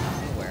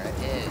where it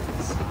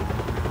is.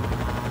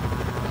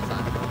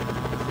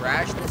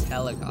 Crash this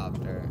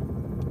helicopter.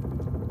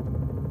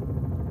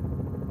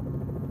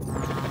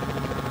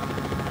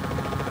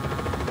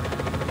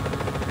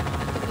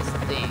 This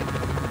thing.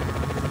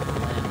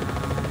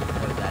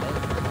 Oh, is that it?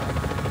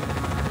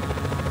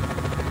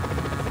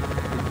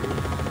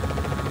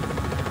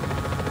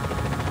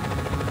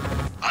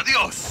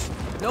 Adios!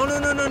 No.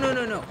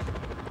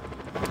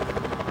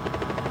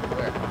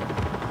 Where?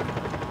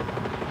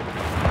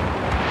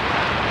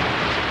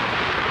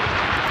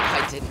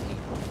 I didn't need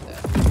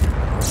that.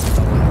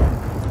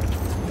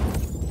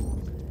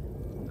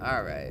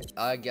 Alright,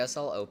 I guess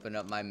I'll open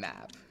up my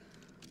map.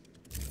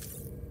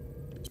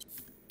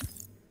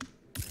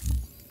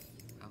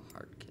 How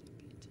hard can it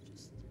be to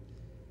just...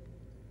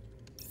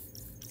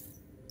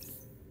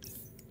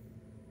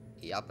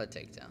 Iapa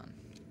takedown.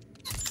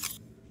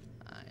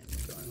 I'm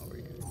going over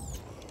here.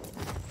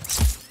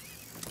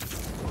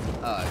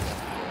 Oh, I guess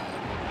I'm going...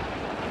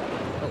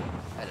 Oh,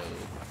 hello.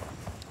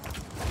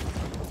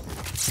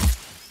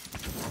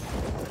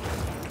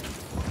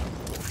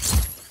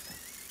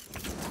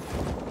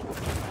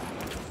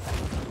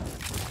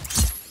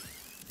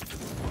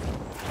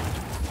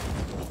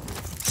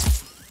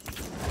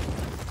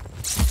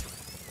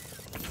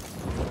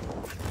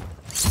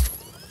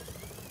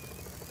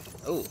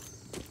 Oh.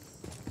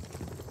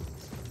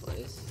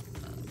 Place.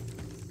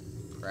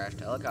 Crashed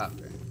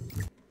helicopter.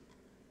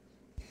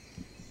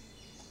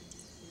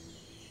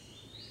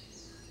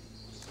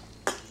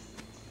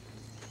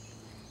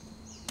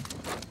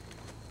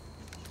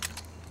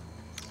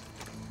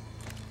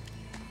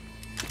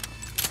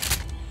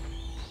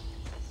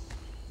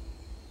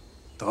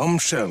 Tom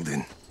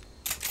Sheldon.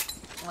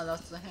 Oh,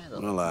 that's the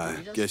handle. Well, I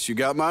guess you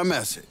got my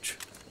message.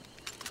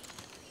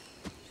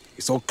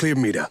 It's all clear,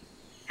 Mira.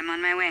 I'm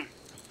on my way.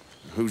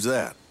 Who's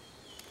that?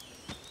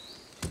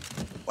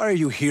 Why are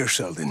you here,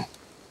 Sheldon?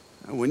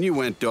 When you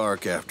went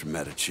dark after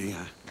Medici,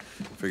 I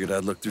figured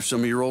I'd look through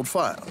some of your old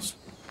files.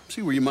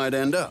 See where you might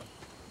end up.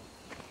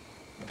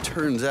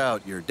 Turns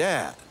out your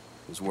dad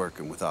was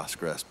working with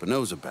Oscar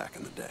Espinosa back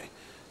in the day.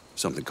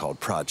 Something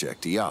called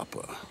Project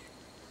Iapa.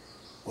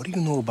 What do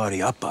you know about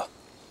Iapa?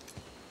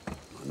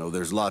 I know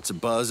there's lots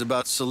of buzz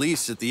about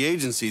Solis at the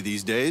agency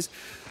these days.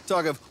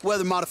 Talk of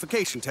weather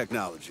modification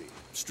technology,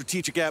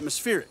 strategic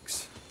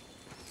atmospherics.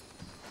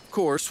 Of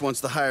course, once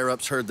the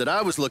higher-ups heard that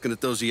I was looking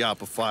at those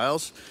Iapa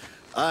files,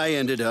 I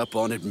ended up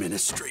on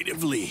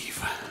administrative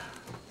leave.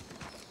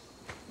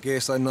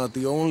 Guess I'm not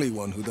the only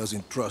one who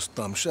doesn't trust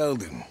Tom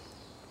Sheldon.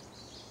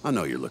 I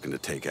know you're looking to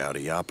take out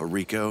Iapa,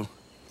 Rico.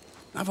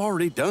 I've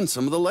already done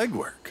some of the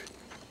legwork.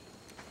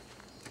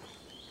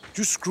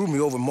 You screwed me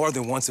over more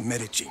than once in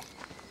Medici.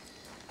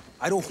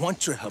 I don't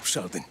want your help,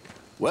 Sheldon.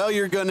 Well,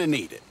 you're gonna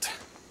need it.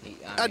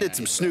 I did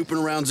some snooping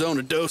around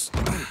Zona Dos.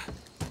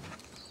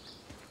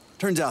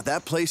 Turns out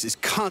that place is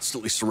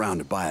constantly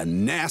surrounded by a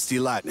nasty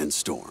lightning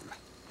storm.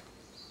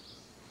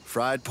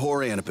 Fried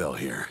poor Annabelle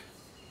here.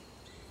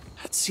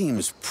 That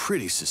seems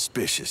pretty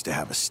suspicious to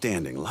have a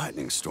standing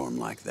lightning storm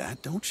like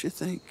that, don't you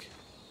think?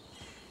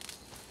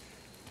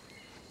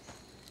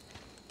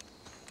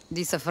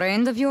 This a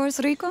friend of yours,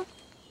 Rico?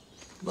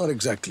 Not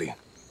exactly.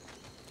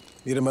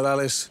 Mira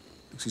Morales,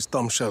 this is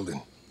Tom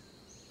Sheldon.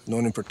 I've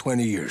known him for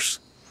 20 years.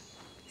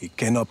 He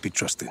cannot be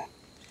trusted.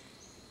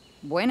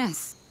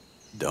 Buenas.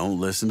 Don't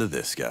listen to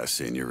this guy,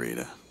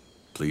 Senorita.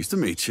 Pleased to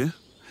meet you.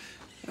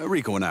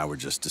 Rico and I were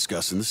just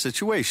discussing the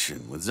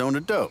situation with Zona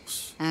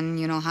Dos. And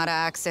you know how to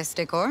access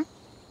the core?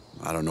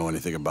 I don't know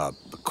anything about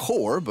the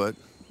core, but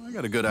I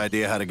got a good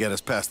idea how to get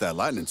us past that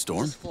lightning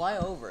storm. Just fly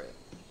over it.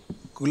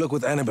 Good luck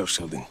with Annabelle,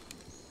 Sheldon.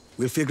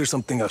 We'll figure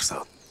something else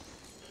out.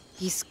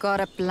 He's got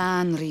a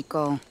plan,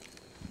 Rico.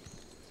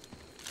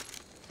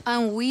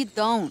 And we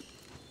don't.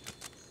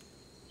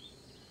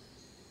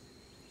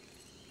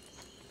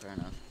 Fair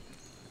enough.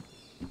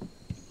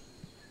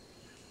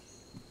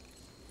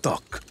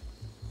 Talk.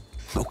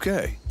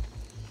 Okay.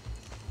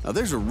 Now,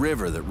 there's a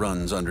river that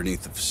runs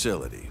underneath the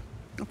facility.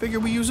 I figure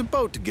we use a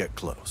boat to get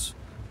close.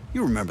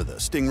 You remember the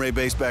Stingray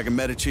base back in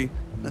Medici?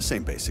 The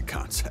same basic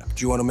concept.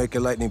 Do you want to make a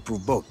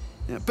lightning-proof boat?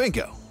 Yeah,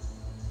 bingo.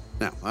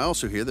 Now, I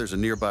also hear there's a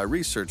nearby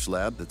research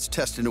lab that's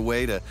testing a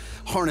way to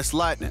harness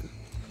lightning.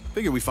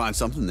 Figure we find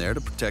something there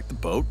to protect the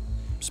boat,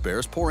 spare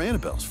us poor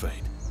Annabelle's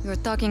fate. You're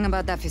talking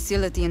about that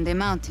facility in the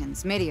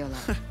mountains, Mediola.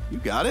 You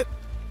got it.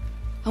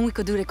 And we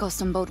could do the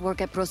custom boat work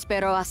at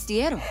Prospero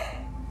Astiero.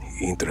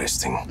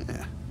 Interesting.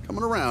 Yeah,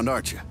 coming around,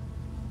 aren't you?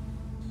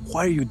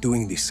 Why are you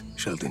doing this,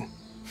 Sheldon?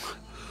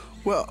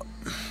 Well,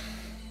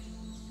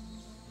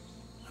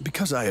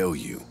 because I owe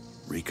you,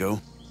 Rico.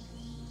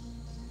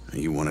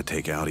 You want to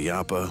take out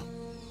Iapa,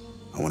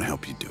 I want to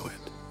help you do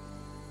it.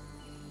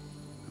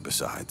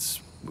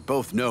 Besides, we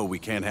both know we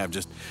can't have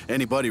just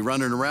anybody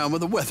running around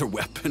with a weather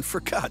weapon, for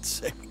God's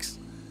sakes.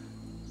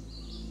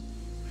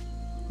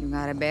 You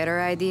got a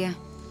better idea?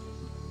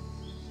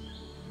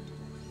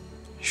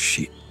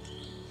 Shit.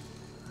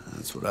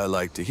 That's what I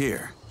like to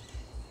hear.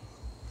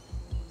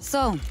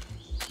 So,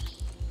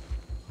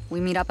 we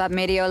meet up at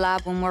Medio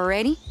Lab when we're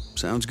ready?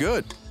 Sounds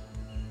good.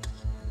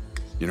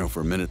 You know,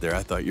 for a minute there,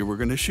 I thought you were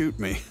gonna shoot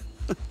me.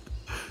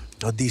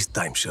 Not this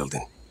time,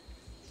 Sheldon.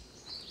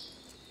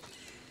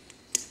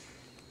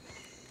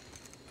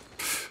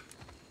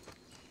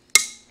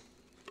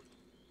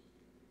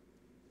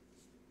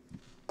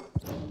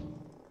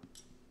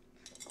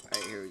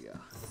 Alright, here we go.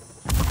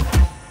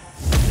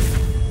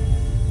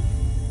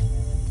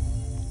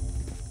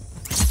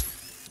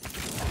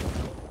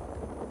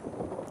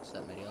 Is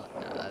that video?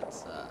 No,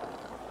 that's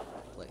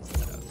place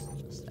that I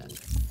was just at.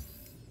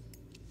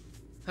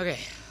 Okay.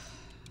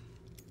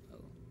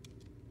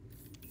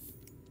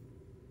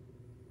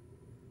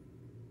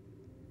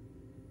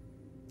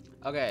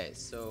 Okay,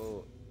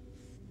 so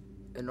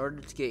in order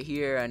to get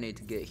here, I need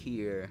to get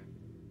here.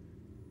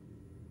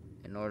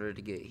 In order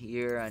to get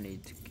here, I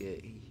need to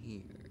get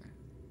here.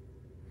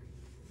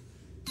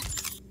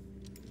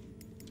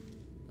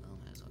 Well,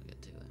 might as well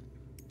get to it.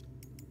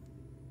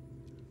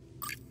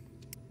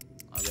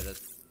 I'll get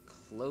as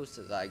close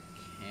as I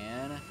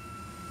can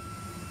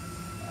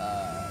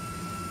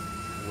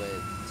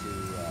to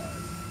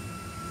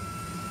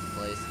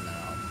place, and then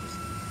I'll just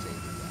take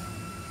it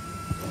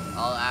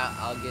down.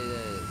 I'll get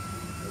it.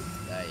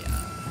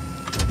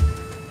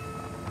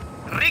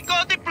 Rico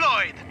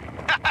deployed!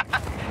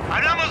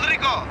 Hablamos,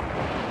 Rico!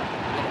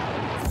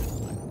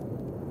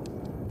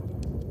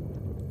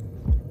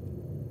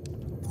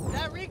 Is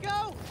that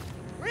Rico?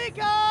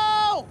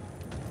 Rico!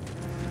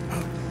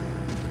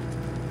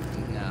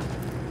 No.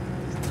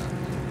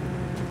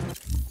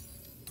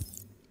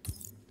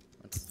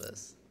 What's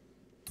this?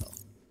 Oh.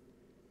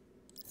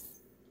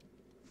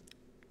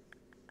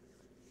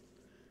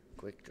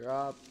 Quick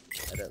drop.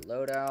 Edit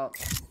loadout.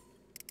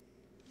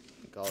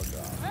 All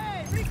drop.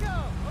 Hey,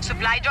 Rico!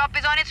 Supply drop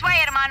is on its way,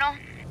 hermano.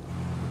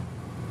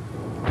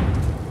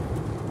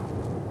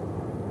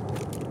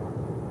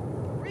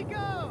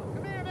 Rico!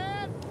 Come here,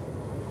 man!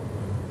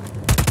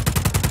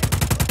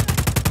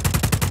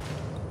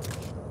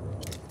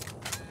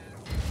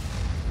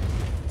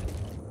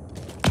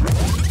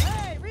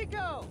 Hey,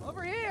 Rico!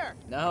 Over here!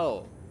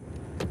 No.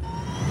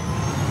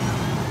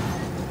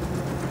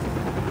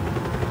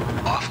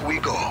 Off we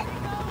go.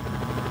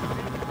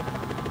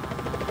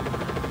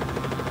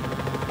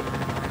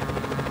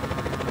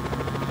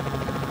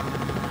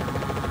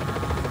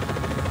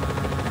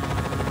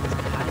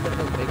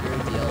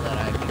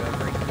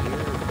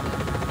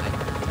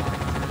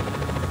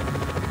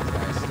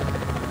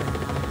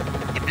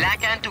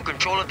 Took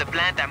control of the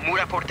plant at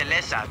Mura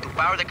Fortaleza to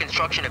power the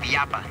construction of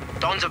Iapa.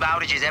 Tons of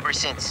outages ever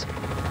since.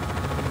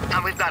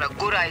 And we've got a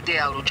good idea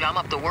how to jam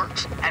up the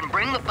works and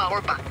bring the power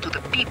back to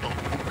the people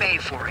who pay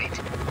for it.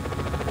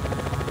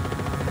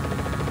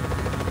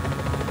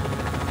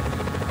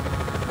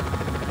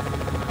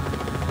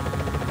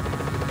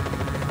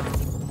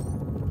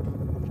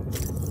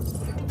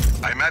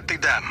 I'm at the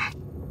dam.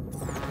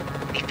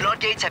 The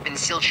floodgates have been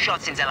sealed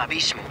shut since El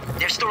Abismo.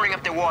 They're storing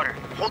up their water,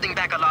 holding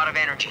back a lot of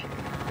energy.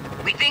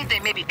 We think they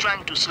may be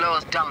trying to slow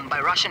us down by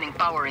rationing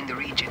power in the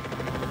region.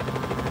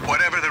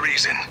 Whatever the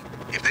reason,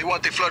 if they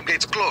want the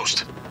floodgates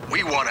closed,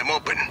 we want them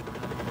open.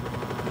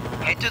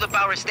 Head to the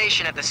power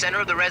station at the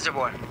center of the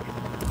reservoir.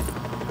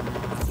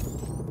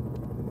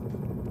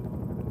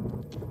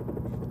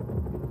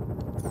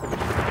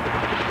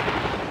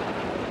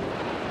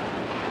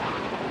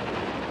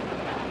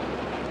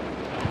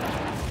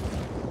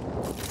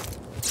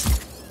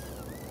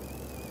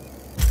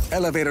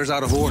 Elevator's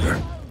out of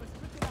order.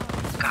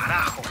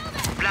 Carajo.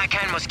 Black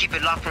Hand must keep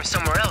it locked from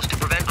somewhere else to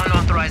prevent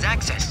unauthorized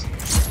access.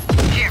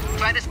 Here,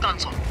 try this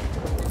console.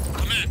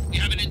 Command, we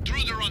have an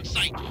intruder on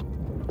site.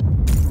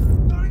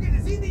 Target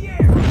is in the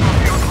air!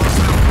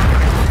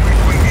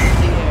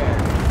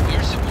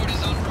 Air support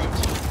is en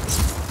route.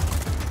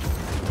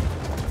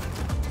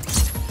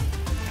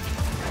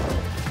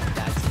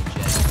 That's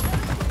legit.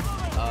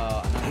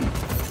 Oh,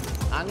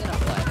 I'm gonna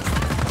play,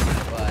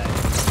 but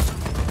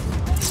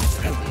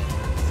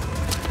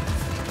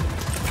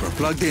We're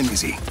plugged in,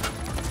 Izzy.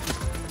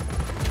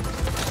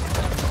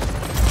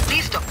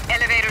 Listo.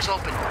 Elevator's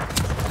open.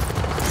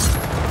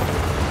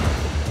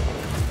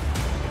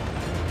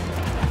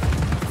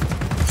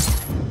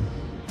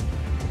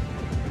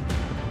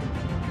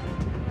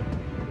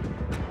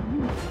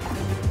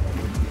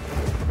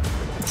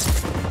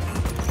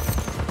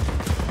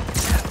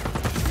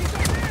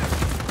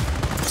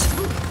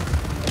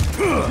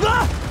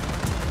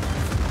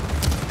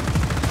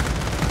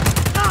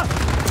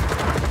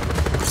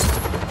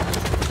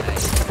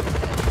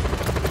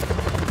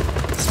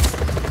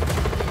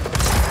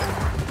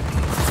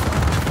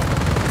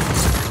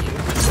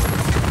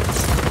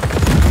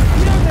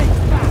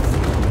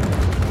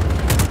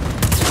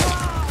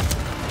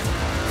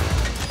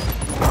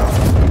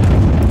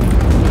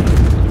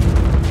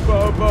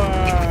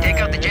 If we take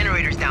out the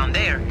generators down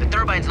there, the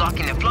turbines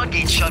locking the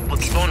floodgates shut will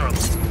be vulnerable.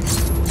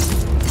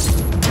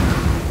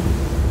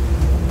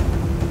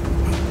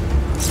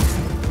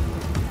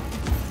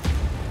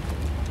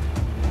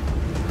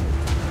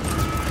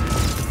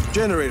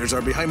 Generators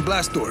are behind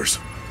blast doors.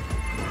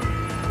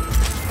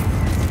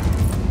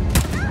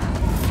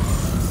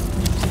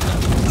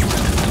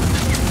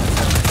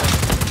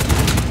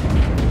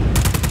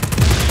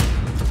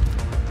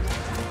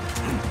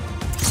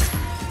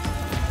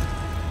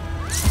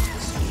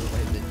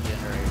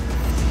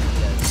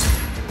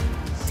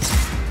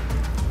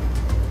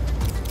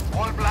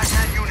 All Black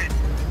Hand units,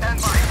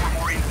 stand by for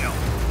more intel.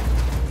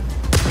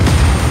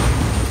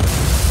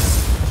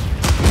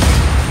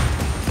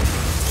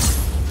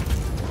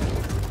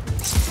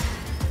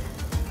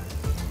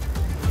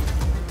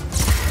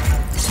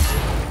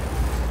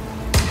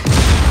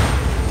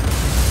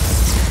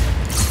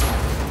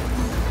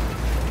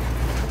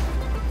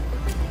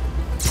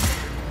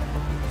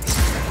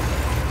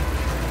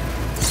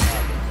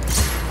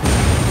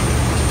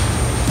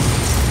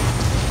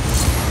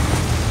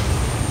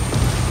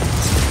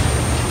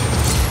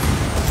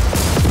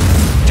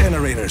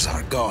 Generators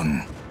are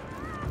gone.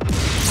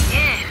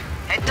 Yeah,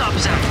 head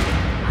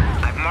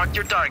topside. I've marked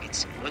your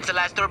targets. Once the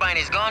last turbine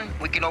is gone,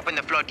 we can open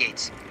the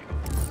floodgates.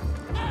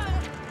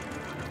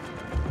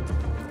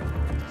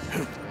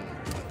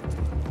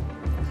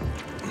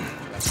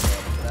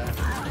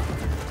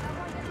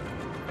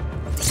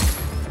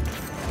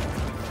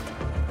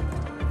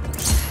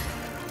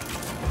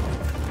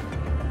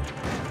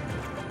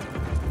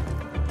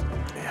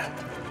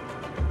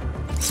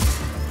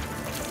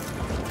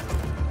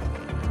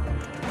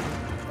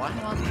 why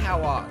on the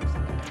catwalks?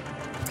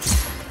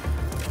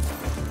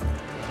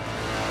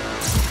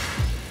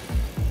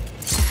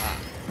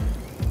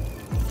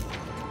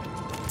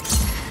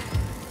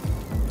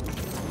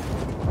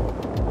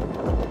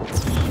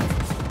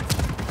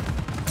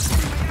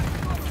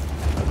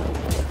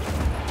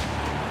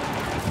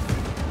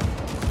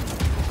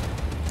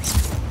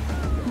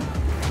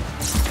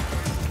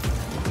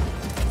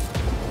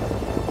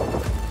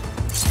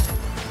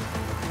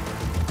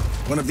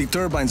 One of the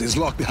turbines is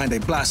locked behind a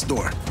blast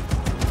door.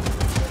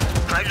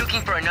 Try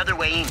looking for another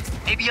way in.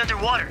 Maybe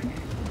underwater.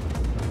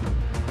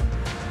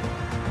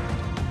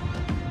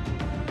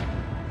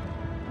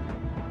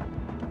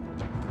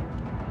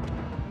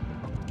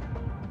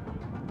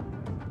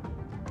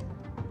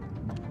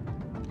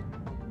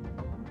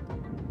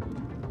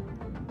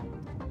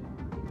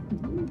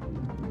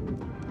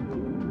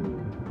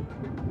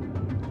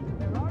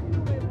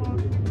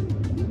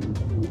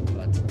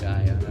 Let's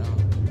die, I know.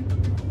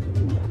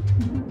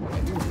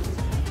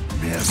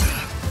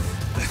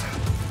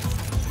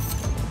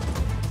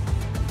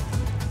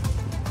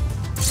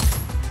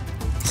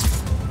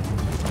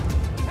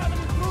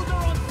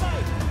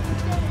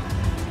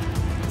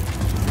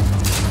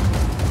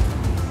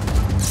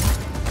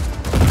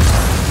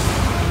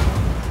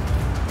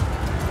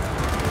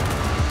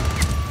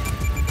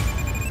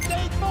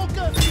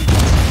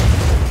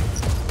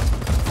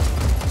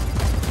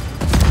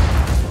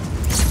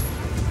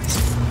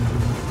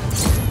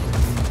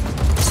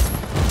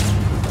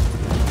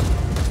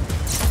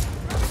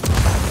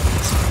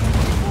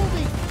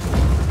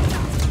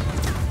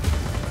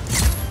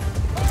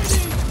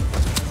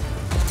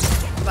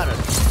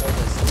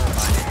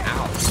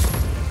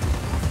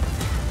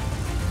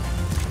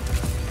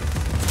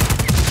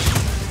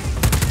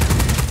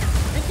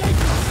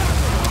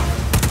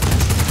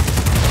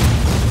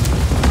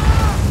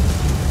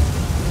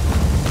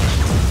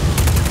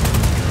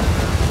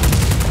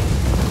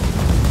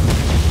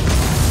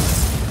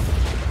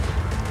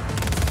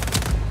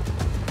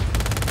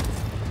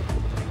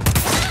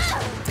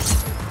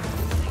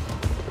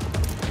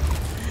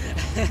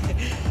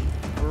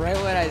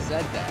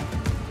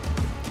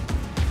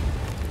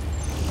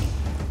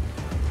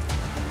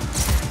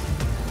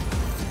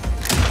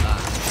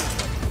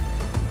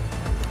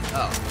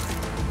 Oh.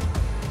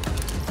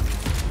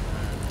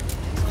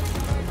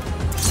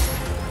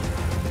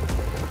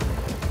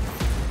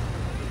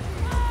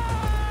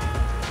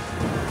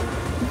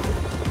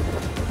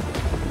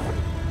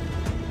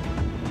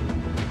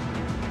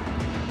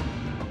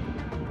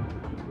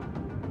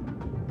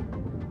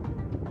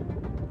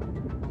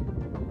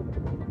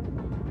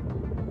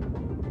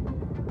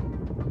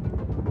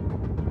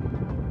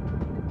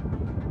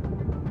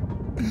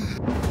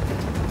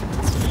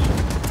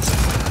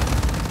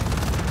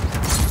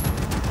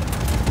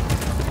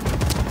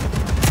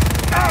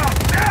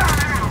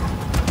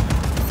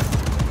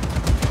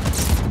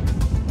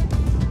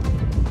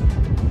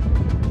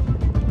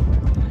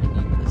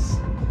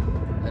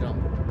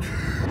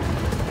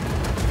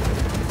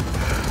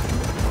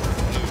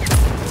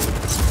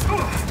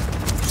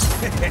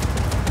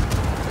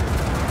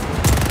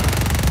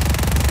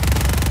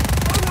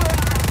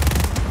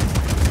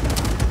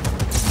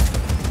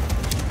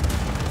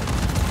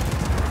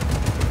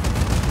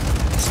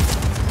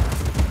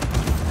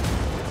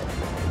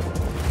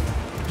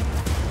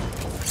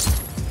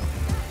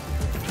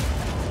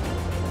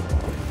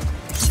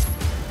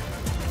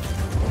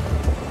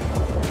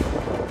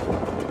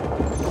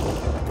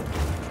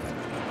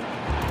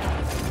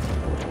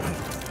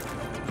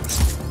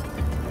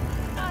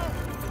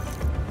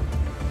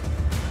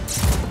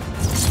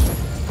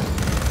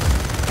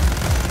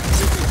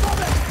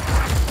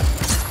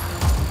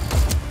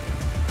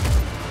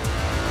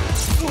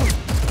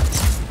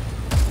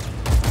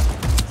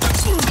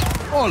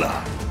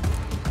 Hola.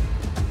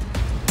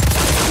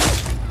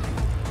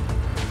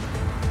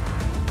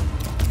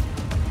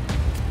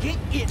 Get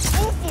it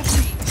off of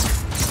me!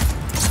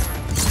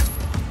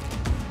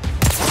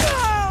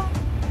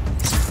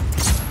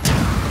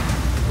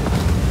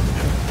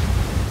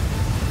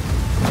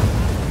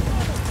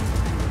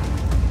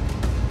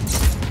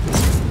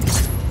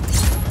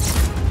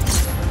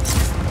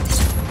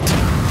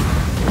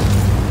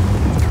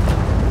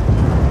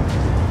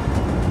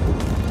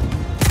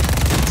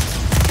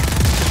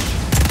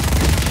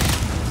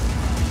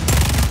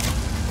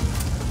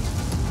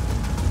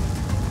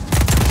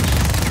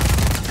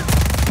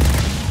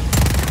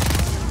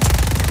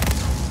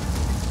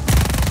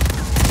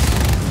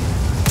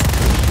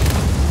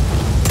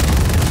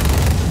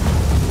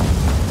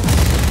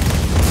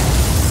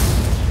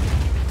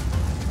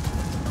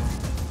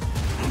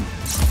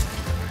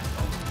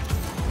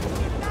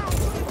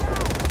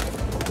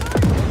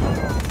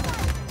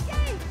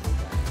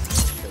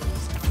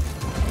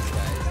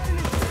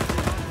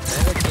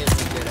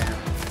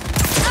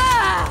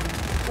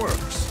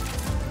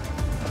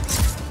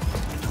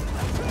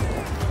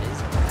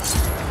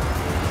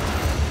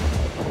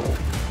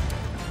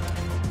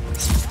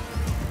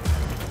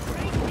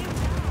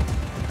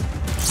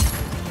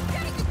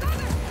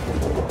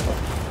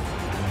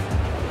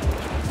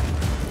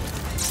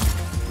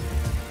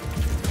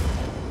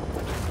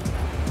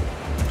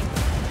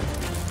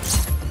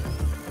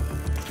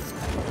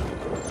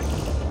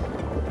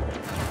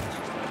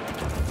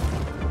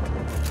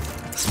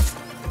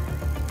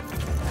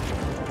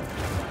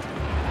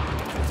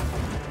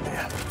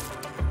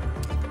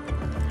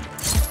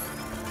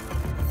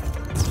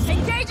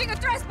 Engaging a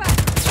trespass!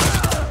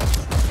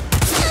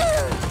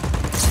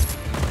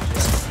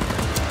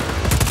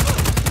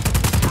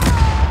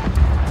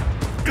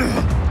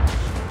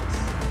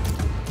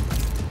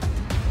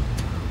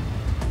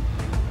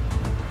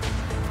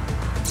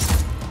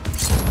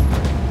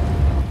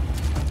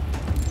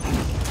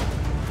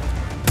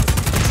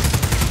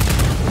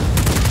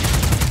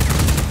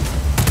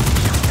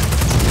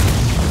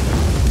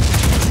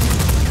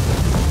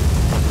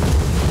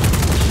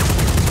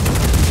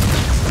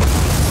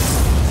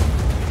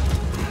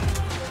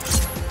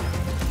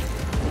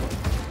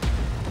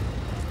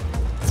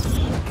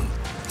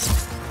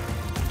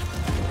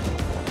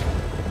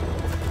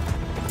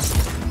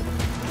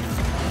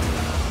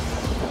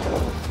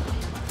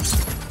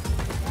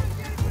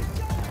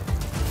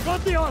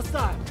 Got the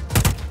hostile!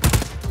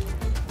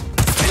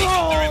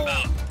 Helicopter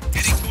inbound.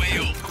 Heading to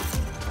AO.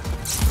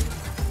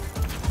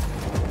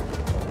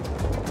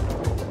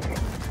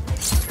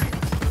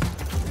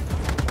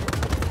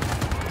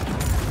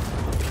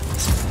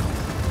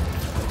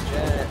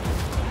 Shit.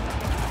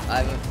 I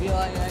have a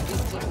feeling I can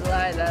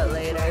supply that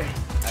later.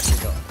 I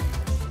should go.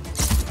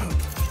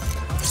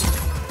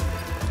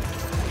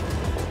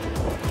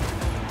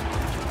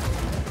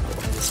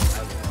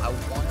 I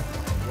want to.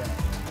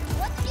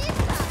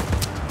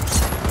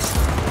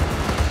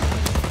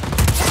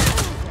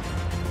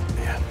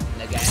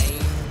 The game.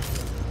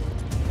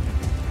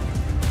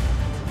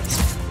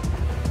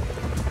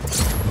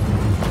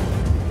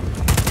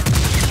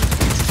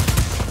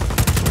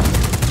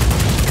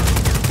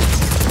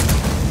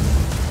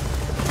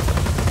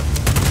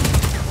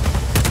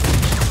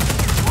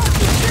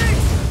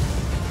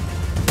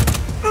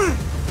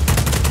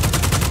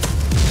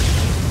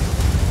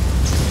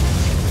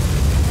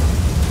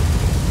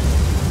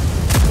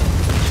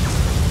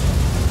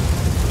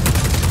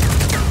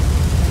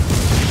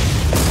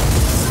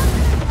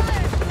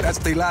 That's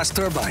the last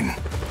turbine.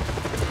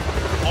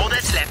 All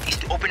that's left is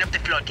to open up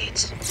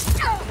floodgates.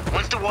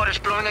 Once the water's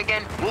flowing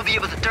again, we'll be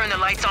able to turn the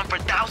lights on for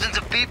thousands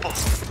of people.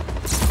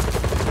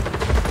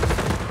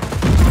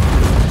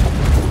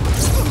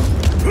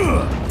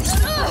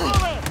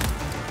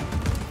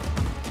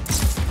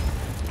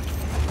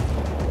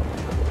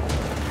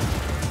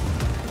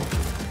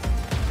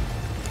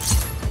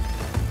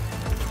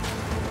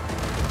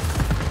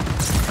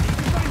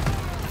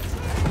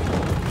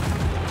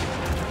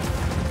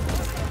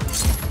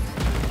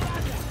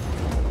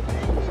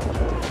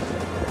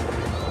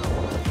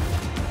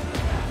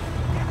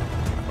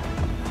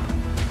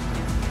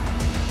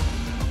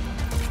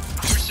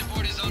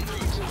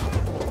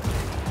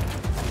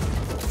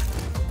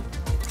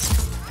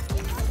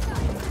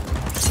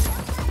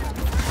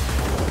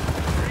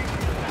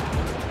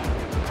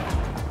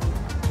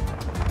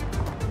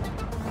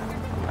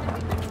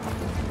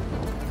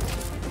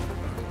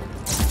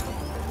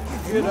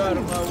 Get out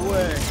of my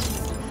way.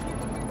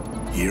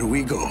 Here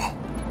we go.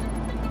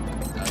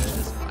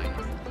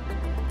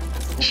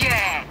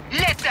 Yeah,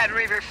 let that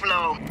river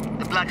flow.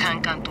 The Black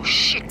Hand can't do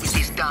shit with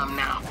this dam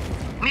now.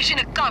 Mission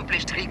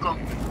accomplished, Rico.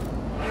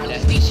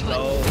 Let's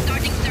go.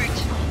 Starting search.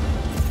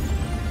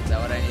 Is that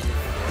what I needed to do?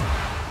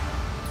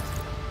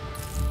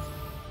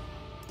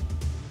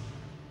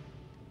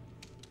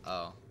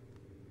 Oh.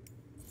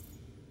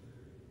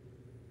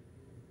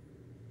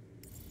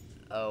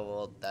 Oh,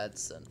 well,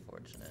 that's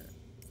unfortunate.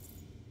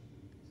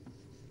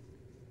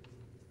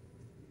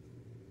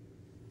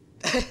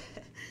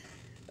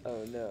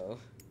 Oh, no.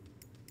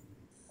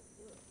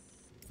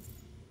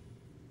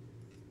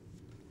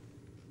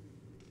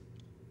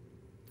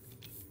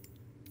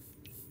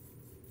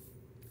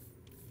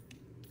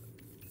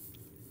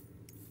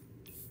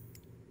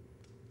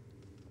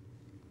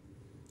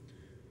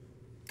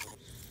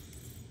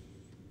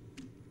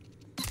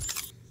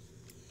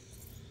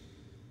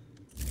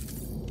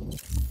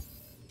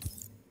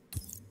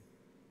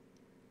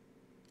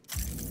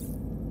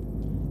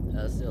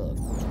 Still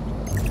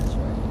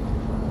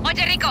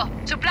Oye, Rico,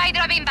 supply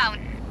drop inbound.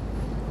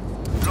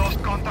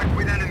 Lost contact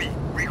with enemy.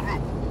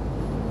 Regroup.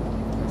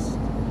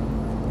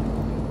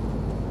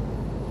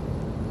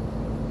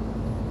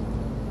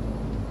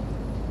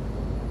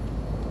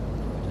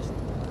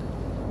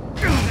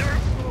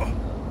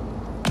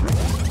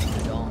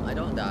 I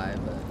don't die,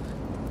 but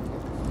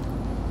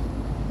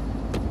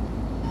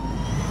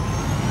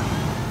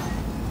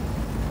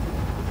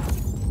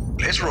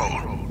Let's roll.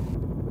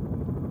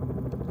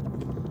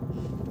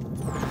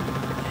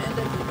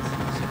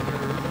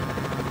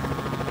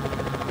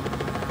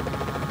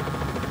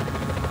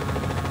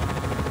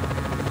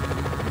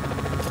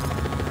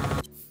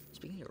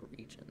 speaking of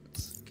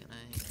regions, can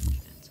I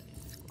advance any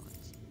of these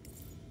squads?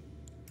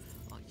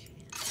 Oh, I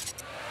can't.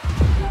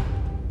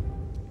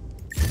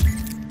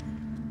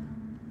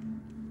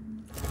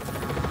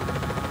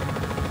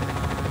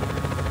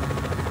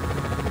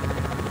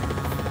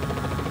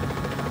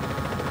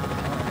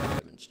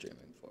 I've been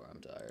streaming for. I'm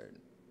tired.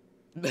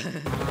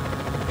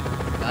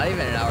 Not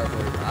even an hour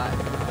 45.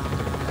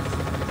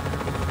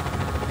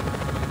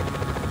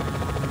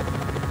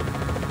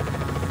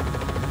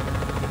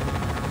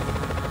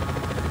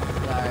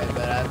 Sorry,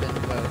 but I've been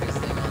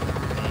focusing on the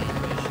main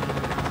mission.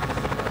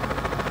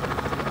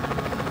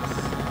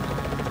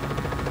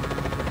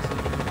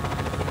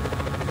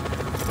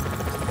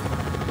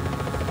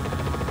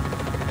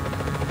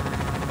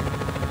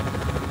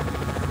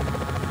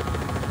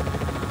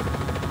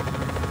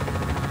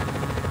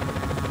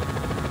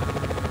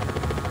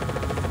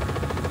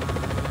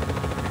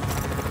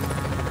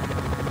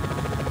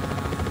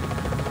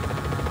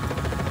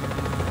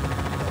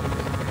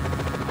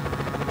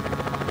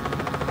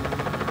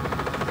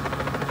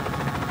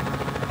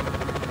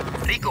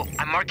 Rico,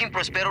 I'm marking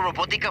Prospero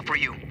Robotica for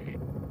you.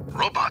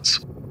 Robots?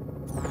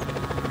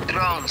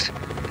 Drones,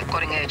 the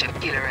cutting edge of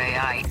killer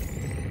AI.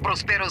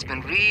 Prospero's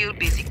been real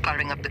busy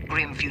carving up the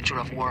grim future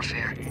of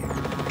warfare.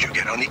 You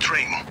get on the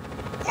train,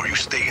 or you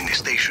stay in the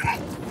station.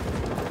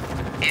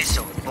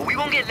 Eso, but we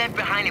won't get left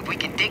behind if we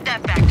can take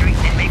that factory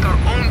and make our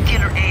own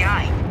killer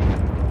AI.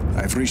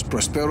 I've reached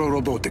Prospero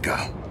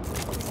Robotica.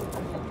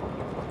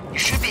 You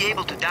should be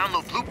able to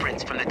download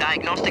blueprints from the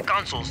diagnostic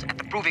consoles at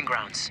the proving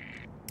grounds.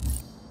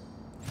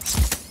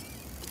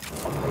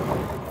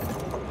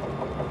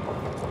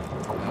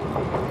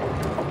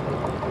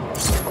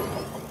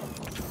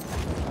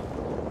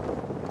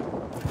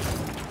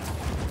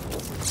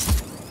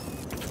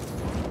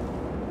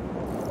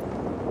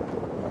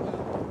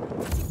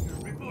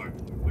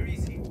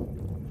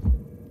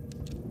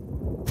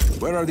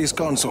 Where are these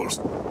consoles?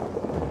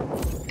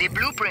 The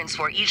blueprints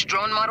for each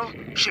drone model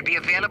should be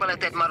available at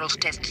that model's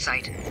test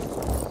site.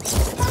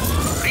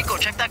 Rico,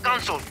 check that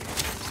console.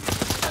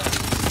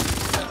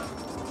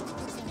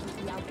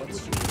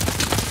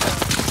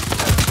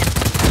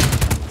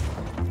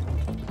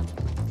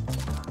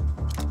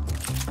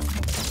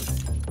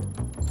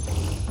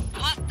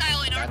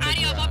 Hostile in our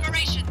area of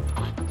operation.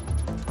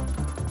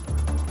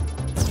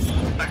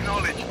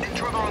 Acknowledge.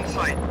 Intruder on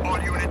site. All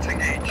units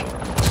engaged.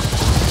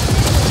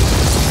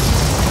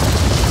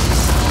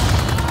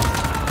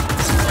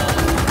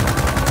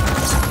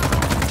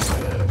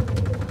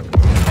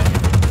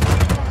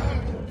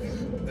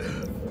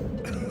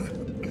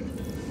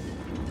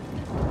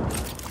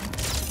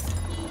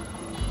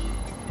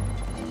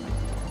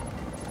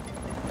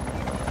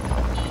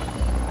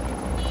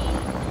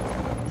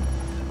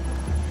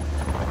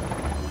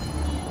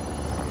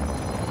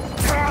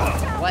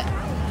 What?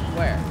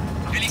 Where?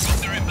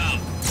 Helicopter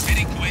inbound.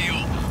 Heading to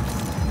AO.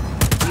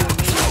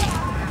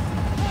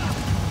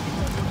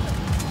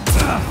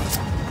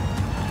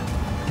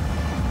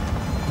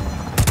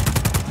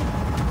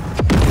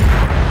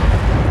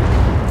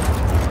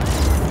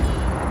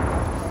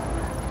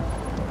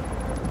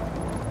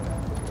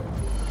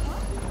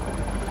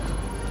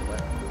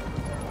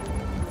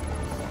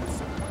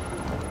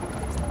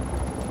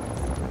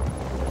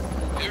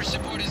 Air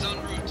support is en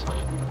route.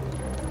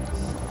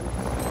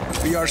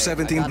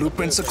 PR-17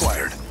 blueprints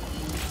acquired.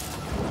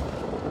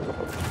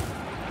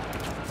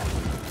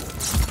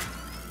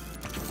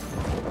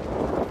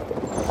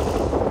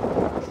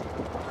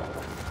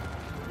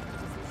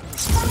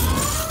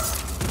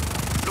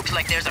 Looks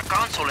like there's a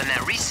console in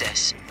that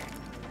recess.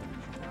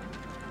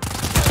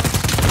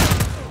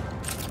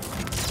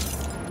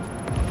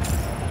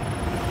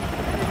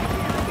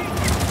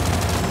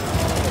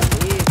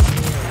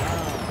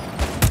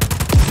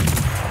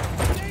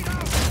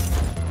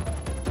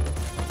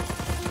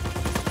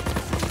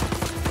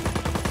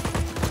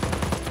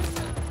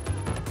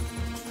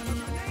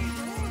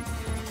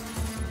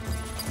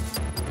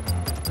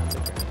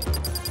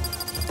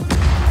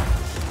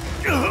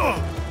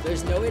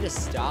 There's no way to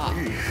stop.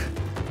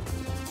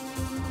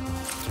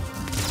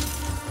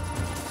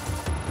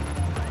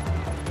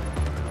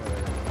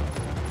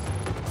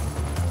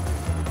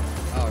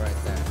 Oh, right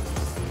there.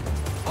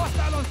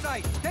 Hostile on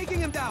site.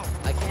 Taking him down.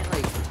 I can't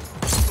like.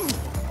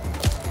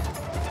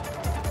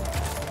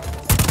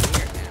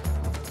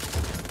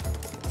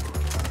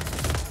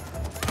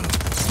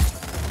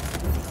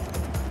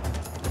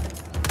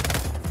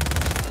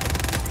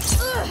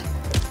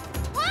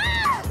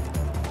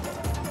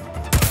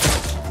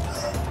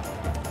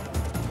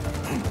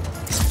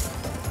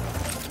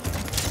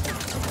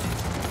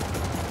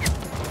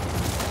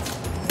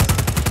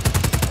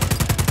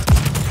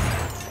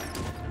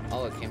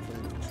 Oh, it came from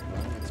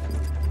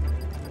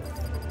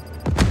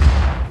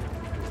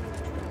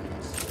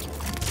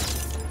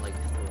like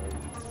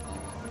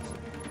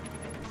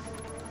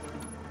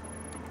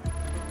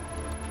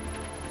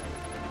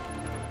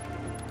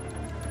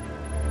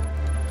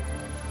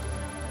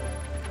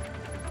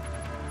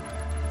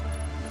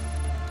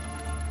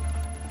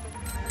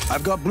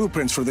I've got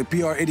blueprints for the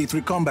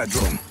PR-83 combat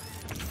drone.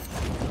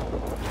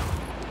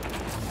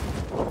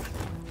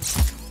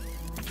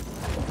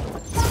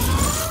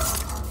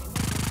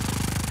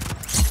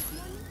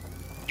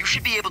 You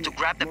should be able to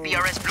grab the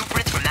PRS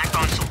blueprints from that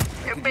console.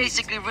 They're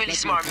basically really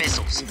smart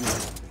missiles.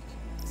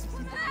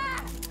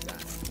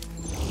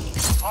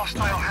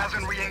 Hostile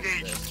hasn't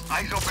re-engaged.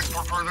 Eyes open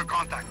for further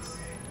contact.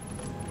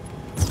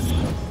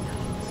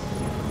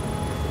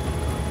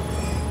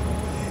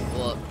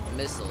 well,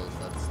 missiles.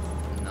 That's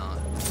not.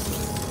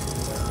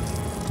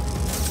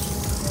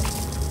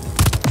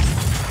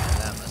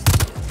 That must be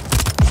it.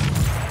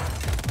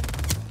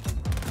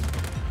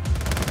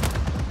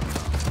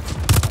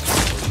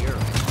 Oh, you're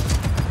right.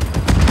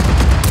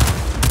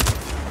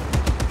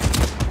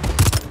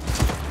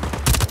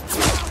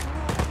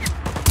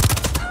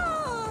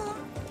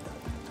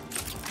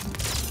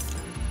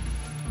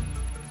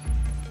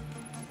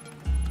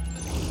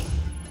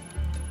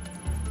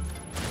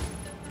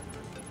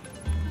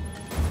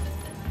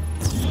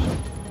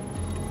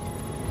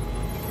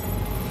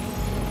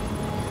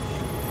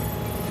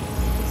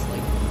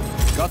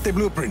 Got the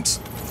blueprints.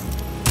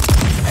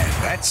 And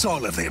that's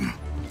all of them.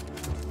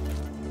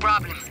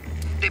 Problem.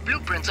 The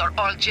blueprints are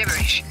all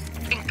gibberish.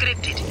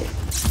 Encrypted.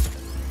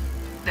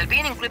 There'll be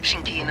an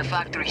encryption key in the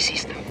factory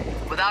system.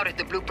 Without it,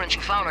 the blueprints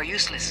you found are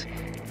useless.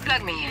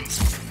 Plug me in.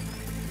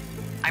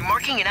 I'm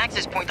marking an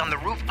access point on the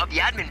roof of the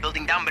admin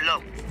building down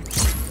below.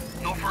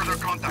 No further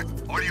contact.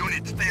 All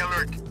units, stay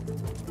alert.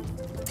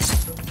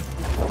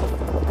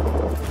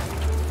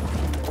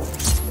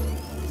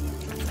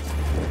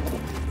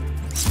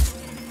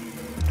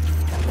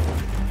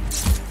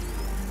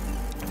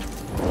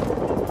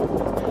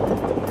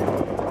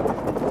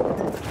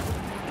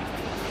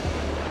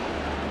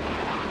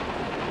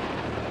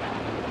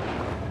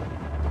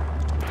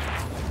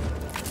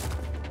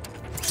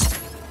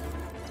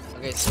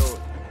 Okay, so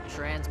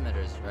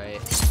transmitters, right?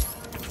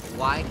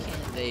 Why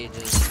can't they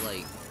just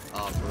like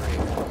operate?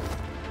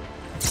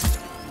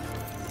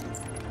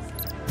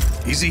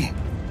 Easy.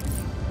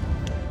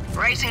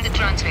 Raising the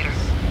transmitter.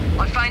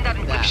 I'll find that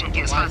encryption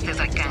key as fast as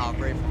I can.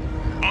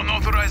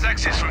 Unauthorized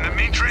access from the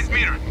main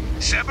transmitter.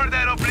 Sever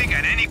that uplink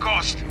at any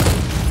cost.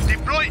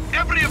 Deploy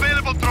every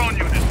available drone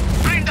unit.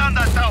 Bring down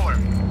that tower.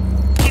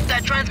 Keep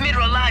that transmitter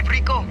alive,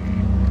 Rico.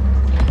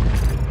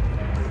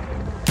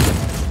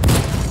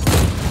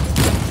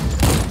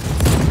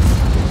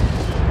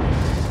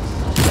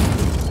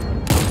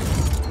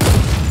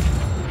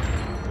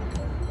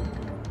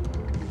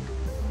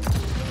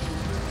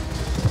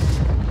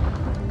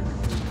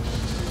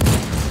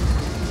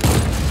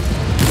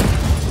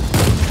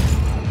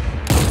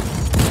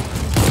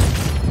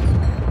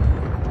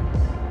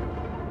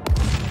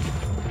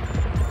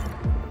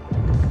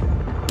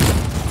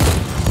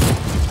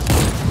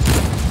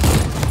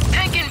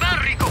 Tank inbound!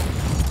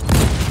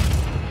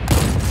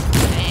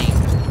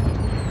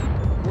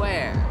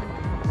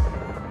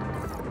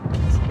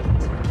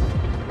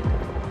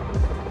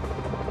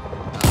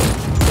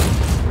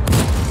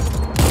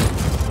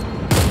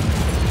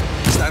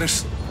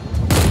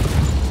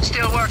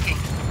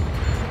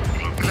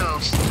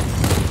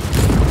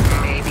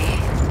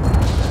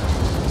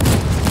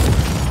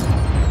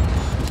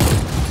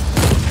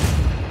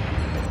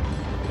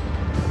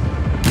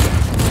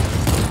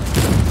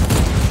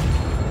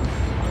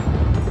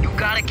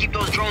 gotta keep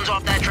those drones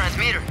off that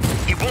transmitter.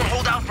 It won't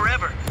hold out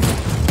forever.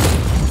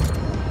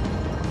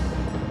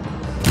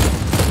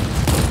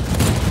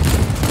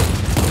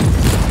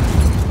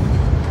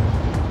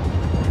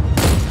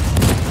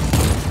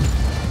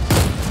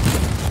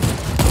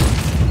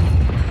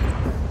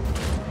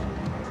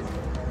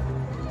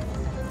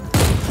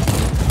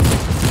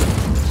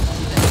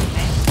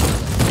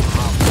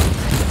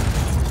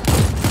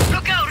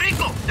 Look out,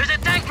 Rico! There's a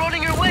tank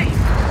rolling your way!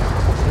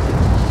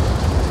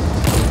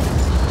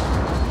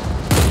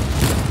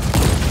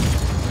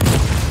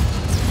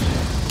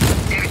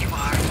 There you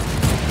are.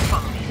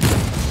 Follow me.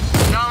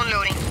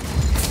 Downloading.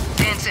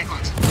 10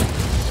 seconds.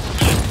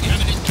 You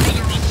have an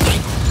intruder on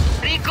site.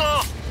 Rico!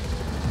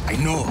 I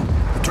know.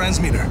 The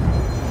transmitter.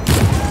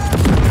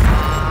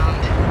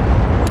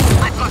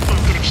 I've got the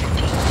encryption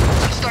key.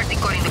 I'll start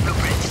decoding the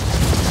blueprints.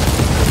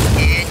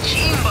 Yeah,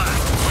 chimba!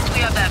 Once we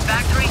have that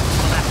factory,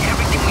 we'll have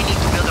everything we need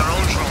to build our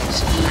own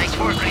drones. Nice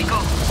work, Rico.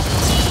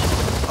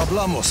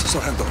 Hablamos,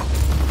 Sargento.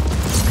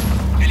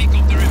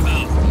 Helicopter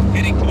inbound.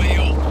 Heading to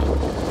AO.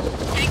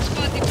 Tank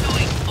squad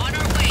deploying. On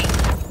our way.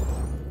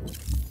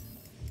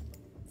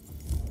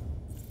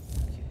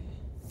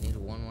 Need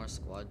one more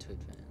squad to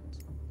advance.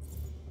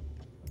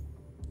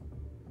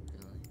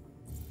 Really?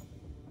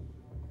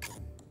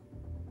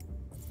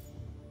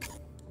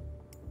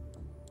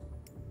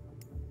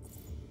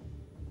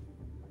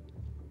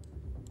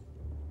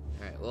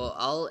 Alright, well,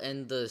 I'll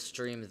end the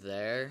stream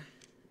there.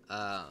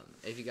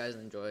 If you guys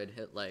enjoyed,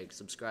 hit like,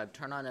 subscribe,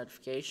 turn on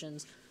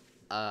notifications.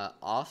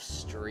 Off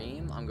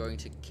stream, I'm going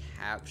to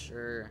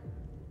capture,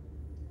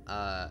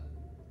 I'm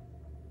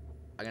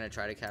going to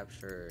try to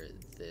capture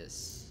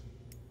this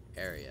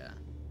area,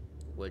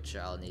 which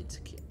I'll need to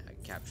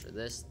capture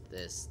this.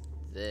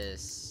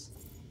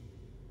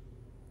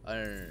 Oh,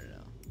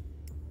 no.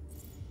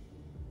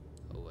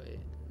 Oh, wait.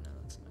 No,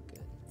 that's not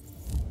good.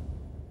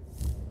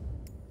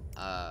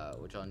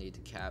 Which I'll need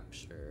to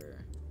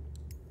capture.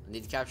 I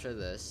need to capture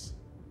this.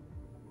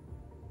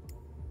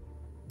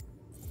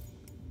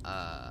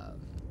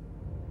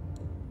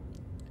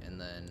 And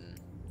then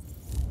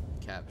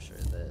capture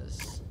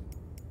this.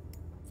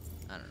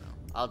 I don't know.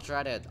 I'll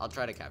try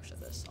to capture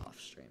this off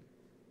stream.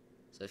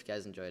 So if you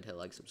guys enjoyed, hit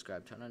like,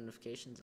 subscribe, turn on notifications.